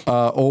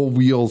 Old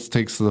Wheels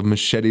takes the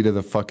machete to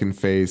the fucking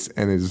face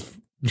and is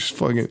just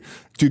fucking,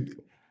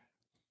 dude,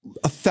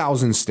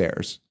 1,000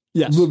 stairs.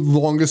 Yes. The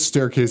longest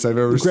staircase I've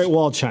ever seen. Great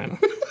Wall of China.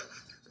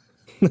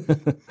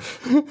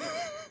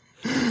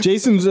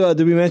 Jason's,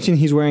 did we mention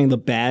he's wearing the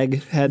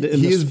bag head in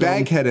He this is film?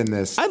 Baghead in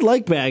this. I'd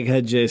like bag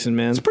head Jason,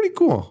 man. It's pretty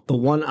cool. The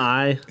one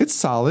eye. It's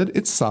solid.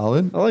 It's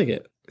solid. I like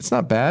it. It's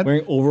not bad.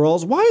 Wearing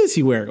overalls. Why is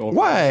he wearing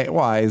overalls?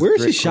 Why? Where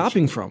is he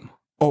shopping from?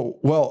 Oh,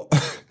 well,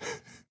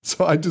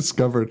 so I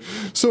discovered.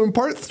 So in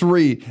part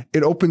 3,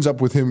 it opens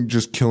up with him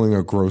just killing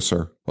a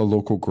grocer, a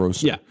local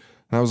grocer. Yeah.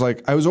 And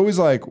I was always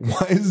like,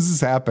 why is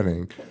this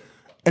happening?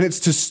 And it's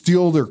to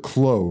steal their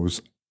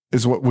clothes,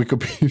 is what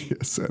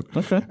Wikipedia said.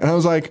 Okay. And I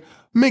was like,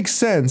 makes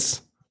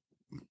sense.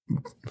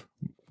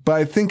 But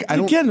I think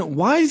Again,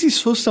 why is he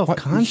so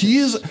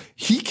self-conscious?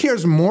 He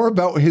cares more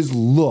about his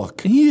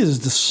look. He is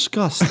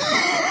disgusting.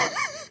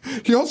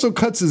 He also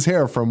cuts his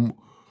hair from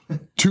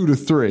 2 to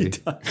 3.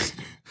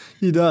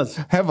 He does.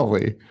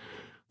 Heavily.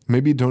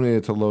 Maybe donate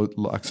it to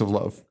Locks of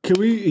Love.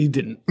 He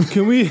didn't.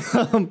 Can we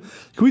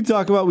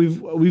talk about,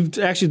 we've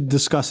actually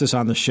discussed this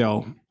on the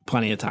show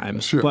plenty of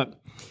times. Sure. But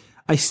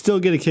I still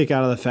get a kick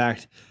out of the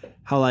fact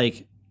how,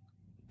 like,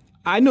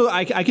 I know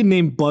I can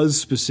name Buzz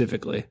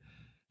specifically.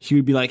 He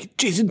would be like,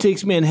 Jason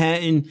Takes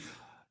Manhattan.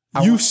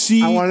 I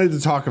wanted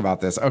to talk about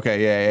this.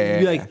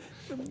 Okay, yeah. Like,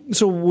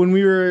 so when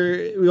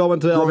we all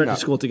went to elementary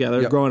school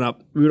together, growing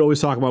up, we would always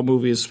talk about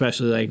movies,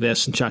 especially like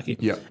this and Chucky.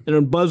 Yeah. And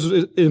then Buzz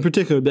in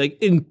particular would be like,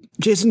 in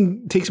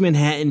Jason Takes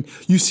Manhattan,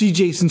 you see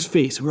Jason's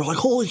face. And we were like,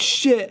 holy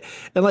shit.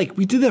 And like,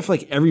 we did that for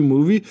like every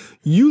movie.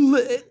 You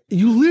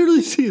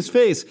literally see his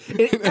face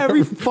in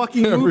every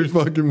fucking movie. Every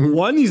fucking movie.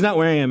 1, he's not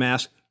wearing a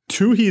mask.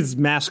 2, his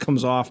mask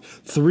comes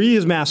off. 3,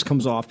 his mask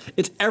comes off.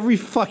 It's every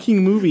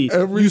fucking movie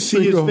Every you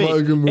see his single face.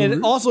 fucking movie.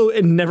 And also,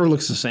 it never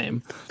looks the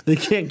same. They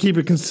can't keep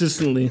it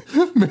consistently.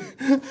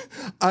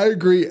 I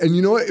agree. And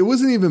you know what? It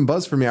wasn't even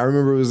Buzz for me. I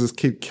remember it was this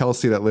kid,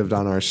 Kelsey, that lived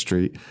on our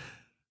street.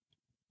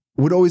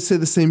 Would always say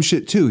the same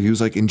shit too. He was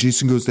like, "In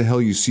Jason Goes to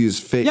Hell, you see his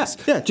face."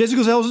 Yeah. Jason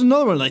Goes to Hell is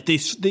another one. Like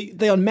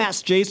they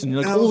unmasked Jason.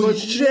 You're like, holy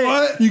shit!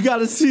 what? You got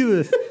to see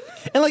this.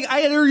 And like I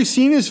had already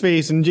seen his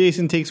face in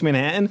Jason Takes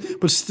Manhattan,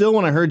 but still,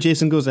 when I heard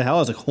Jason Goes to Hell, I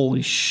was like,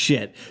 holy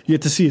shit! You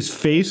get to see his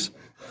face.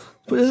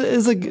 But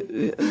it's like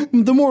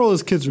the moral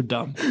is kids are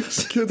dumb.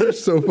 Kids are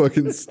so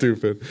fucking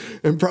stupid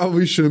and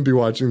probably shouldn't be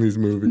watching these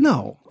movies.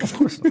 No, of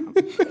course not.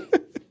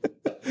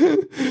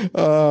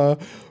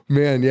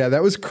 Man, yeah,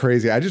 that was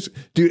crazy.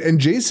 Dude, and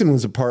Jason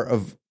was a part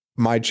of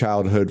my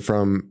childhood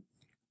from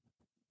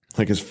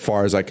like as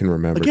far as I can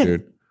remember, Again,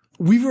 dude.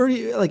 We've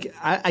already like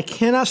I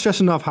cannot stress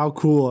enough how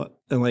cool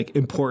and like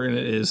important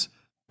it is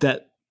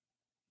that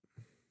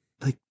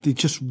like they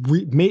just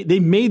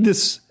made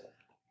this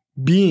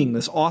being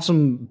this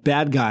awesome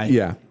bad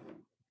guy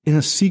in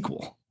a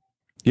sequel.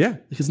 Yeah.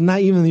 It's not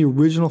even the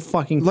original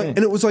fucking thing. And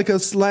it was like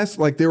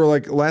they were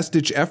like last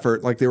ditch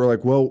effort. Like they were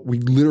like, well, we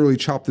literally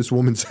chopped this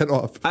woman's head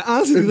off. I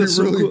honestly think that's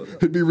so cool.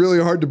 It'd be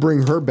really hard to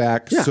bring her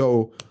back. Yeah.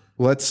 So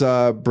let's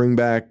bring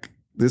back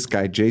this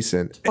guy,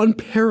 Jason.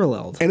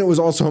 Unparalleled. And it was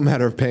also a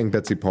matter of paying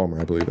Betsy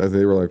Palmer, I believe.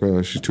 They were like,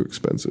 well, she's too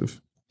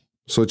expensive.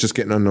 So let's just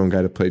get an unknown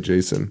guy to play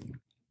Jason.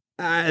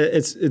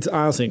 It's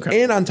honestly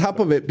incredible. And on top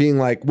of it being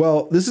like,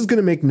 well, this is going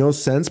to make no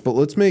sense, but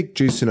let's make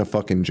Jason a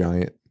fucking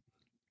giant.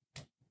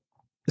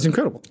 It's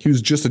incredible. He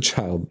was just a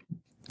child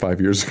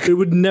 5 years ago. It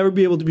would never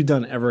be able to be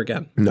done ever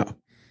again. No.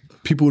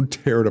 People would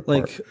tear it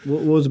apart. Like,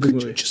 what was a big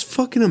movie? You just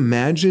fucking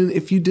imagine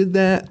if you did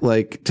that,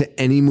 like, to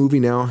any movie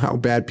now, how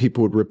bad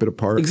people would rip it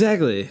apart.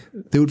 Exactly.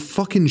 They would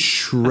fucking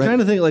shred. I'm trying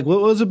to think, like,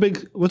 what's a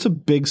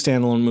big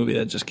standalone movie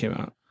that just came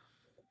out?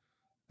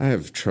 I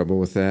have trouble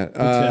with that.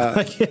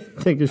 I can't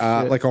think of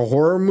shit. Like a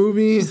horror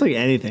movie? It's like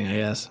anything, I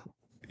guess.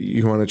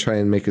 You want to try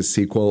and make a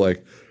sequel?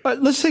 Like,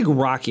 let's take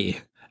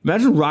Rocky.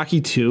 Imagine Rocky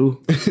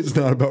 2. It's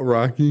not about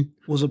Rocky.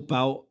 Was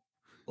about,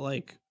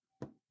 like,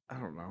 I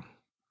don't know.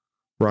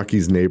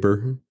 Rocky's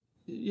neighbor.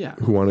 Yeah.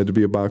 Who wanted to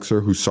be a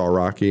boxer, who saw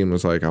Rocky and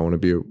was like, I want to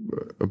be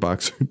a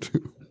boxer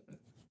too.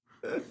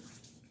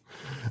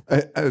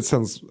 It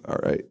sounds all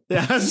right.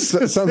 Yeah.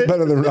 Sounds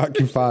better than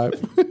Rocky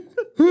 5.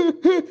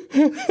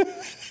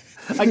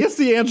 I guess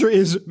the answer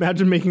is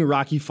imagine making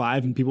Rocky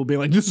 5 and people being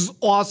like, this is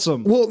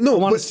awesome. Well, no, I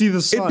want to see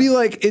the sun. It'd be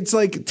like, it's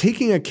like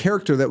taking a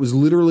character that was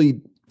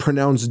literally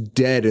pronounced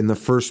dead in the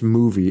first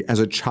movie as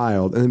a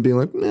child and then being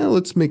like, nah,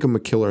 let's make him a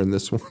killer in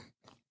this one.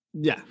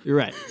 Yeah, you're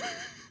right.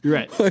 You're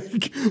right.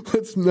 Like,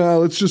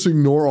 let's just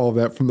ignore all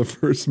that from the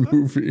first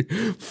movie.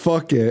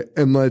 Fuck it.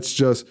 And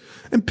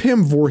and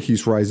Pam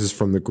Voorhees rises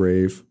from the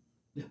grave.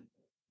 Yeah.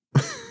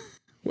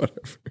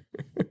 Whatever.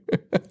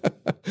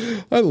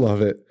 I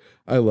love it.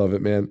 I love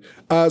it, man.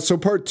 So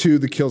part 2,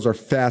 the kills are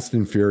fast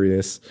and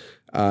furious.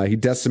 He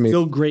decimates.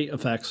 Still great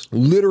effects.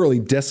 Literally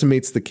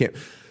decimates the camp.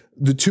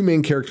 The two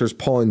main characters,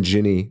 Paul and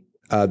Ginny,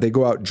 they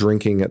go out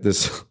drinking at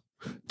this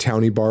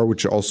towny bar,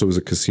 which also is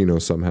a casino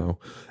somehow.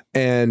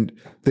 And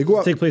they go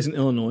out. Take place in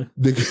Illinois.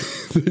 They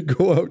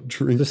go out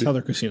drinking. That's how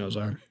their casinos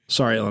are.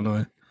 Sorry,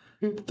 Illinois.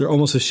 They're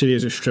almost as shitty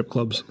as your strip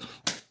clubs.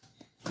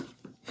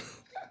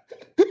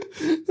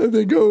 And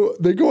they go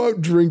out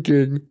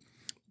drinking,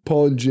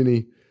 Paul and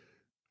Ginny.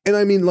 And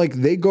I mean, like,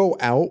 they go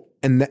out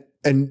and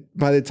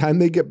by the time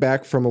they get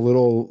back from a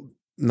little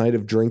night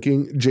of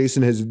drinking,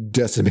 Jason has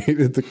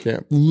decimated the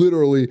camp.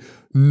 Literally,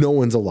 no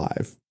one's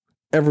alive.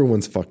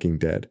 Everyone's fucking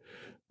dead.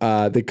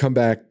 They come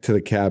back to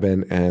the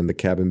cabin, and the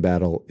cabin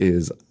battle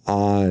is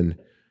on.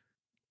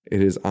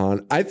 It is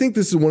on. I think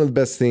this is one of the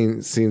best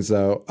scenes,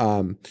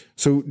 though.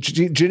 So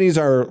Ginny's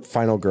our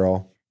final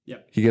girl. Yeah.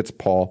 He gets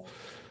Paul.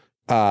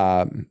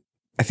 I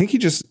think he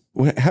just...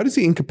 How does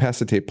he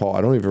incapacitate Paul?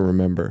 I don't even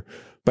remember.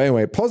 But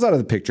anyway, Paul's out of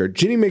the picture.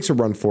 Ginny makes a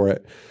run for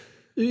it.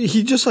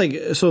 He just like...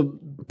 So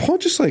Paul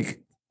just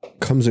like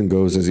comes and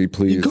goes as he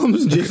pleases.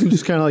 Jason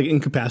just kind of like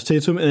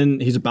incapacitates him, and then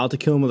he's about to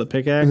kill him with a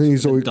pickaxe. And then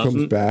he always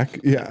comes back.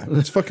 Yeah,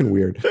 it's fucking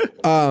weird.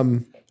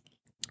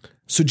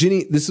 So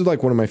Ginny, this is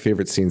like one of my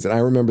favorite scenes, and I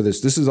remember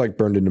this. This is like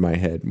burned into my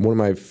head. One of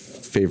my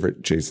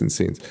favorite Jason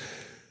scenes.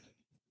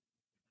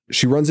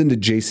 She runs into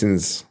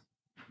Jason's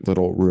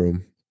little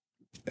room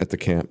at the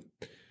camp,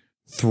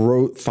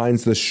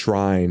 finds the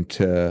shrine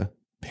to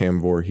Pam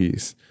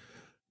Voorhees.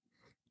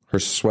 Her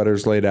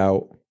sweater's laid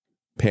out.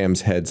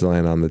 Pam's head's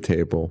laying on the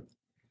table.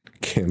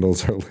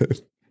 Candles are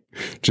lit.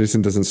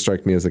 Jason doesn't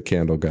strike me as a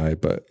candle guy,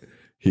 but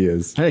he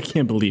is. I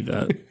can't believe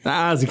that.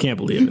 I honestly can't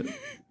believe it.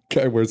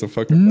 Guy wears a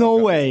fucking... No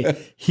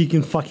way he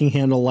can fucking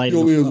handle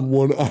lighting. He only has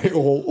one eye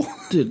hole.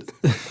 Dude,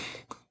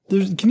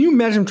 can you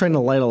imagine him trying to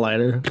light a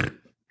lighter?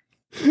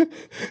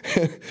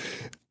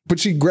 But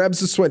she grabs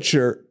the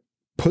sweatshirt,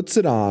 puts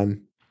it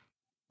on,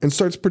 and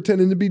starts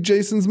pretending to be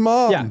Jason's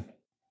mom. Yeah.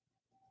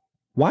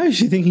 Why is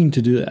she thinking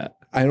to do that?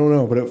 I don't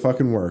know, but it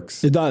fucking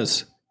works. It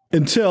does.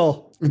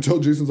 Until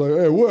Jason's like,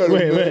 hey,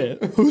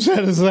 wait. Whose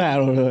head is that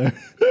over there?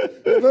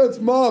 That's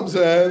mom's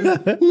head.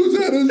 Whose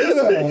head is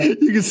that?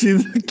 You can see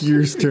the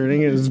gears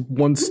turning in his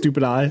one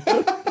stupid eye.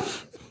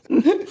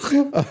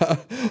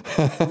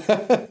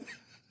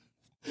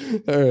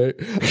 All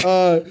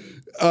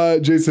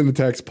right. Jason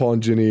attacks Paul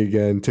and Ginny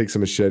again, takes a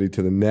machete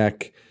to the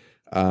neck.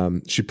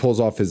 She pulls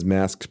off his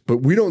mask, but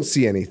we don't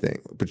see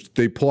anything. But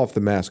they pull off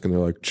the mask and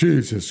they're like,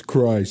 Jesus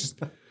Christ.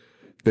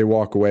 They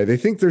walk away. They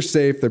think they're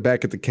safe. They're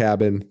back at the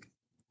cabin.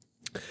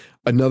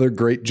 Another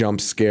great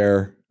jump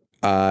scare.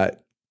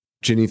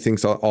 Ginny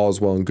thinks all is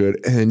well and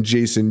good. And then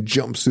Jason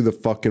jumps through the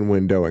fucking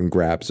window and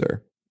grabs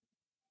her.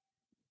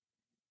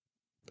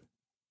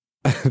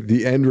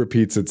 The end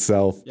repeats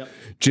itself. Yep.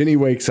 Ginny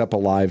wakes up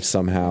alive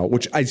somehow,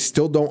 which I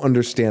still don't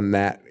understand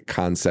that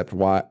concept.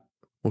 Why?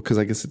 Well, because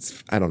I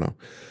guess I don't know.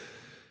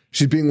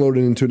 She's being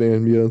loaded into an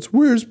ambulance.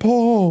 Where's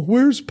Paul?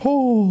 Where's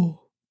Paul?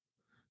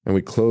 And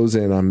we close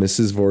in on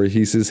Mrs.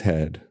 Voorhees'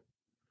 head,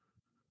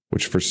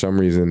 which for some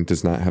reason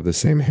does not have the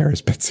same hair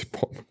as Betsy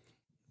Palmer.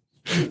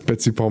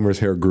 Betsy Palmer's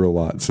hair grew a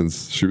lot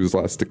since she was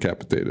last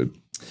decapitated.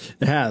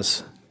 It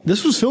has.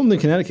 This was filmed in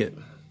Connecticut.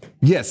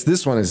 Yes,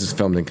 this one is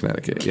filmed in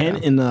Connecticut.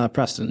 In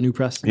Preston, New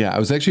Preston. Yeah, I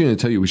was actually going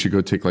to tell you we should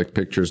go take like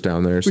pictures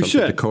down there or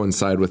something to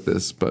coincide with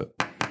this, but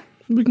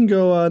we can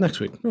go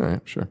next week. All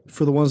right, sure.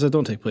 For the ones that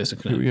don't take place in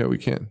Connecticut. Yeah, we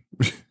can.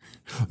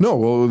 No,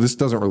 well, this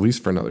doesn't release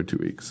for another 2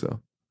 weeks,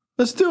 so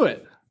let's do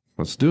it.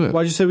 Let's do it.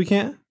 Why'd you say we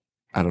can't?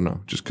 I don't know,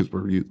 just because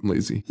we're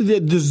lazy.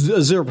 There's a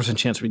 0%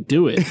 chance we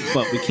do it,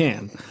 but we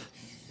can.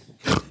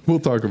 We'll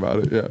talk about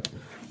it, yeah.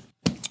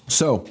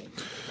 So,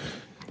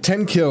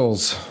 10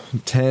 kills.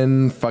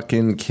 10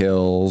 fucking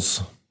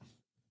kills.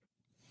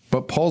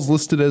 But Paul's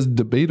listed as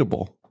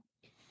debatable.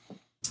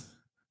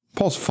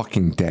 Paul's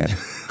fucking dead.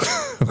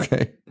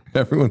 Okay?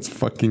 Everyone's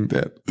fucking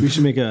dead. We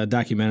should make a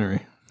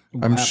documentary.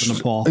 What happened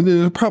to Paul? And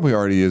there probably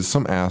already is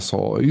some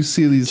asshole. You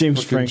see these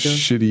James fucking Franco?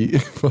 Shitty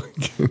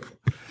fucking...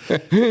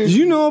 Did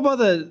you know about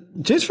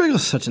that? James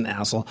Franco's such an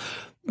asshole.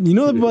 You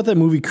know about that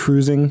movie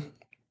Cruising?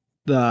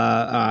 The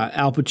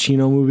Al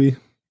Pacino movie?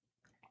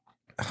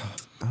 I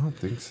don't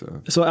think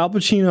so. So Al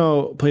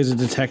Pacino plays a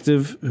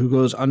detective who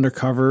goes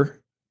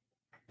undercover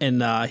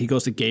and he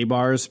goes to gay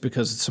bars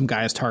because some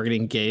guy is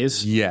targeting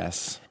gays.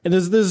 Yes. And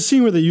there's a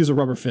scene where they use a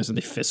rubber fist and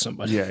they fist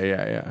somebody.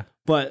 Yeah.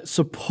 But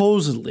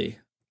supposedly,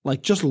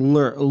 like just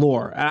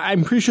lore,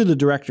 I'm pretty sure the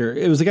director,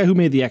 it was the guy who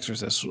made The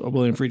Exorcist,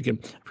 William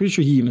Friedkin. I'm pretty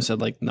sure he even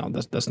said like, no,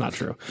 that's not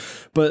true.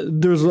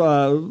 But there's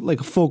like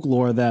a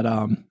folklore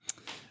that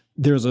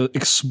there's an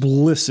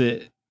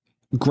explicit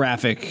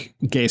graphic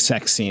gay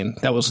sex scene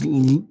that was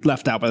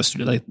left out by the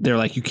studio. Like they're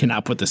like, you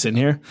cannot put this in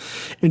here.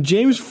 And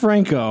James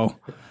Franco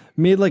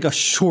made like a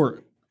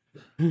short,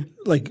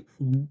 like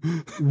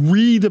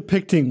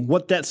re-depicting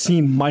what that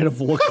scene might have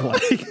looked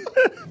like.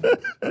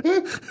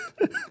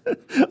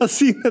 A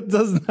scene that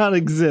does not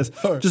exist,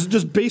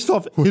 just based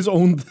off his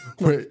own.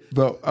 Wait,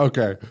 though.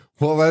 Okay,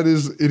 well, that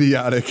is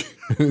idiotic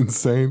and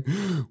insane.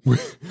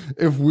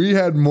 If we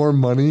had more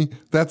money,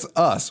 that's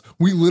us.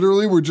 We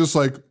literally were just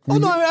like, we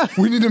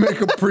need to make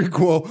a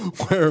prequel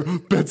where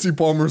Betsy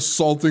Palmer's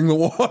salting the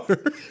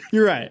water.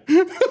 You're right.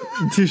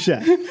 Touche.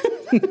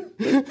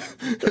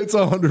 It's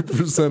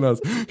 100% us.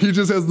 He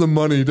just has the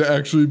money to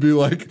actually be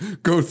like,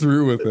 go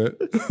through with it.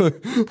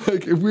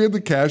 Like, if we had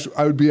the cash,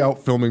 I would be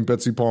out filming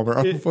Betsy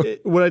Palmer.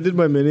 When I did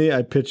my mini,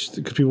 I pitched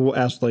because people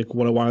asked like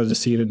what I wanted to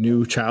see in a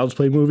new Child's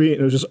Play movie,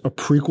 and it was just a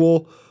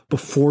prequel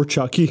before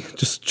Chucky,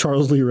 just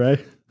Charles Lee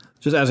Ray,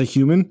 just as a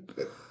human.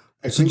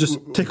 So just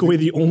take away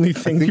the only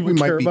thing people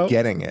care about.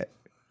 Getting it.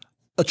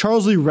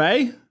 Charles Lee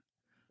Ray?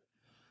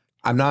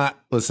 I'm not.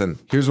 Listen,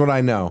 here's what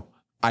I know.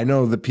 I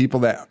know the people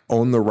that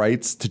own the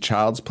rights to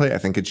Child's Play. I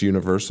think it's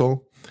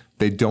Universal.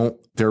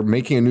 They're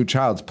making a new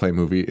Child's Play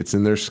movie. It's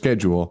in their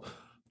schedule.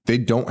 They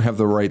don't have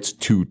the rights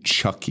to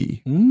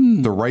Chucky.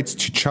 The rights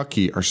to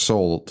Chucky are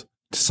sold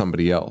to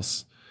somebody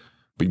else.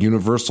 But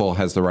Universal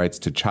has the rights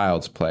to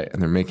Child's Play,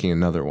 and they're making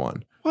another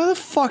one. Why the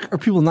fuck are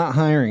people not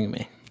hiring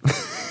me?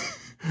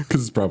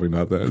 Because it's probably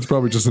not that. It's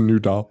probably just a new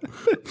doll.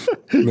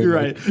 You're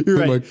right. You're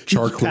right. Like He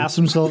pass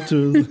himself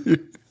to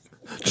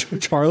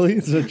Charlie.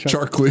 Is it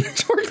Charlie.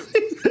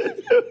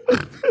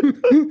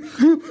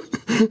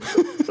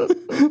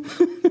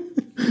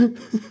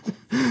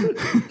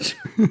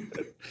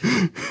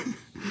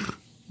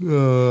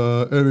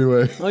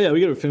 Anyway. Oh yeah, we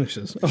gotta finish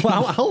this.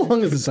 How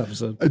long is this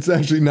episode? It's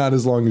actually not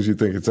as long as you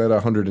think. It's at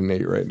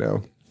 108 right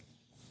now.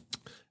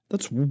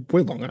 That's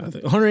way longer, I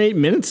think. 108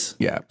 minutes?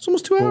 Yeah. It's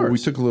almost 2 hours. Well, we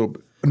took a little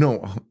bit.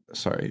 No,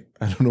 sorry.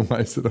 I don't know why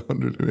I said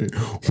 108.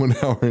 1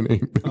 hour and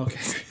 8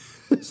 minutes.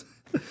 Okay.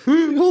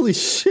 Holy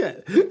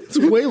shit. It's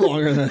way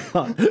longer than I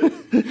thought.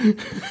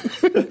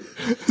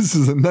 This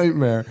is a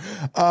nightmare.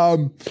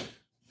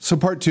 So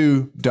part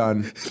 2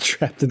 done.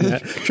 Trapped in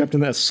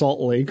that salt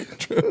lake.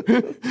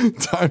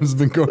 Time's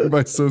been going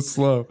by so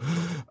slow.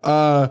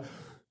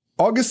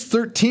 August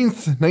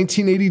 13th,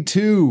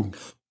 1982.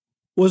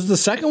 Was the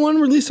second one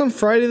released on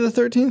Friday the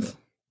 13th?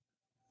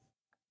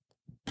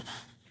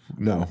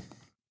 No.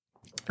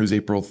 It was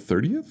April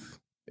 30th?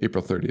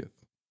 April 30th.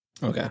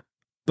 Okay.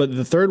 But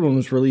the third one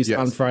was released Yes.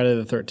 on Friday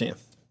the 13th.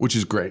 Which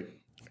is great.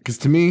 Because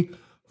to me,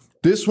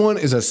 this one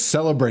is a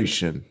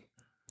celebration.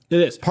 It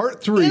is.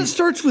 Part 3. It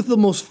starts with the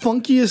most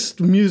funkiest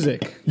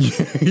music.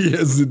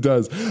 Yes, it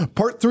does.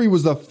 Part 3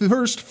 was the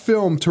first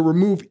film to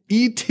remove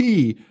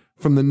E.T.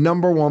 from the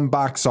 #1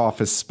 box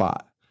office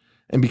spot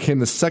and became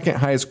the second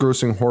highest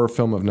grossing horror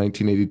film of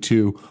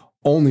 1982,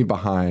 only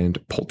behind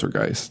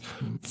Poltergeist.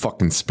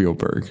 Fucking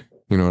Spielberg.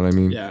 You know what I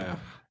mean? Yeah.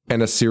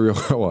 And a serial,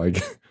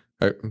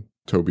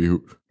 Toby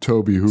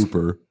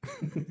Hooper.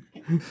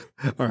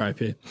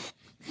 R.I.P.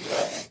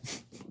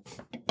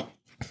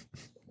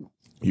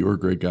 You were a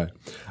great guy.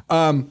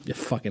 You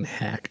fucking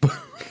hack. But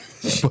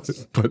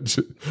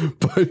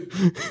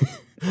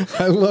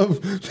I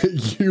love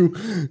that you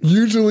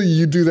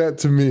do that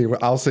to me.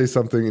 I'll say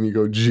something and you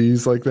go,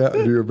 geez, like that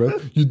under your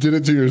breath. You did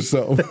it to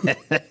yourself.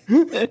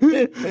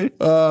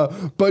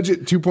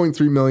 Budget,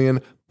 $2.3 million.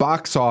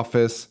 Box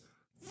office,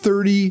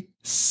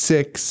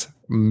 $36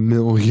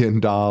 million.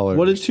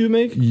 What did 2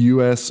 make?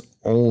 US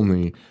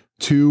only.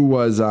 2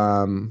 was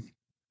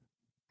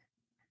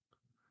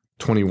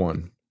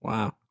 21.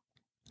 Wow.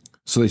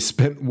 So they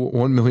spent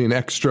 $1 million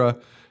extra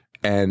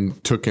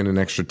and took in an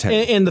extra 10.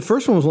 And the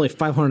first one was only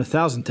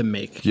 $500,000 to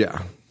make.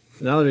 Yeah.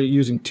 Now they're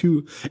using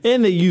 2,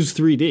 and they use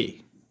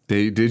 3D.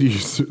 They did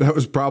use, that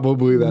was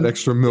probably that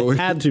extra million.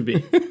 Had to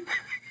be.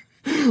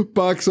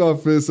 Box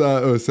office,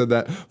 said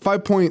that.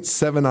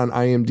 5.7 on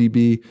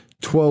IMDb,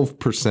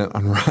 12%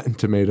 on Rotten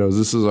Tomatoes.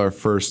 This is our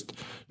first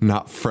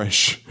not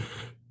fresh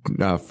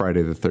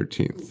Friday the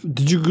 13th.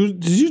 Did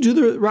you do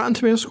the Rotten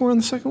Tomato score on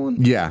the second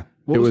one? Yeah.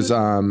 What was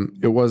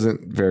it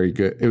wasn't very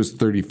good. It was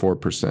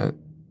 34%.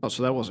 Oh,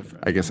 so that wasn't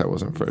fresh. I guess that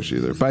wasn't fresh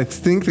either. But I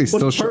think they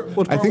still show.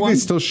 part I think one? they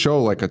still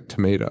show like a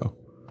tomato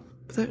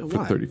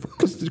Why? 34.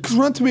 Because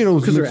Rotten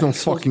Tomatoes makes no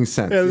fucking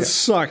sense. Yeah, this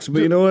sucks,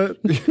 but you know what?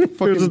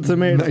 Here's a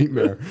tomato.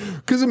 Nightmare.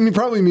 Because it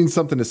probably means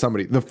something to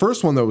somebody. The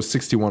first one though was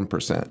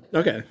 61%.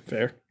 Okay,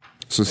 fair.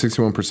 So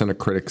 61% of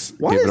critics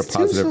Why gave it is a 2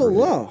 positive so review.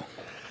 low?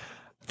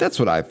 That's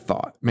what I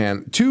thought,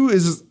 man. 2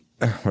 is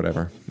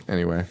whatever.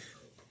 Anyway,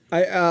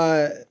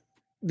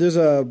 There's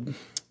a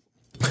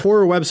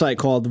horror website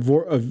called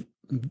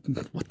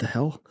what the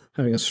hell?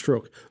 Having a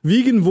stroke.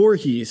 Vegan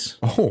Voorhees.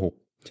 oh,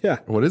 Yeah,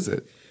 what is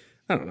it?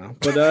 I don't know,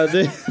 but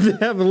they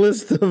have a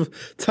list of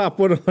top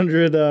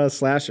 100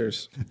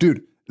 slashers.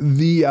 Dude,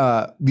 the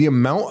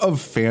amount of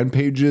fan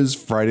pages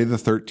Friday the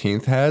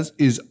 13th has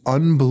is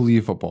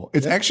unbelievable.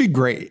 It's actually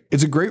great.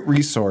 It's a great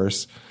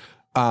resource,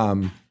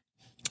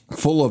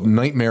 full of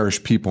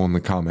nightmarish people in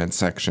the comment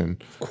section.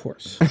 Of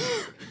course.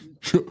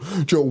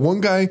 Joe,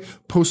 one guy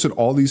posted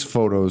all these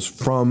photos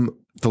from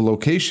the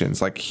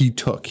locations like he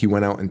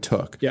went out and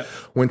took. Yeah.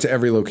 Went to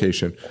every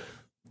location,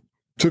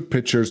 took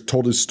pictures,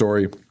 told his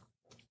story.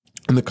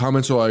 And the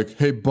comments are like,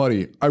 hey,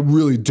 buddy, I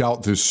really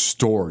doubt this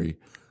story.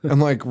 And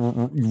like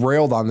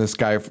railed on this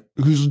guy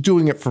who's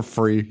doing it for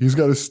free. He's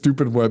got a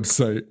stupid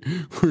website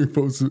where he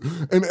posts it.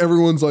 And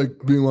everyone's like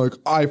being like,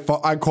 I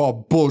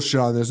call bullshit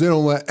on this. They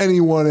don't let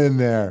anyone in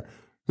there.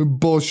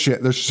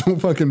 Bullshit. They're so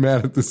fucking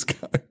mad at this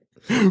guy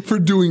for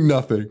doing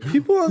nothing.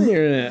 People on the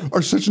internet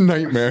Are such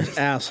nightmares.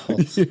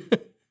 assholes.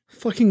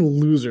 Fucking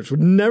losers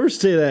would never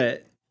say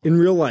that in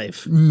real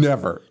life.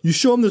 Never. You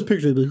show them this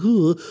picture, they'd be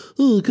like,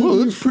 can Well, I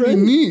be that's pretty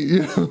friends? neat.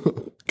 Yeah.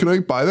 Can I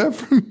buy that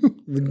from you?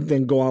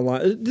 Then go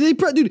online.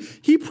 Dude,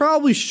 he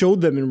probably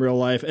showed them in real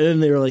life, and then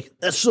they were like,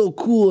 "That's so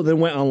cool," and then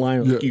went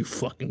online like, Yeah. "You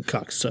fucking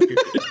cocksucker."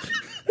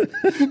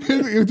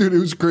 Dude, it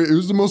was great. It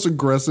was the most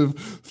aggressive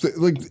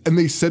and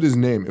they said his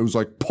name. It was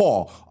like,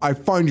 Paul, I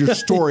find your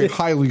story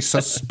highly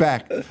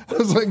suspect. I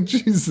was like,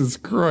 Jesus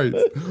Christ.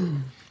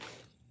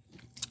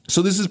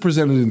 So this is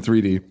presented in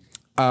 3D.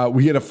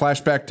 We get a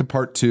flashback to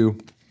part 2.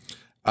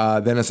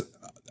 Then sorry,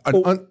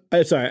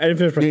 I didn't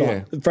finish my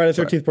Yeah. thought. Friday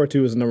the 13th Part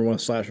 2 is the number 1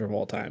 slasher of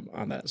all time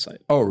on that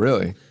site. Oh,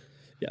 really?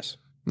 Yes.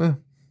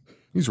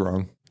 He's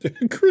wrong.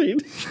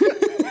 Agreed.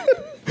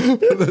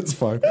 That's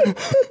fine.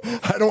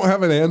 I don't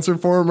have an answer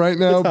for him right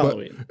now.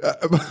 Halloween.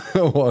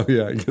 Well,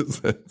 yeah, I guess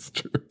that's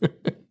true.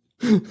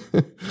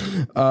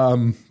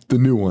 The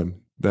new one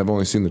that I've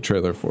only seen the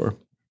trailer for.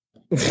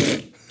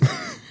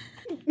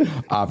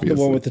 Obviously.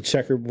 The one with the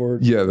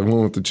checkerboard. Yeah, the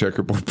one with the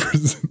checkerboard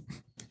prison.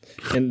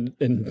 And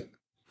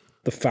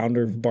the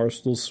founder of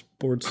Barstool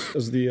Sports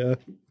as the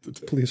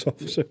police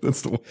officer.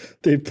 That's the one.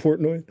 Dave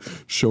Portnoy.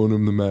 Showing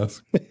him the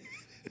mask.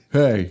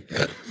 Hey,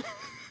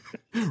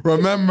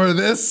 remember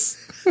this?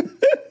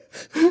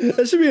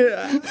 That should be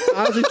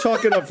honestly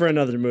chalk it up for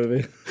another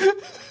movie.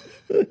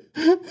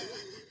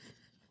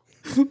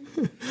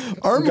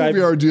 Our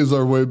movie ideas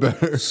are way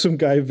better. Some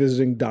guy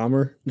visiting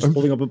Dahmer, just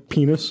holding up a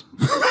penis.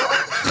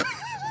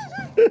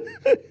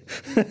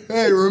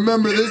 Hey,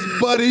 remember this,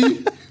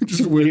 buddy?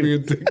 Just waving a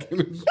dick in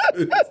his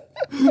face.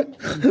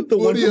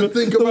 What do you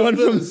think about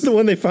this? The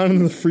one they found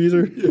in the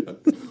freezer. Yeah.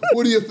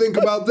 What do you think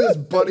about this,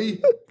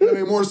 buddy? Got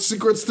any more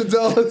secrets to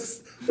tell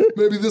us?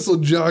 Maybe this will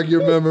jog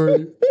your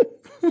memory.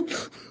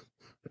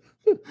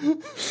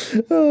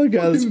 Oh,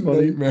 God, that's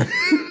funny.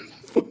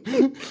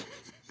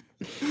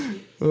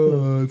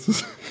 It's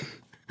just...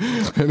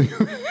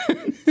 Anyway.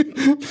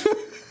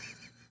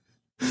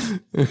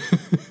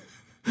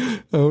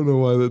 I don't know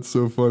why that's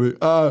so funny.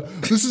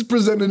 This is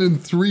presented in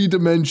 3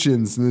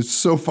 dimensions, and it's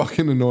so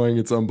fucking annoying.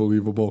 It's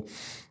unbelievable.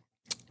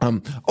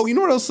 Oh, you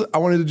know what else I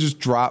wanted to just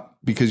drop?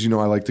 Because, I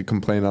like to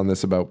complain on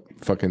this about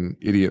fucking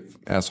idiot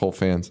asshole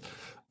fans.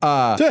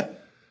 And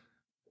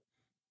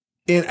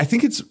I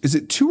think is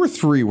it 2 or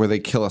 3 where they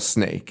kill a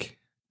snake?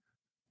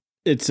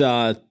 It's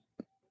a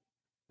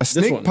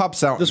snake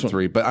pops out in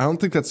 3, but I don't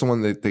think that's the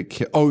one that they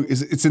kill. Oh,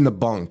 it's in the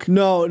bunk.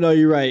 No,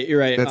 you're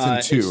right.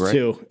 That's in 2, right?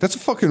 2. That's a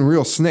fucking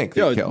real snake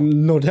they kill.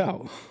 No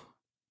doubt.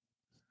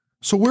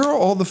 So where are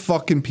all the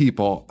fucking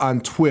people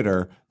on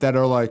Twitter that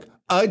are like,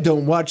 I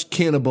don't watch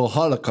Cannibal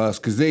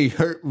Holocaust because they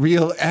hurt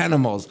real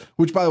animals?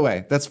 Which, by the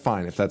way, that's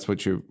fine if that's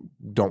what you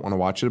don't want to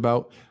watch it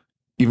about.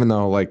 Even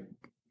though,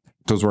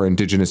 those were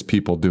indigenous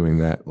people doing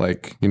that.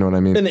 You know what I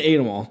mean? And they ate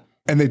them all.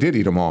 And they did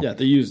eat them all. Yeah,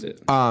 they used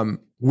it.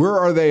 Where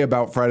are they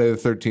about Friday the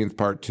 13th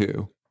Part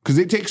 2? Because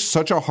they take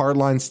such a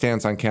hardline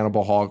stance on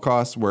Cannibal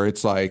Holocaust where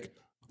it's like,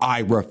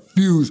 I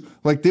refuse.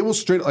 They will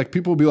straight,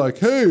 people will be like,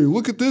 hey,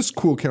 look at this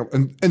cool cannibal.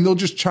 And they'll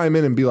just chime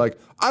in and be like,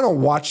 I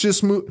don't watch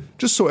this movie.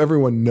 Just so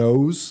everyone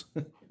knows,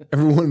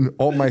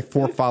 all my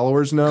 4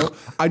 followers know,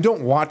 I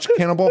don't watch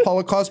Cannibal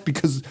Holocaust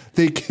because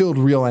they killed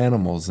real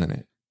animals in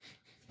it.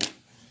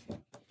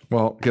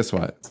 Well, guess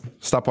what?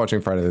 Stop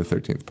watching Friday the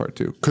 13th Part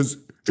 2. Because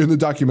in the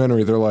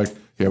documentary, they're like,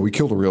 yeah, we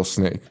killed a real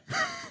snake.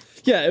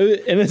 Yeah,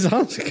 and it's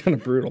honestly kind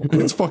of brutal.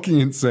 It's fucking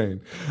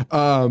insane.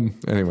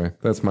 Anyway,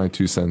 that's my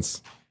 2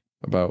 cents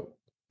about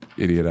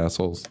idiot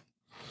assholes.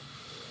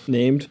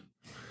 Named?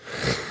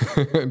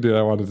 Dude,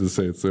 I wanted to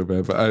say it so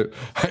bad, but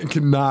I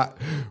cannot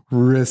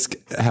risk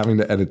having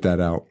to edit that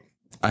out.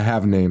 I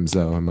have names,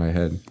 though, in my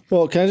head.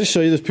 Well, can I just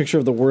show you this picture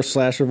of the worst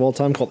slasher of all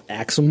time called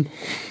Axum?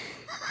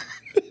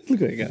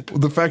 Look at that guy.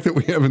 The fact that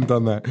we haven't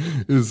done that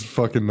is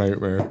fucking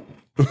nightmare.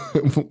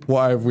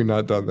 Why have we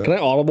not done that? Can I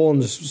audible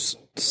and just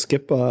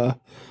skip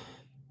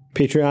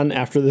Patreon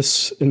after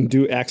this and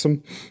do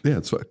Axum? Yeah,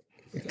 it's fine.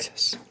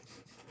 Yes.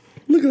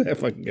 Look at that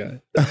fucking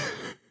guy.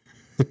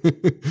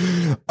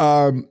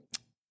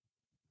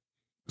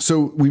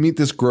 So we meet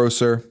this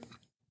grocer.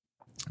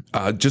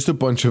 Just a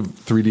bunch of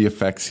 3D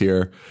effects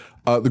here.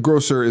 The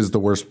grocer is the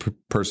worst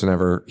person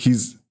ever. He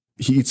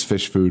eats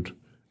fish food,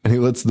 and he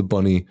lets the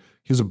bunny.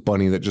 He has a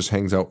bunny that just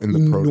hangs out in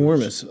the produce.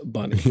 Enormous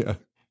bunny. Yeah,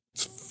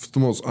 it's the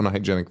most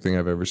unhygienic thing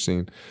I've ever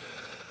seen.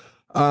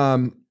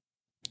 And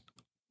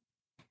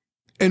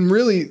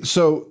really,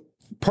 so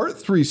part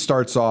 3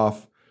 starts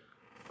off.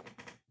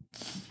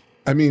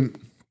 I mean,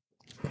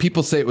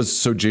 people say it was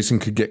so Jason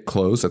could get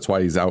clothes. That's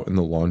why he's out in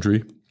the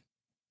laundry.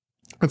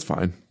 That's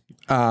fine.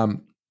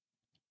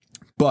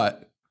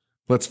 But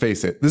let's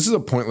face it, this is a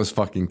pointless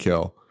fucking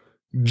kill.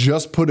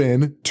 Just put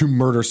in to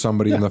murder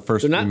somebody in the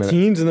first 3 minutes. They're not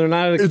teens and they're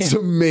not at a camp. It's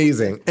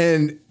amazing.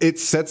 And it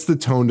sets the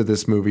tone to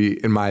this movie,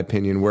 in my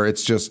opinion, where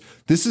it's just,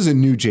 this is a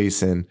new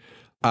Jason.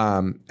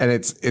 And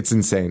it's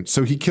insane.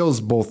 So he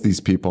kills both these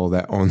people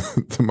that own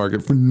the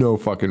market for no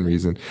fucking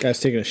reason.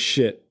 Guy's taking a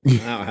shit in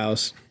an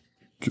outhouse.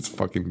 Gets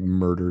fucking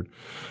murdered.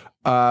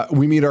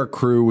 We meet our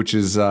crew, which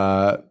is,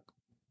 I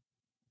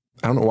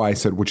don't know why I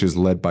said which is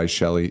led by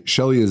Shelly.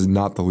 Shelly is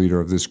not the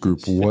leader of this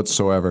group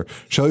whatsoever.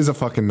 Shelly's a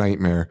fucking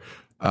nightmare.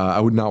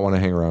 I would not want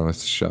to hang around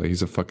with Shelly.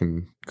 He's a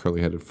fucking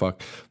curly-headed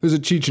fuck. There's a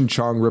Cheech and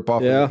Chong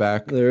ripoff in the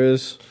back. There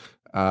is.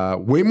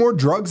 Way more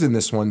drugs in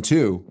this one,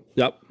 too.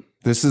 Yep.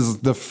 This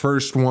is the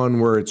first one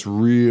where it's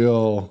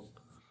real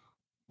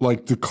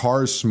like the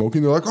car is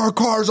smoking. They're like, our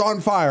car's on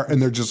fire.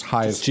 And they're just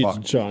high as Cheech fuck.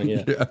 and Chong,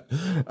 yeah.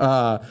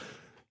 Yeah.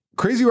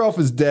 Crazy Ralph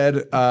is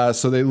dead.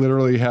 So they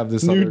literally have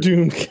this New other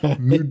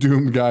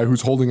doomed guy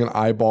who's holding an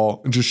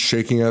eyeball and just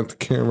shaking at the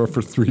camera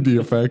for 3D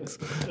effects,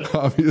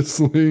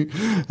 obviously.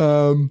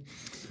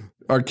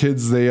 Our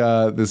kids,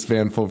 this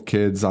van full of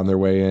kids on their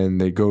way in,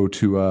 they go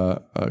to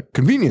a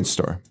convenience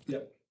store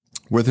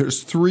where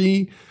there's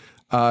 3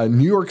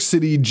 New York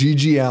City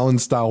G.G. Allen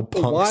style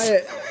punks.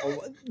 Why?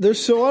 They're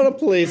so out of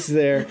place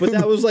there. But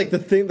that was like the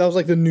thing. That was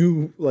like the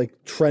new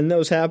like trend that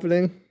was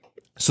happening.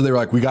 So they were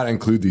like, we got to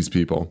include these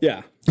people.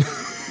 Yeah.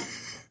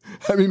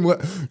 I mean,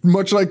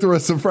 much like the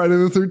rest of Friday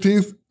the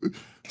 13th,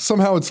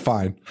 somehow it's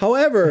fine.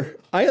 However,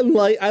 I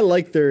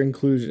like their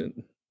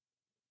inclusion.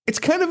 It's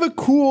kind of a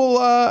cool,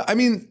 I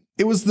mean,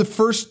 it was the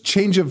first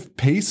change of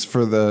pace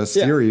for the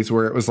series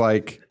where it was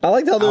like, I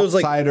liked how there was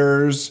like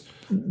outsiders.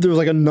 There was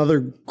like another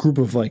group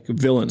of like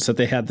villains that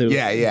they had to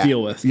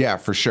deal with. Yeah,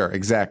 for sure.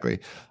 Exactly.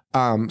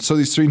 So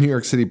these 3 New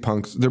York City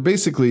punks, they're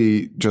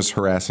basically just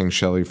harassing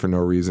Shelley for no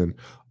reason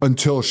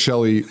until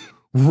Shelley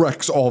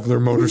wrecks all of their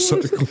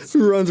motorcycles.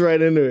 Runs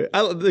right into it.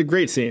 The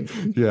great scene.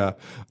 Yeah.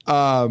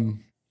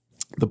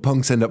 The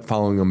punks end up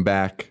following them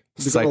back.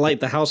 They're going to light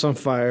the house on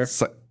fire.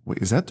 Wait,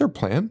 is that their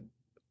plan?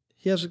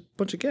 He has a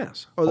bunch of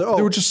gas. They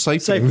were just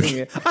siphoning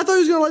it. I thought he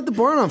was going to light the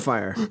barn on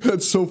fire.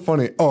 That's so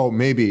funny. Oh,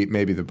 maybe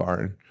the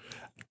barn.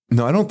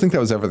 No, I don't think that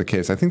was ever the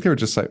case. I think they were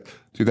just like,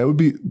 dude, that would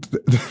be...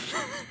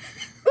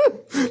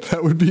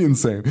 That would be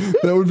insane.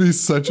 That would be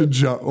such a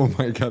jump. Oh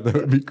my God, that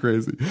would be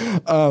crazy.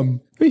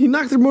 He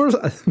knocked their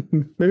motorcycle.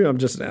 Maybe I'm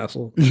just an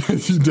asshole. Yeah,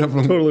 you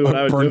definitely totally what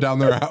I would burn do. down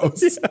their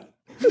house.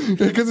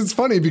 Because it's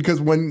funny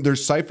because when they're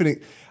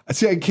siphoning,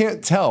 see, I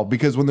can't tell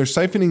because when they're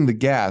siphoning the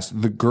gas,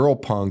 the girl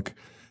punk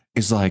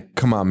is like,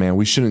 come on, man,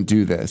 we shouldn't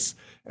do this.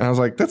 And I was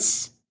like,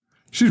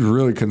 she's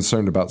really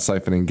concerned about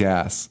siphoning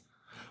gas.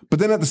 But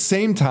then at the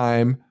same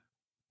time,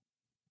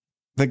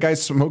 the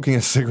guy's smoking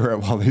a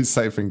cigarette while they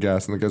siphon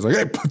gas, and the guy's like,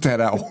 hey, put that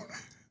out.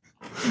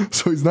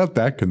 So he's not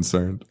that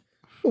concerned.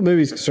 Well, maybe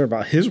he's concerned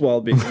about his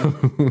well-being.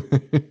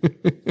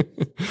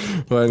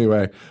 Well,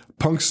 anyway,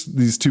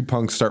 these 2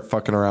 punks start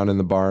fucking around in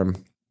the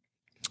barn.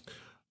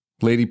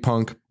 Lady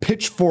punk,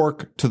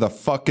 pitchfork to the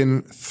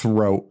fucking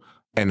throat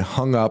and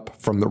hung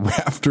up from the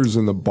rafters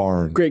in the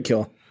barn. Great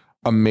kill.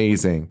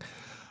 Amazing.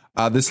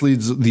 This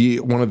leads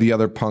one of the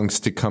other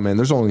punks to come in.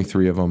 There's only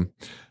 3 of them.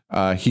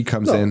 He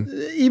comes in.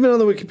 Even on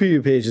the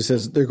Wikipedia page, it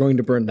says they're going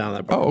to burn down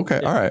that barn. Oh, okay.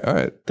 Yeah. All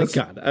right. Thank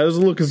God. I was a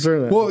little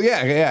concerned. Well,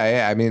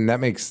 yeah. I mean,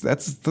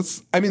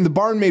 that's. I mean, the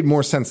barn made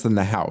more sense than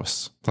the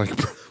house, like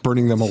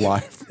burning them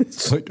alive.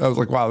 I was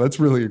like, wow, that's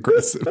really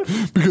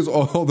aggressive because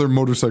all their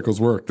motorcycles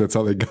work. That's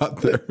how they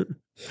got there.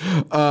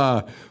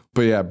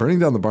 But yeah, burning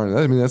down the barn.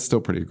 I mean, that's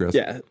still pretty aggressive.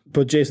 Yeah,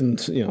 but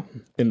Jason's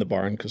in the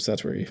barn because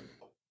that's where he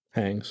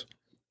hangs.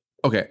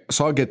 Okay,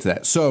 so I'll get to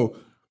that. So.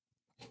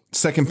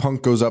 Second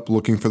punk goes up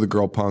looking for the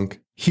girl punk.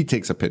 He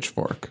takes a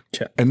pitchfork.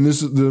 Yeah. And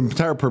this is the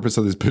entire purpose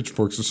of these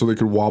pitchforks is so they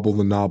could wobble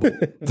the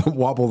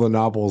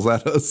knobbles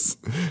at us.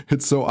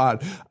 It's so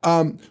odd.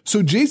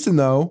 So Jason,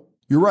 though,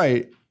 you're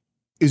right,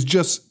 is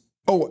just,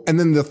 and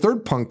then the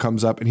third punk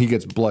comes up and he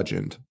gets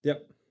bludgeoned.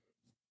 Yep.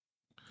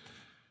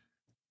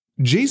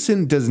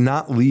 Jason does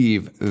not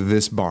leave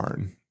this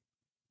barn.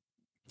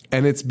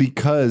 And it's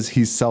because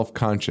he's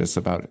self-conscious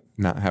about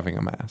not having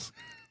a mask.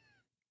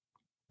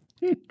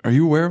 Are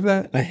you aware of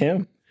that? I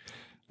am.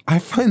 I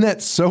find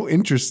that so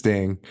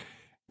interesting.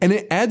 And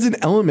it adds an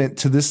element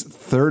to this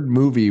third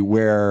movie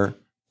where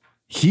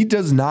he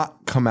does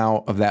not come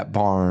out of that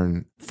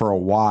barn for a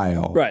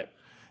while. Right.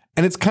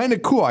 And it's kind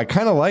of cool. I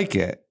kind of like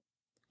it.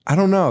 I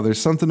don't know.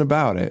 There's something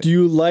about it. Do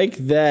you like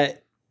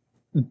that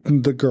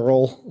the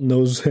girl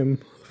knows him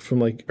from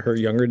like her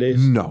younger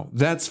days? No,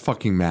 that's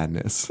fucking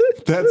madness.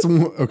 That's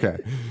okay.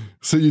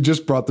 So you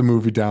just brought the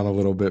movie down a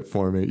little bit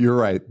for me. You're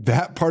right.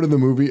 That part of the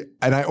movie,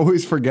 and I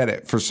always forget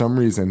it for some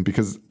reason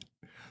because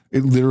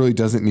it literally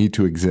doesn't need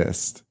to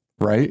exist,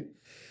 right?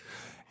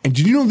 And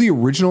did you know the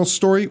original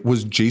story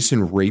was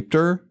Jason raped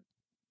her?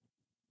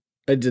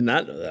 I did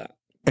not know that.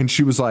 And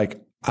she was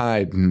like,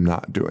 I'm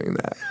not doing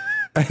that.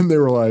 And they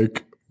were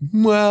like,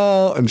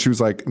 well, and she was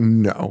like,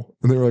 no.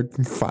 And they were like,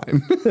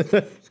 fine.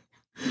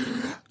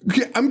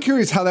 I'm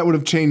curious how that would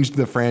have changed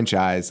the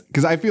franchise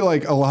because I feel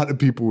like a lot of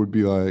people would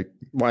be like,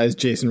 why is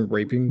Jason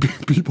raping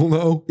people?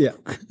 Know? Yeah,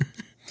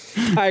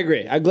 I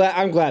agree. I'm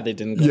glad they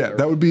didn't. Yeah,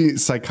 that would be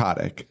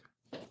psychotic.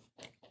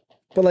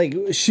 But like,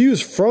 she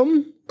was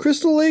from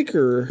Crystal Lake,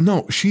 or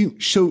no?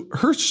 So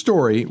her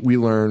story. We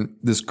learn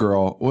this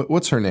girl.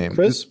 What's her name?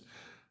 Chris.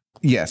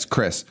 Yes,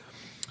 Chris.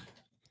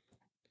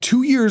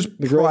 2 years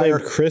the girl prior,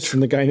 named Chris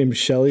and the guy named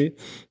Shelley.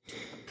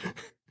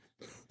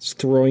 It's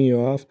throwing you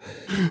off.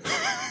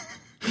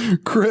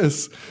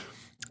 Chris,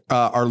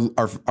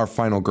 our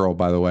final girl,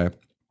 by the way.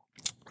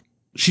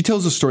 She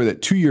tells a story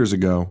that 2 years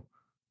ago,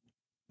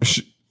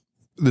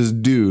 this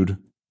dude,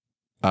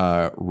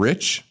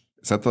 Rich,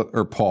 is that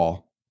or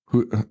Paul?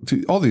 Who?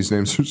 All these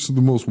names are just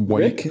the most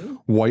white,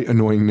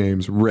 annoying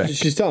names. Rick.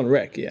 She's telling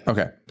Rick, yeah.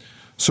 Okay.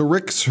 So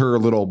Rick's her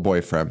little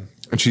boyfriend.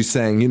 And she's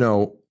saying, you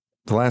know,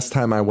 the last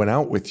time I went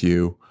out with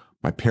you,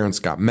 my parents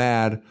got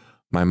mad.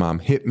 My mom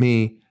hit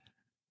me.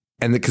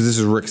 And because this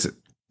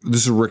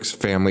is Rick's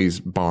family's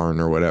barn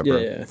or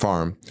whatever,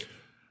 farm.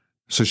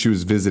 So she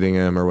was visiting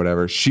him or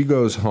whatever. She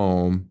goes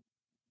home,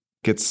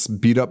 gets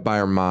beat up by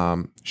her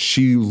mom.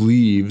 She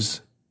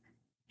leaves.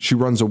 She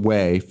runs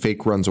away,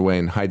 runs away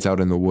and hides out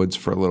in the woods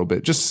for a little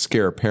bit just to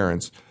scare her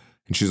parents.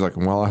 And she's like,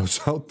 while I was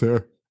out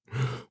there,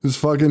 this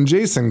fucking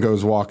Jason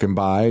goes walking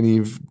by and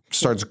he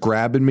starts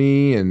grabbing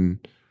me and...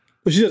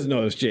 But she doesn't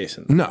know it's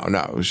Jason.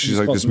 No. She's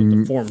like this...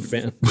 Deformed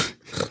fan.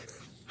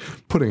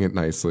 Putting it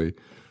nicely.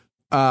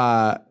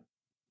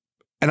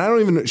 And I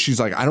don't even... She's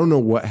like, I don't know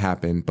what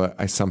happened, but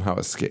I somehow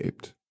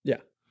escaped. Yeah.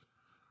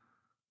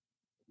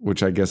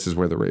 Which I guess is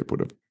where the rape would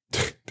have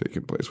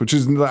taken place. Which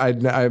is... now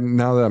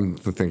that I'm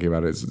thinking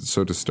about it, it's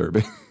so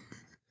disturbing.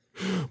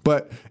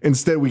 But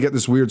instead we get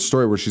this weird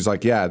story where she's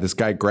like, yeah, this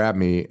guy grabbed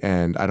me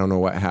and I don't know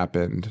what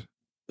happened.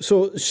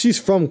 So she's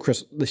from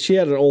Crystal. She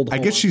had an old home.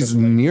 I guess she's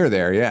near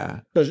there, yeah.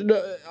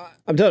 No,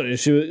 I'm telling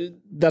you,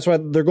 that's why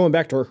they're going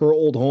back to her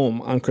old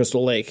home on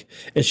Crystal Lake.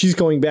 And she's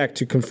going back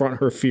to confront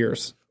her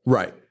fears.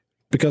 Right.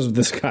 Because of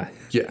this guy.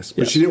 Yes,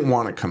 but she didn't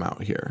want to come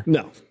out here.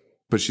 No.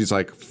 But she's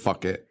like,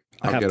 fuck it.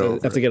 I have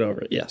to get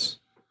over it, yes.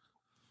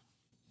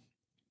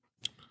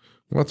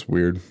 Well, that's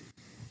weird.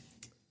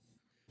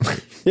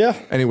 Yeah.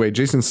 Anyway,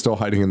 Jason's still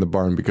hiding in the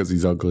barn because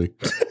he's ugly.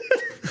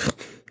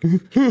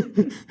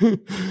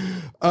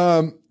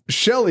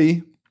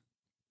 Shelley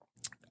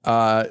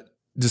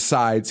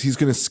decides he's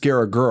going to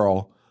scare a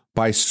girl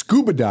by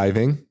scuba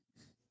diving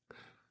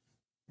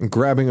and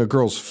grabbing a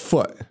girl's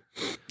foot.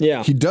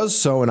 Yeah. He does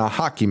so in a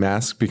hockey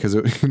mask because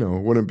it,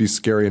 wouldn't be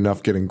scary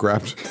enough getting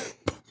grabbed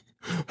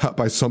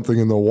by something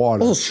in the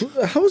water. Also,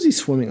 how is he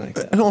swimming like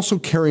that? And also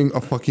carrying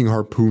a fucking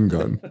harpoon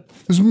gun.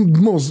 This is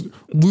the most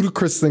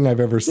ludicrous thing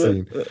I've ever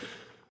seen.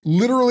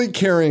 Literally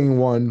carrying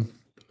one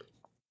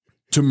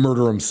to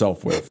murder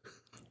himself with.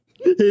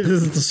 It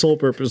is the sole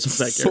purpose of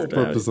that sole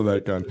purpose of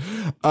that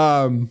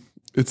gun.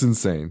 It's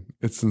insane.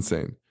 It's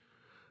insane.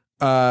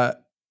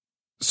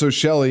 So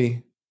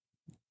Shelley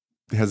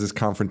has this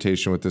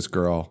confrontation with this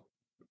girl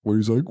where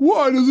he's like,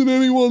 why doesn't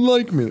anyone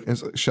like me? And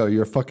so, Shelley,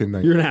 you're a fucking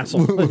nightmare. You're an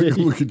asshole.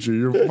 look at you.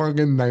 You're a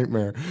fucking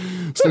nightmare.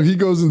 So he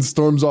goes and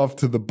storms off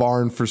to the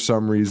barn for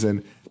some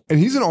reason. And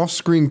he's an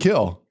off-screen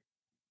kill.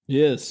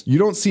 Yes. You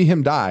don't see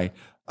him die.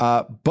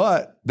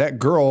 But that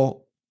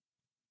girl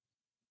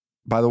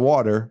by the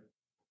water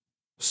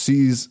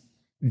sees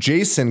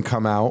Jason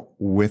come out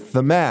with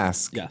the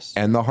mask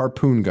and the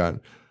harpoon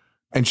gun.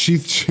 And she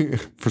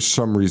for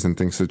some reason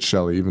thinks it's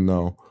Shelley, even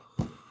though...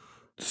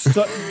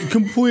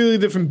 completely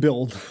different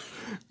build.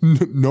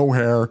 No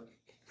hair.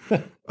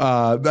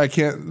 I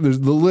can't.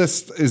 The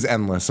list is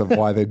endless of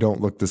why they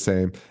don't look the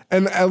same.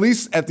 And at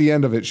least at the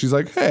end of it, she's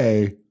like,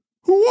 "Hey,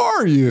 who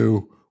are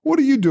you? What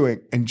are you doing?"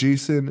 And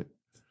Jason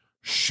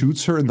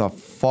shoots her in the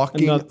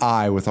fucking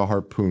eye with a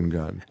harpoon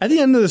gun. At the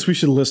end of this, we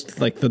should list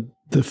like the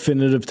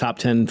definitive top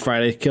 10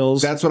 Friday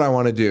kills. That's what I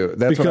want to do.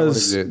 That's what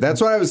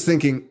I was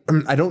thinking.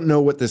 I don't know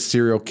what this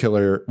serial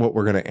killer, what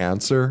we're going to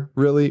answer,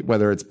 really,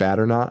 whether it's bad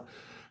or not.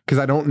 Because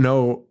I don't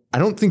know. I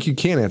don't think you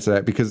can answer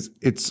that because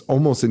it's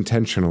almost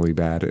intentionally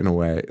bad in a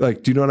way.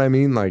 Like, do you know what I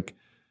mean? Like,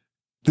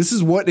 this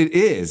is what it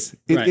is.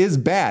 It is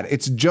bad.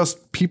 It's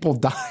just people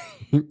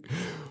dying.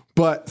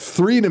 But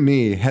 3 to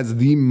me has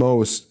the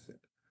most.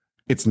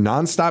 It's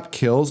nonstop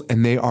kills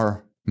and they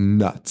are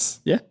nuts.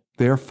 Yeah.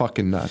 They are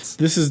fucking nuts.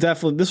 This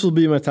will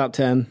be my top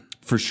 10.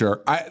 For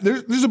sure.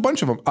 There's a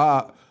bunch of them.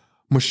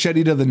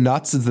 Machete to the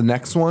nuts is the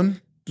next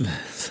one.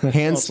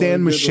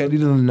 Handstand machete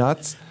to the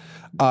nuts.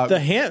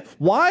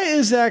 Why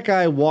is that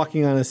guy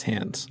walking on his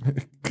hands?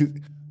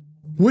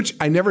 Which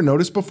I never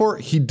noticed before.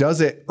 He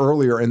does it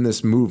earlier in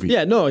this movie.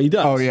 Yeah, no, he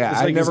does. Oh yeah,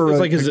 I never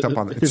really picked up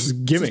on it. It's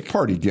gimmick. It's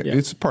party gimmick. Yeah.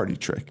 It's a party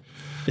trick.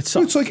 It's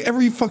like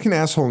every fucking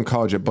asshole in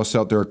college that busts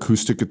out their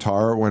acoustic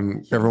guitar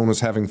when everyone was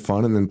having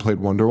fun and then played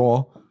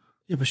Wonderwall.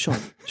 Yeah, but Sean,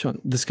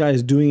 this guy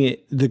is doing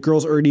it. The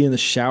girl's already in the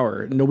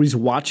shower. Nobody's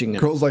watching him.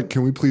 Girl's like,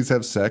 "Can we please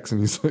have sex?" And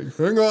he's like,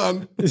 "Hang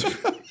on."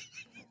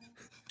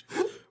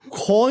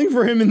 Calling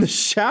for him in the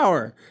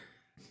shower.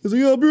 He's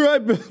like, I'll be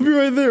right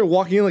there,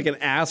 walking in like an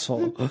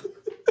asshole.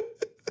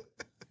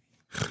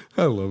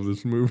 I love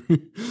this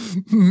movie.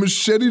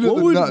 Machete to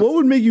the nuts. What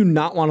would make you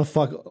not want to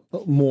fuck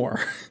more?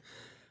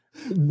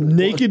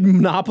 Naked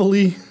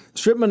Monopoly,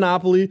 strip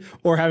Monopoly,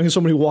 or having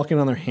somebody walking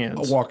on their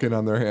hands? Walking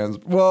on their hands.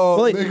 Well,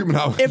 like, Naked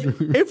Monopoly.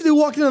 If they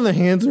walked in on their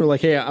hands and were like,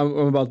 hey, I'm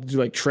about to do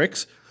like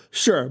tricks.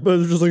 Sure, but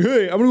they're just like,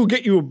 hey, I'm gonna go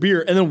get you a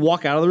beer, and then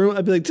walk out of the room.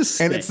 I'd be like, just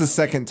stay. And it's the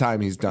second time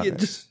he's done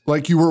it.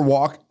 Like you were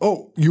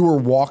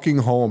walking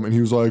home, and he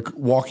was like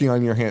walking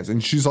on your hands,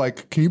 and she's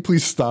like, "Can you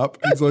please stop?"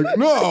 And he's like,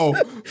 "No."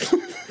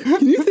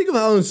 Can you think of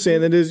how insane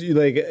that is? You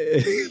like,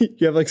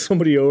 you have like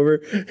somebody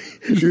over,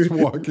 you're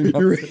walking,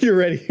 you're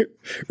ready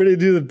to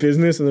do the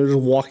business, and they're just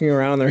walking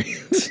around on their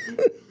hands.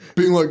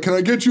 Being like, "Can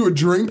I get you a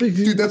drink?"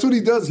 Dude, that's what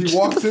he does. He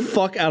walks in.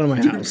 Fuck out of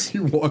my house. He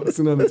walks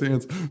in on his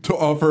hands to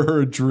offer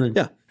her a drink.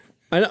 Yeah.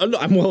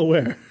 I'm well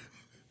aware.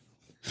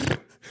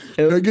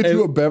 Can I get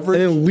you a beverage?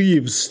 And then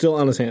leaves still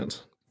on his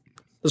hands.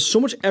 There's so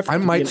much effort. I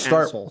to might be an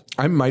start. asshole.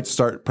 I might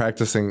start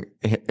practicing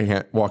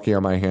walking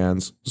on my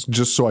hands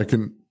just so I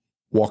can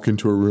walk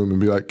into a room and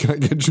be like, "Can I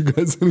get you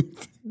guys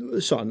anything?"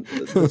 Sean,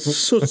 that's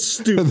so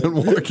stupid. And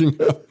then walking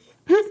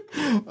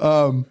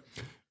out.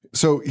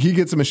 So he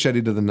gets a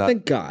machete to the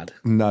Thank God.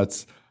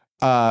 nuts.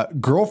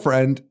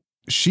 Girlfriend,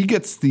 she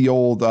gets the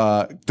old,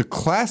 the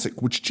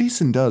classic, which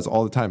Jason does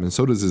all the time, and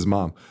so does his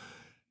mom.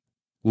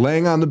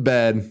 Laying on the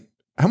bed.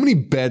 How many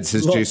beds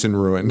has Jason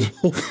ruined?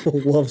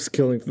 Loves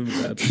killing from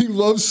the bed. He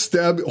loves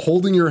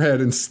holding your head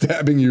and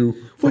stabbing you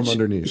from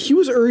underneath. He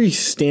was already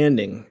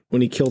standing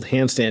when he killed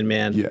Handstand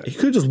Man. Yeah. He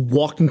could have just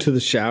walked into the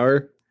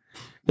shower.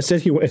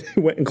 Instead, he went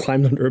and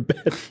climbed under a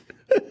bed.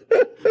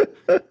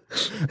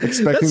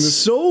 Expecting That's this.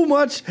 so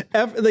much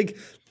effort. Like,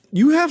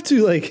 you have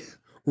to, like,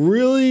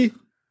 really,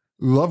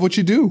 Love what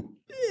you do.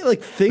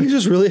 like, things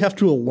just really have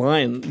to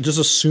align. Just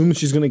assume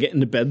she's going to get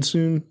into bed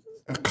soon.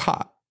 A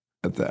cot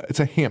at that. It's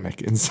a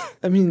hammock inside.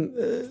 I mean,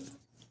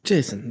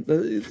 Jason, what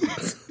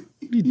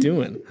are you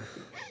doing?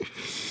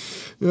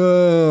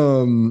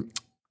 And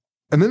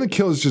then the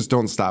kills just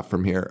don't stop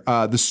from here.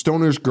 The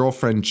stoner's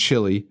girlfriend,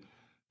 Chili,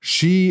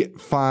 she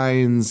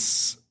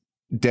finds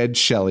dead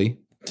Shelly.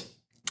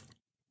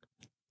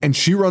 And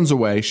she runs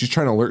away. She's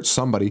trying to alert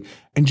somebody.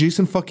 And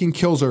Jason fucking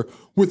kills her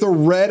with a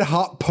red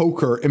hot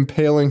poker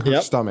impaling her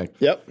stomach.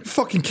 Yep. You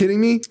fucking kidding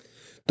me?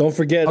 Don't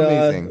forget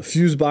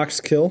Fuse Box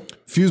Kill.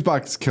 Fuse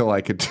box kill I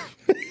could.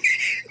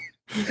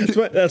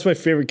 That's my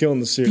favorite kill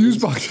in the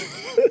series.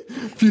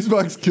 Fuse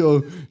box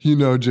kill, you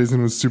know,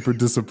 Jason was super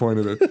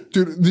disappointed in.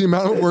 Dude, the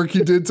amount of work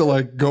he did to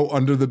like go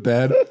under the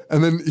bed,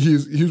 and then he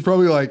was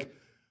probably like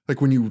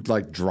when you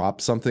like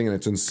drop something and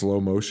it's in slow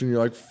motion, you're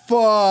like,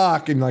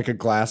 fuck, and like a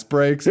glass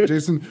breaks. And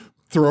Jason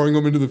throwing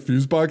him into the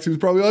fuse box, he was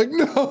probably like,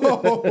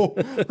 no,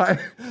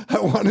 I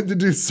wanted to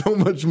do so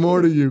much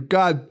more to you.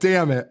 God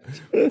damn it.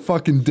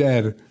 Fucking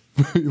dead.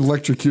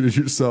 Electrocuted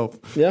yourself.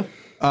 Yeah.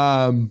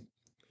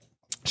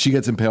 She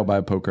gets impaled by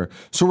a poker.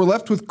 So we're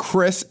left with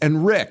Chris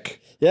and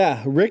Rick.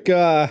 Yeah, Rick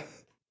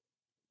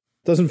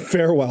doesn't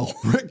fare well.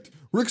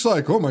 Rick's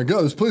like, oh my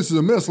God, this place is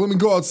a mess. Let me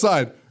go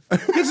outside.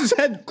 Gets his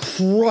head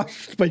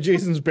crushed by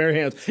Jason's bare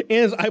hands, and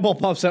his eyeball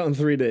pops out in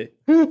 3D.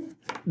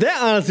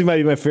 That honestly might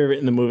be my favorite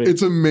in the movie.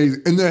 It's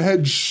amazing. And the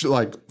head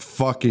like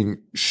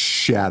fucking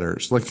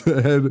shatters. Like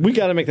the head. We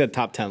got to make that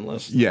top 10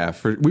 list. Yeah,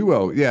 we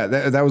will. Yeah,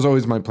 that was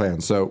always my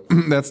plan. So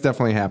that's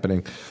definitely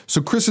happening.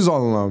 So Chris is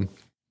all alone.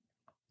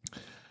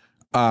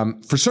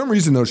 For some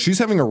reason, though, she's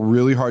having a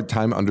really hard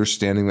time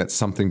understanding that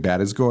something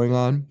bad is going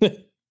on.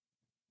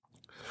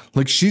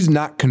 Like, she's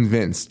not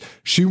convinced.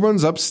 She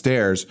runs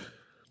upstairs.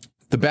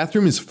 The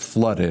bathroom is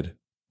flooded.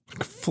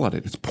 Like,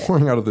 flooded. It's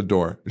pouring out of the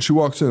door. And she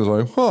walks in and is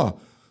like, huh.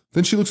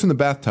 Then she looks in the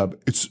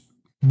bathtub.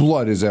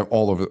 Blood is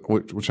all over,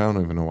 which I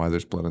don't even know why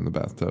there's blood in the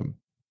bathtub.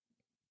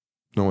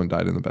 No one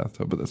died in the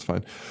bathtub, but that's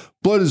fine.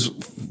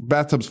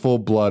 Bathtub's full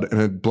of blood and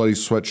a bloody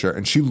sweatshirt.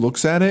 And she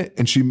looks at it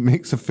and she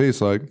makes a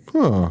face like,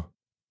 huh.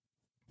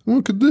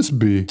 What could this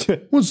be?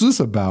 What's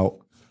this about?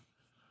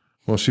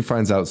 Well, she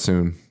finds out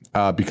soon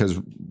because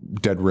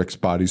dead Rick's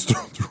body's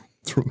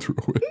thrown through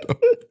a window.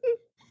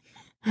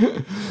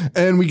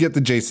 And we get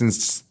the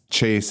Jason's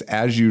chase,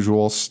 as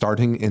usual,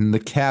 starting in the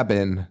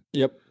cabin.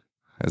 Yep.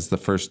 As the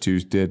first two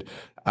did.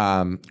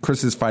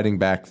 Chris is fighting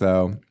back,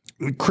 though.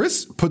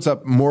 Chris puts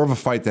up more of a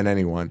fight than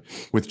anyone,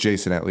 with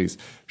Jason at least.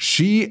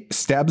 She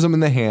stabs him in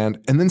the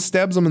hand and then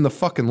stabs him in the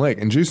fucking leg.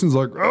 And Jason's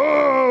like,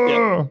 oh,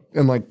 yep.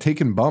 And like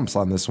taking bumps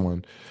on this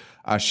one.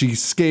 She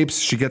escapes.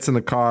 She gets in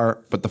the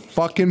car, but the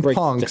fucking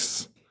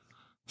punks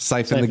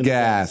siphon the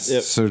gas.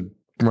 Yep. So it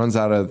runs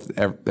out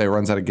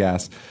of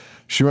gas.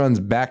 She runs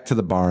back to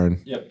the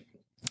barn. Yep.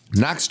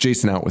 Knocks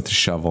Jason out with the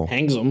shovel.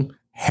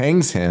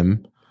 Hangs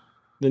him.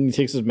 Then he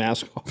takes his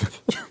mask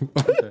off.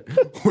 Okay.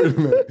 Wait a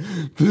minute.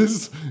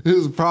 This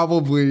is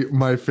probably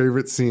my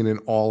favorite scene in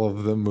all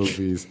of the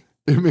movies.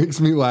 It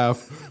makes me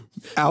laugh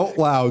out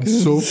loud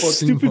so fucking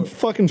stupid hard.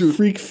 Fucking dude,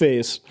 freak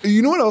face.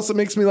 You know what else that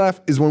makes me laugh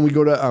is when we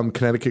go to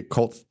Connecticut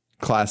Cult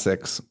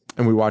Classics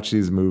and we watch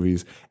these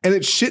movies, and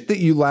it's shit that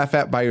you laugh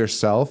at by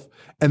yourself,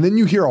 and then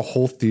you hear a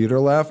whole theater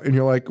laugh, and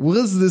you're like,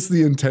 was this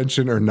the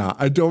intention or not?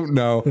 I don't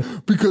know.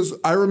 Because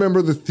I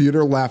remember the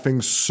theater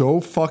laughing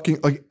so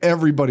fucking, like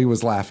everybody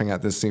was laughing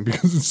at this scene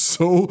because it's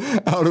so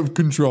out of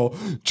control.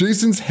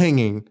 Jason's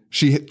hanging.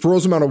 She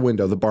throws him out a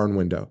window, the barn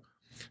window.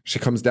 She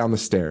comes down the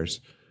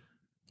stairs,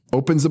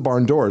 opens the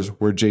barn doors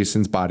where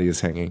Jason's body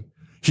is hanging.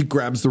 He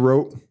grabs the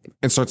rope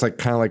and starts like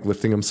kind of like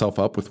lifting himself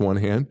up with one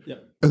hand.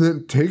 Yep. And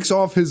then takes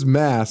off his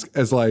mask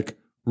as like,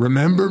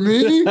 remember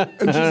me? And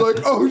she's like,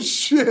 oh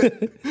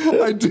shit,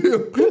 I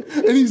do.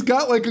 And he's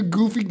got like a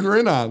goofy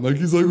grin on. Like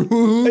he's like,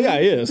 ooh. Yeah,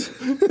 he is.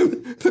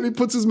 Then he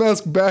puts his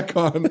mask back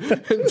on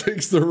and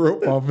takes the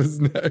rope off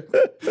his neck.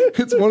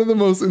 It's one of the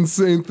most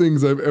insane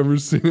things I've ever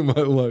seen in my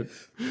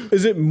life.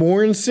 Is it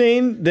more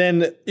insane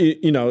than,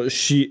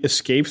 she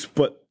escapes,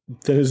 but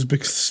Then his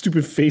big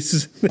stupid face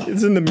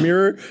is in the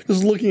mirror,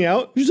 just looking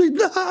out. He's like,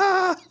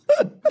 ah!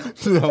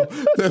 No,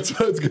 that's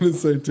what I was going to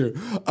say too.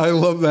 I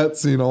love that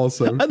scene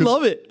also. I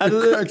love it.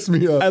 It cracks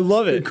me up. I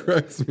love it. It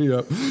cracks me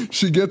up.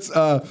 She gets,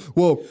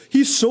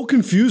 he's so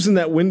confused in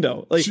that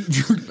window. Like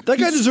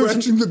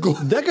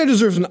that guy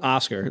deserves an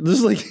Oscar. This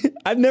is like,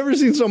 I've never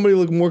seen somebody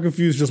look more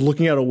confused just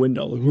looking out a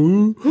window. Like,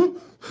 who?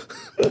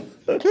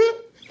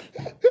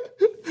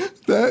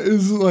 That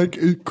is like,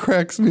 it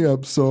cracks me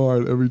up so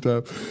hard every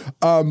time.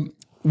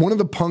 One of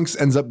the punks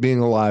ends up being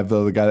alive,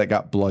 though, the guy that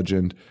got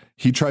bludgeoned.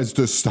 He tries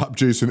to stop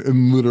Jason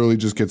and literally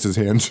just gets his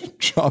hand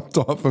chopped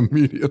off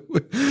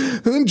immediately.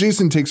 And then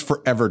Jason takes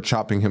forever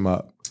chopping him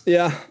up.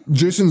 Yeah.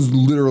 Jason's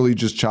literally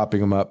just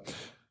chopping him up.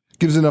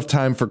 Gives enough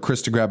time for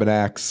Chris to grab an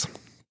axe.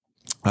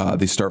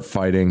 They start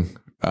fighting,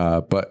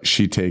 but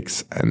he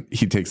takes an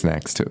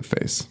axe to the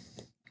face.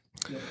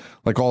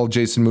 Like all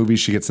Jason movies,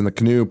 she gets in the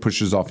canoe,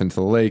 pushes off into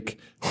the lake.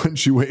 When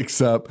she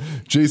wakes up,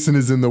 Jason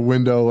is in the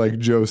window, like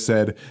Joe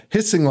said,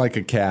 hissing like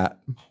a cat.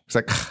 He's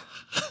like,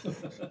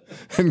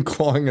 and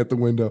clawing at the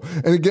window.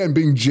 And again,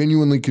 being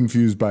genuinely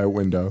confused by a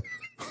window.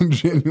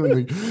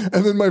 Genuinely.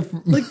 And then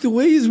like the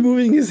way he's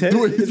moving his head. The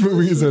way he's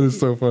moving his head is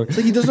so funny. It's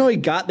like he doesn't know how he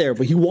got there,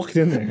 but he walked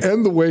in there.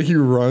 And the way he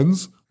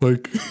runs,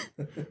 like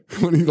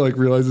when he like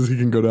realizes he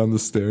can go down the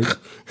stairs.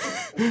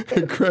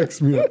 It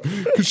cracks me up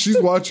because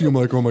she's watching him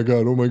like, oh my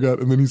God.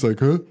 And then he's like,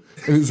 huh?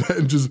 And his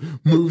head just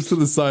moves to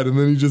the side and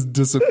then he just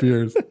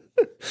disappears.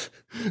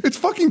 It's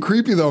fucking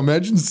creepy though.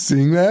 Imagine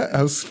seeing that.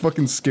 How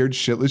fucking scared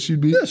shitless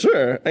you'd be. Yeah,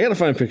 sure. I gotta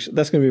find a picture.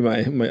 That's gonna be my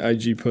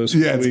IG post.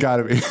 Yeah, it's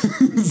gotta be.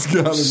 It's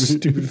gotta be.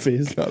 Stupid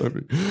face. It's gotta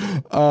be.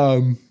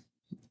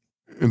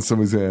 And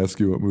somebody's gonna ask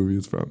you what movie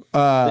it's from. They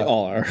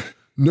all are.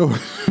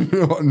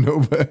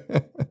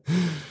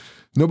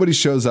 Nobody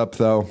shows up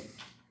though.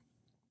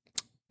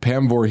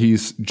 Pam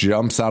Voorhees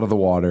jumps out of the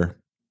water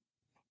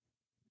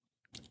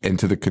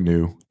into the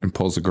canoe and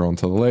pulls the girl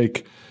into the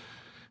lake.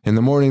 In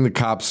the morning, the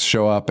cops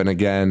show up, and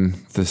again,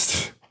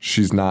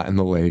 she's not in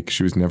the lake.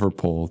 She was never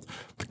pulled.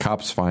 The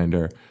cops find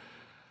her,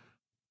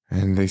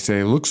 and they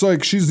say, looks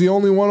like she's the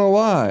only one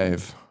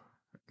alive.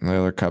 And the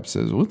other cop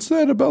says, what's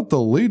that about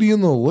the lady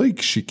in the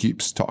lake she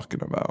keeps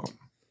talking about?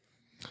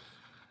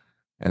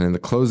 And in the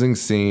closing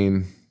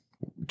scene,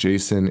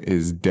 Jason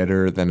is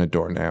deader than a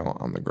doornail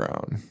on the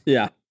ground.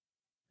 Yeah.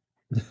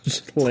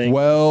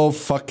 12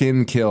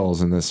 fucking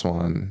kills in this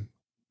one.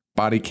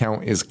 Body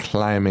count is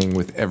climbing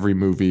with every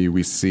movie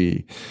we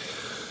see.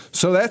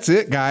 So that's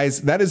it,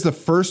 guys. That is the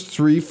first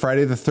 3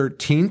 Friday the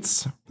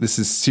 13th. This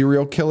is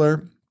Serial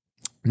Killer.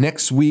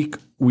 Next week,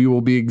 we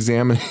will be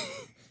examining...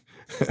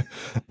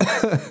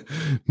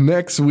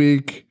 Next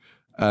week,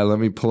 let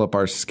me pull up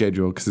our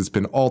schedule because it's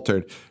been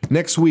altered.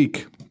 Next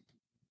week,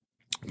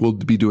 we'll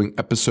be doing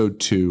episode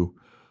 2.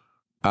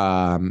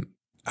 I'm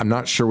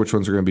not sure which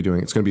ones we're going to be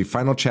doing. It's going to be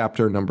Final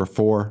Chapter, number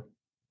 4,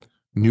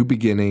 New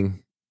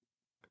Beginning,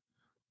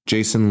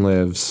 Jason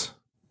Lives,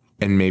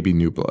 and maybe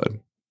New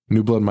Blood.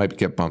 New Blood might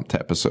get bumped to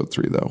episode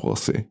 3, though. We'll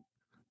see.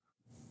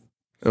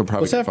 It'll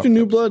probably What's after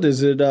New Blood?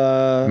 Is it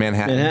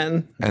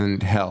Manhattan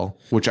and Hell,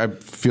 which I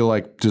feel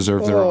like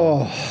deserve their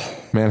own.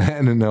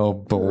 Manhattan and Hell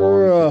belong.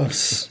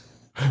 Gross.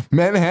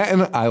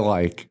 Manhattan, I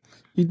like.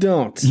 You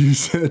don't. You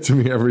say it to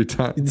me every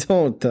time. You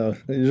don't, though.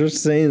 You're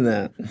just saying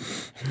that.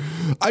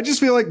 I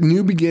just feel like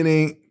New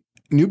Beginning,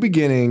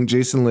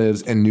 Jason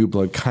Lives, and New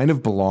Blood kind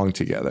of belong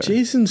together.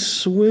 Jason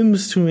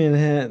swims to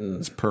Manhattan.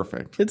 It's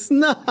perfect. It's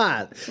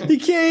not. He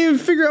can't even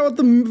figure out what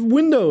the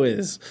window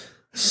is.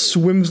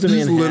 Swims to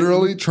Manhattan. He's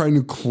literally trying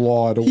to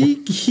claw it away. He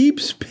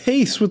keeps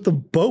pace with the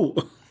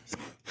boat.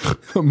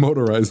 A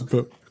motorized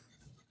boat.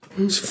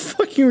 It's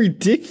fucking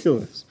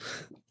ridiculous.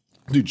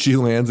 Dude, she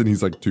lands and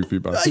he's like 2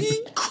 feet behind.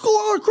 He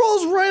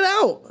crawls right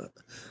out.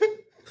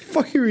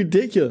 Fucking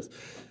ridiculous.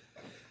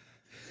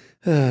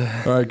 All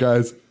right,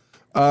 guys.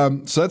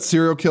 So that's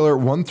Serial Killer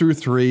 1 through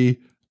 3.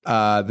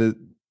 That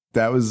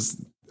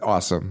was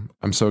awesome.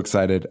 I'm so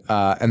excited.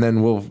 And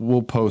then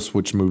we'll post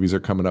which movies are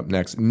coming up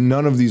next.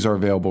 None of these are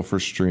available for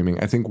streaming.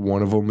 I think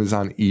one of them is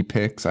on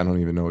ePix. I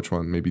don't even know which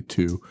one. Maybe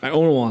 2. I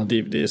own one on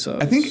DVD. So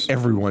I think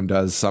everyone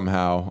does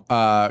somehow.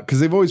 Because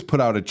they've always put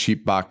out a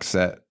cheap box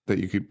set that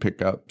you could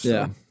pick up. So.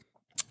 Yeah.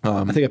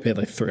 I think I paid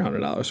like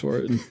 $300 for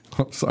it in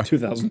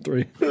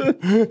 2003.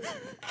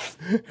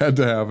 Had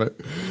to have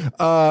it.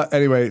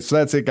 Anyway, so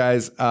that's it,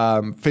 guys.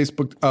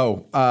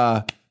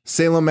 Facebook.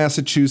 Salem,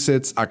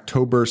 Massachusetts,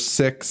 October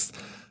 6th.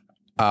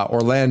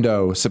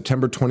 Orlando,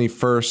 September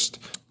 21st.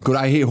 Go to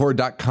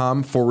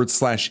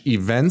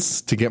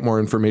IHateHorror.com/events to get more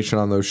information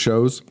on those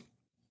shows.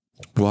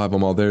 We'll have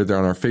them all there. They're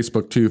on our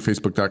Facebook too,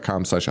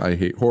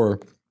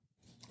 facebook.com/IHateHorror.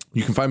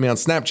 You can find me on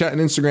Snapchat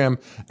and Instagram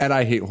at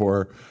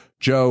IHateHorror.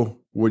 Joe,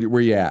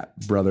 where you at,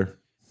 brother?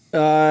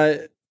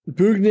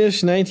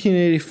 Boognish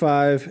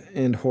 1985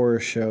 and Horror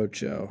Show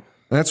Joe.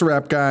 And that's a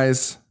wrap,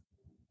 guys.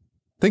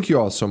 Thank you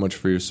all so much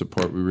for your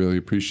support. We really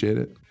appreciate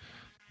it.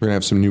 We're going to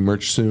have some new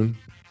merch soon.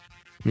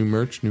 New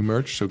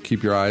merch. So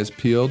keep your eyes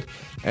peeled.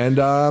 And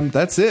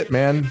that's it,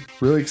 man.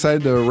 Really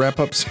excited to wrap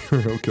up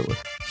Serial Killer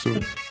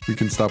soon. We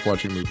can stop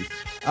watching movies.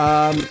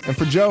 And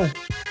for Joe,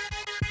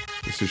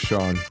 this is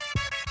Sean.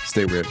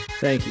 Stay weird.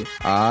 Thank you.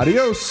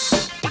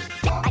 Adios.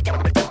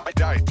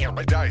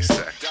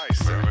 Dissect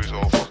movies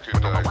all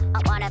fucking day.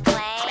 Wanna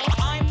play?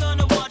 I'm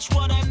gonna watch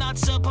what I'm not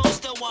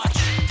supposed to watch.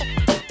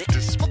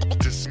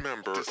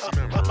 Dismember.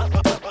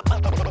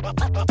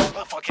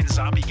 A fucking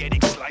zombie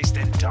getting sliced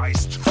and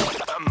diced.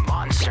 A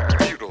monster.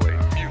 Mutilate.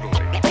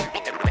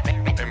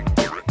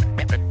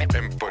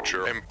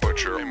 And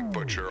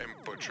butcher.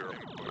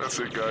 That's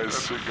it,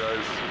 guys.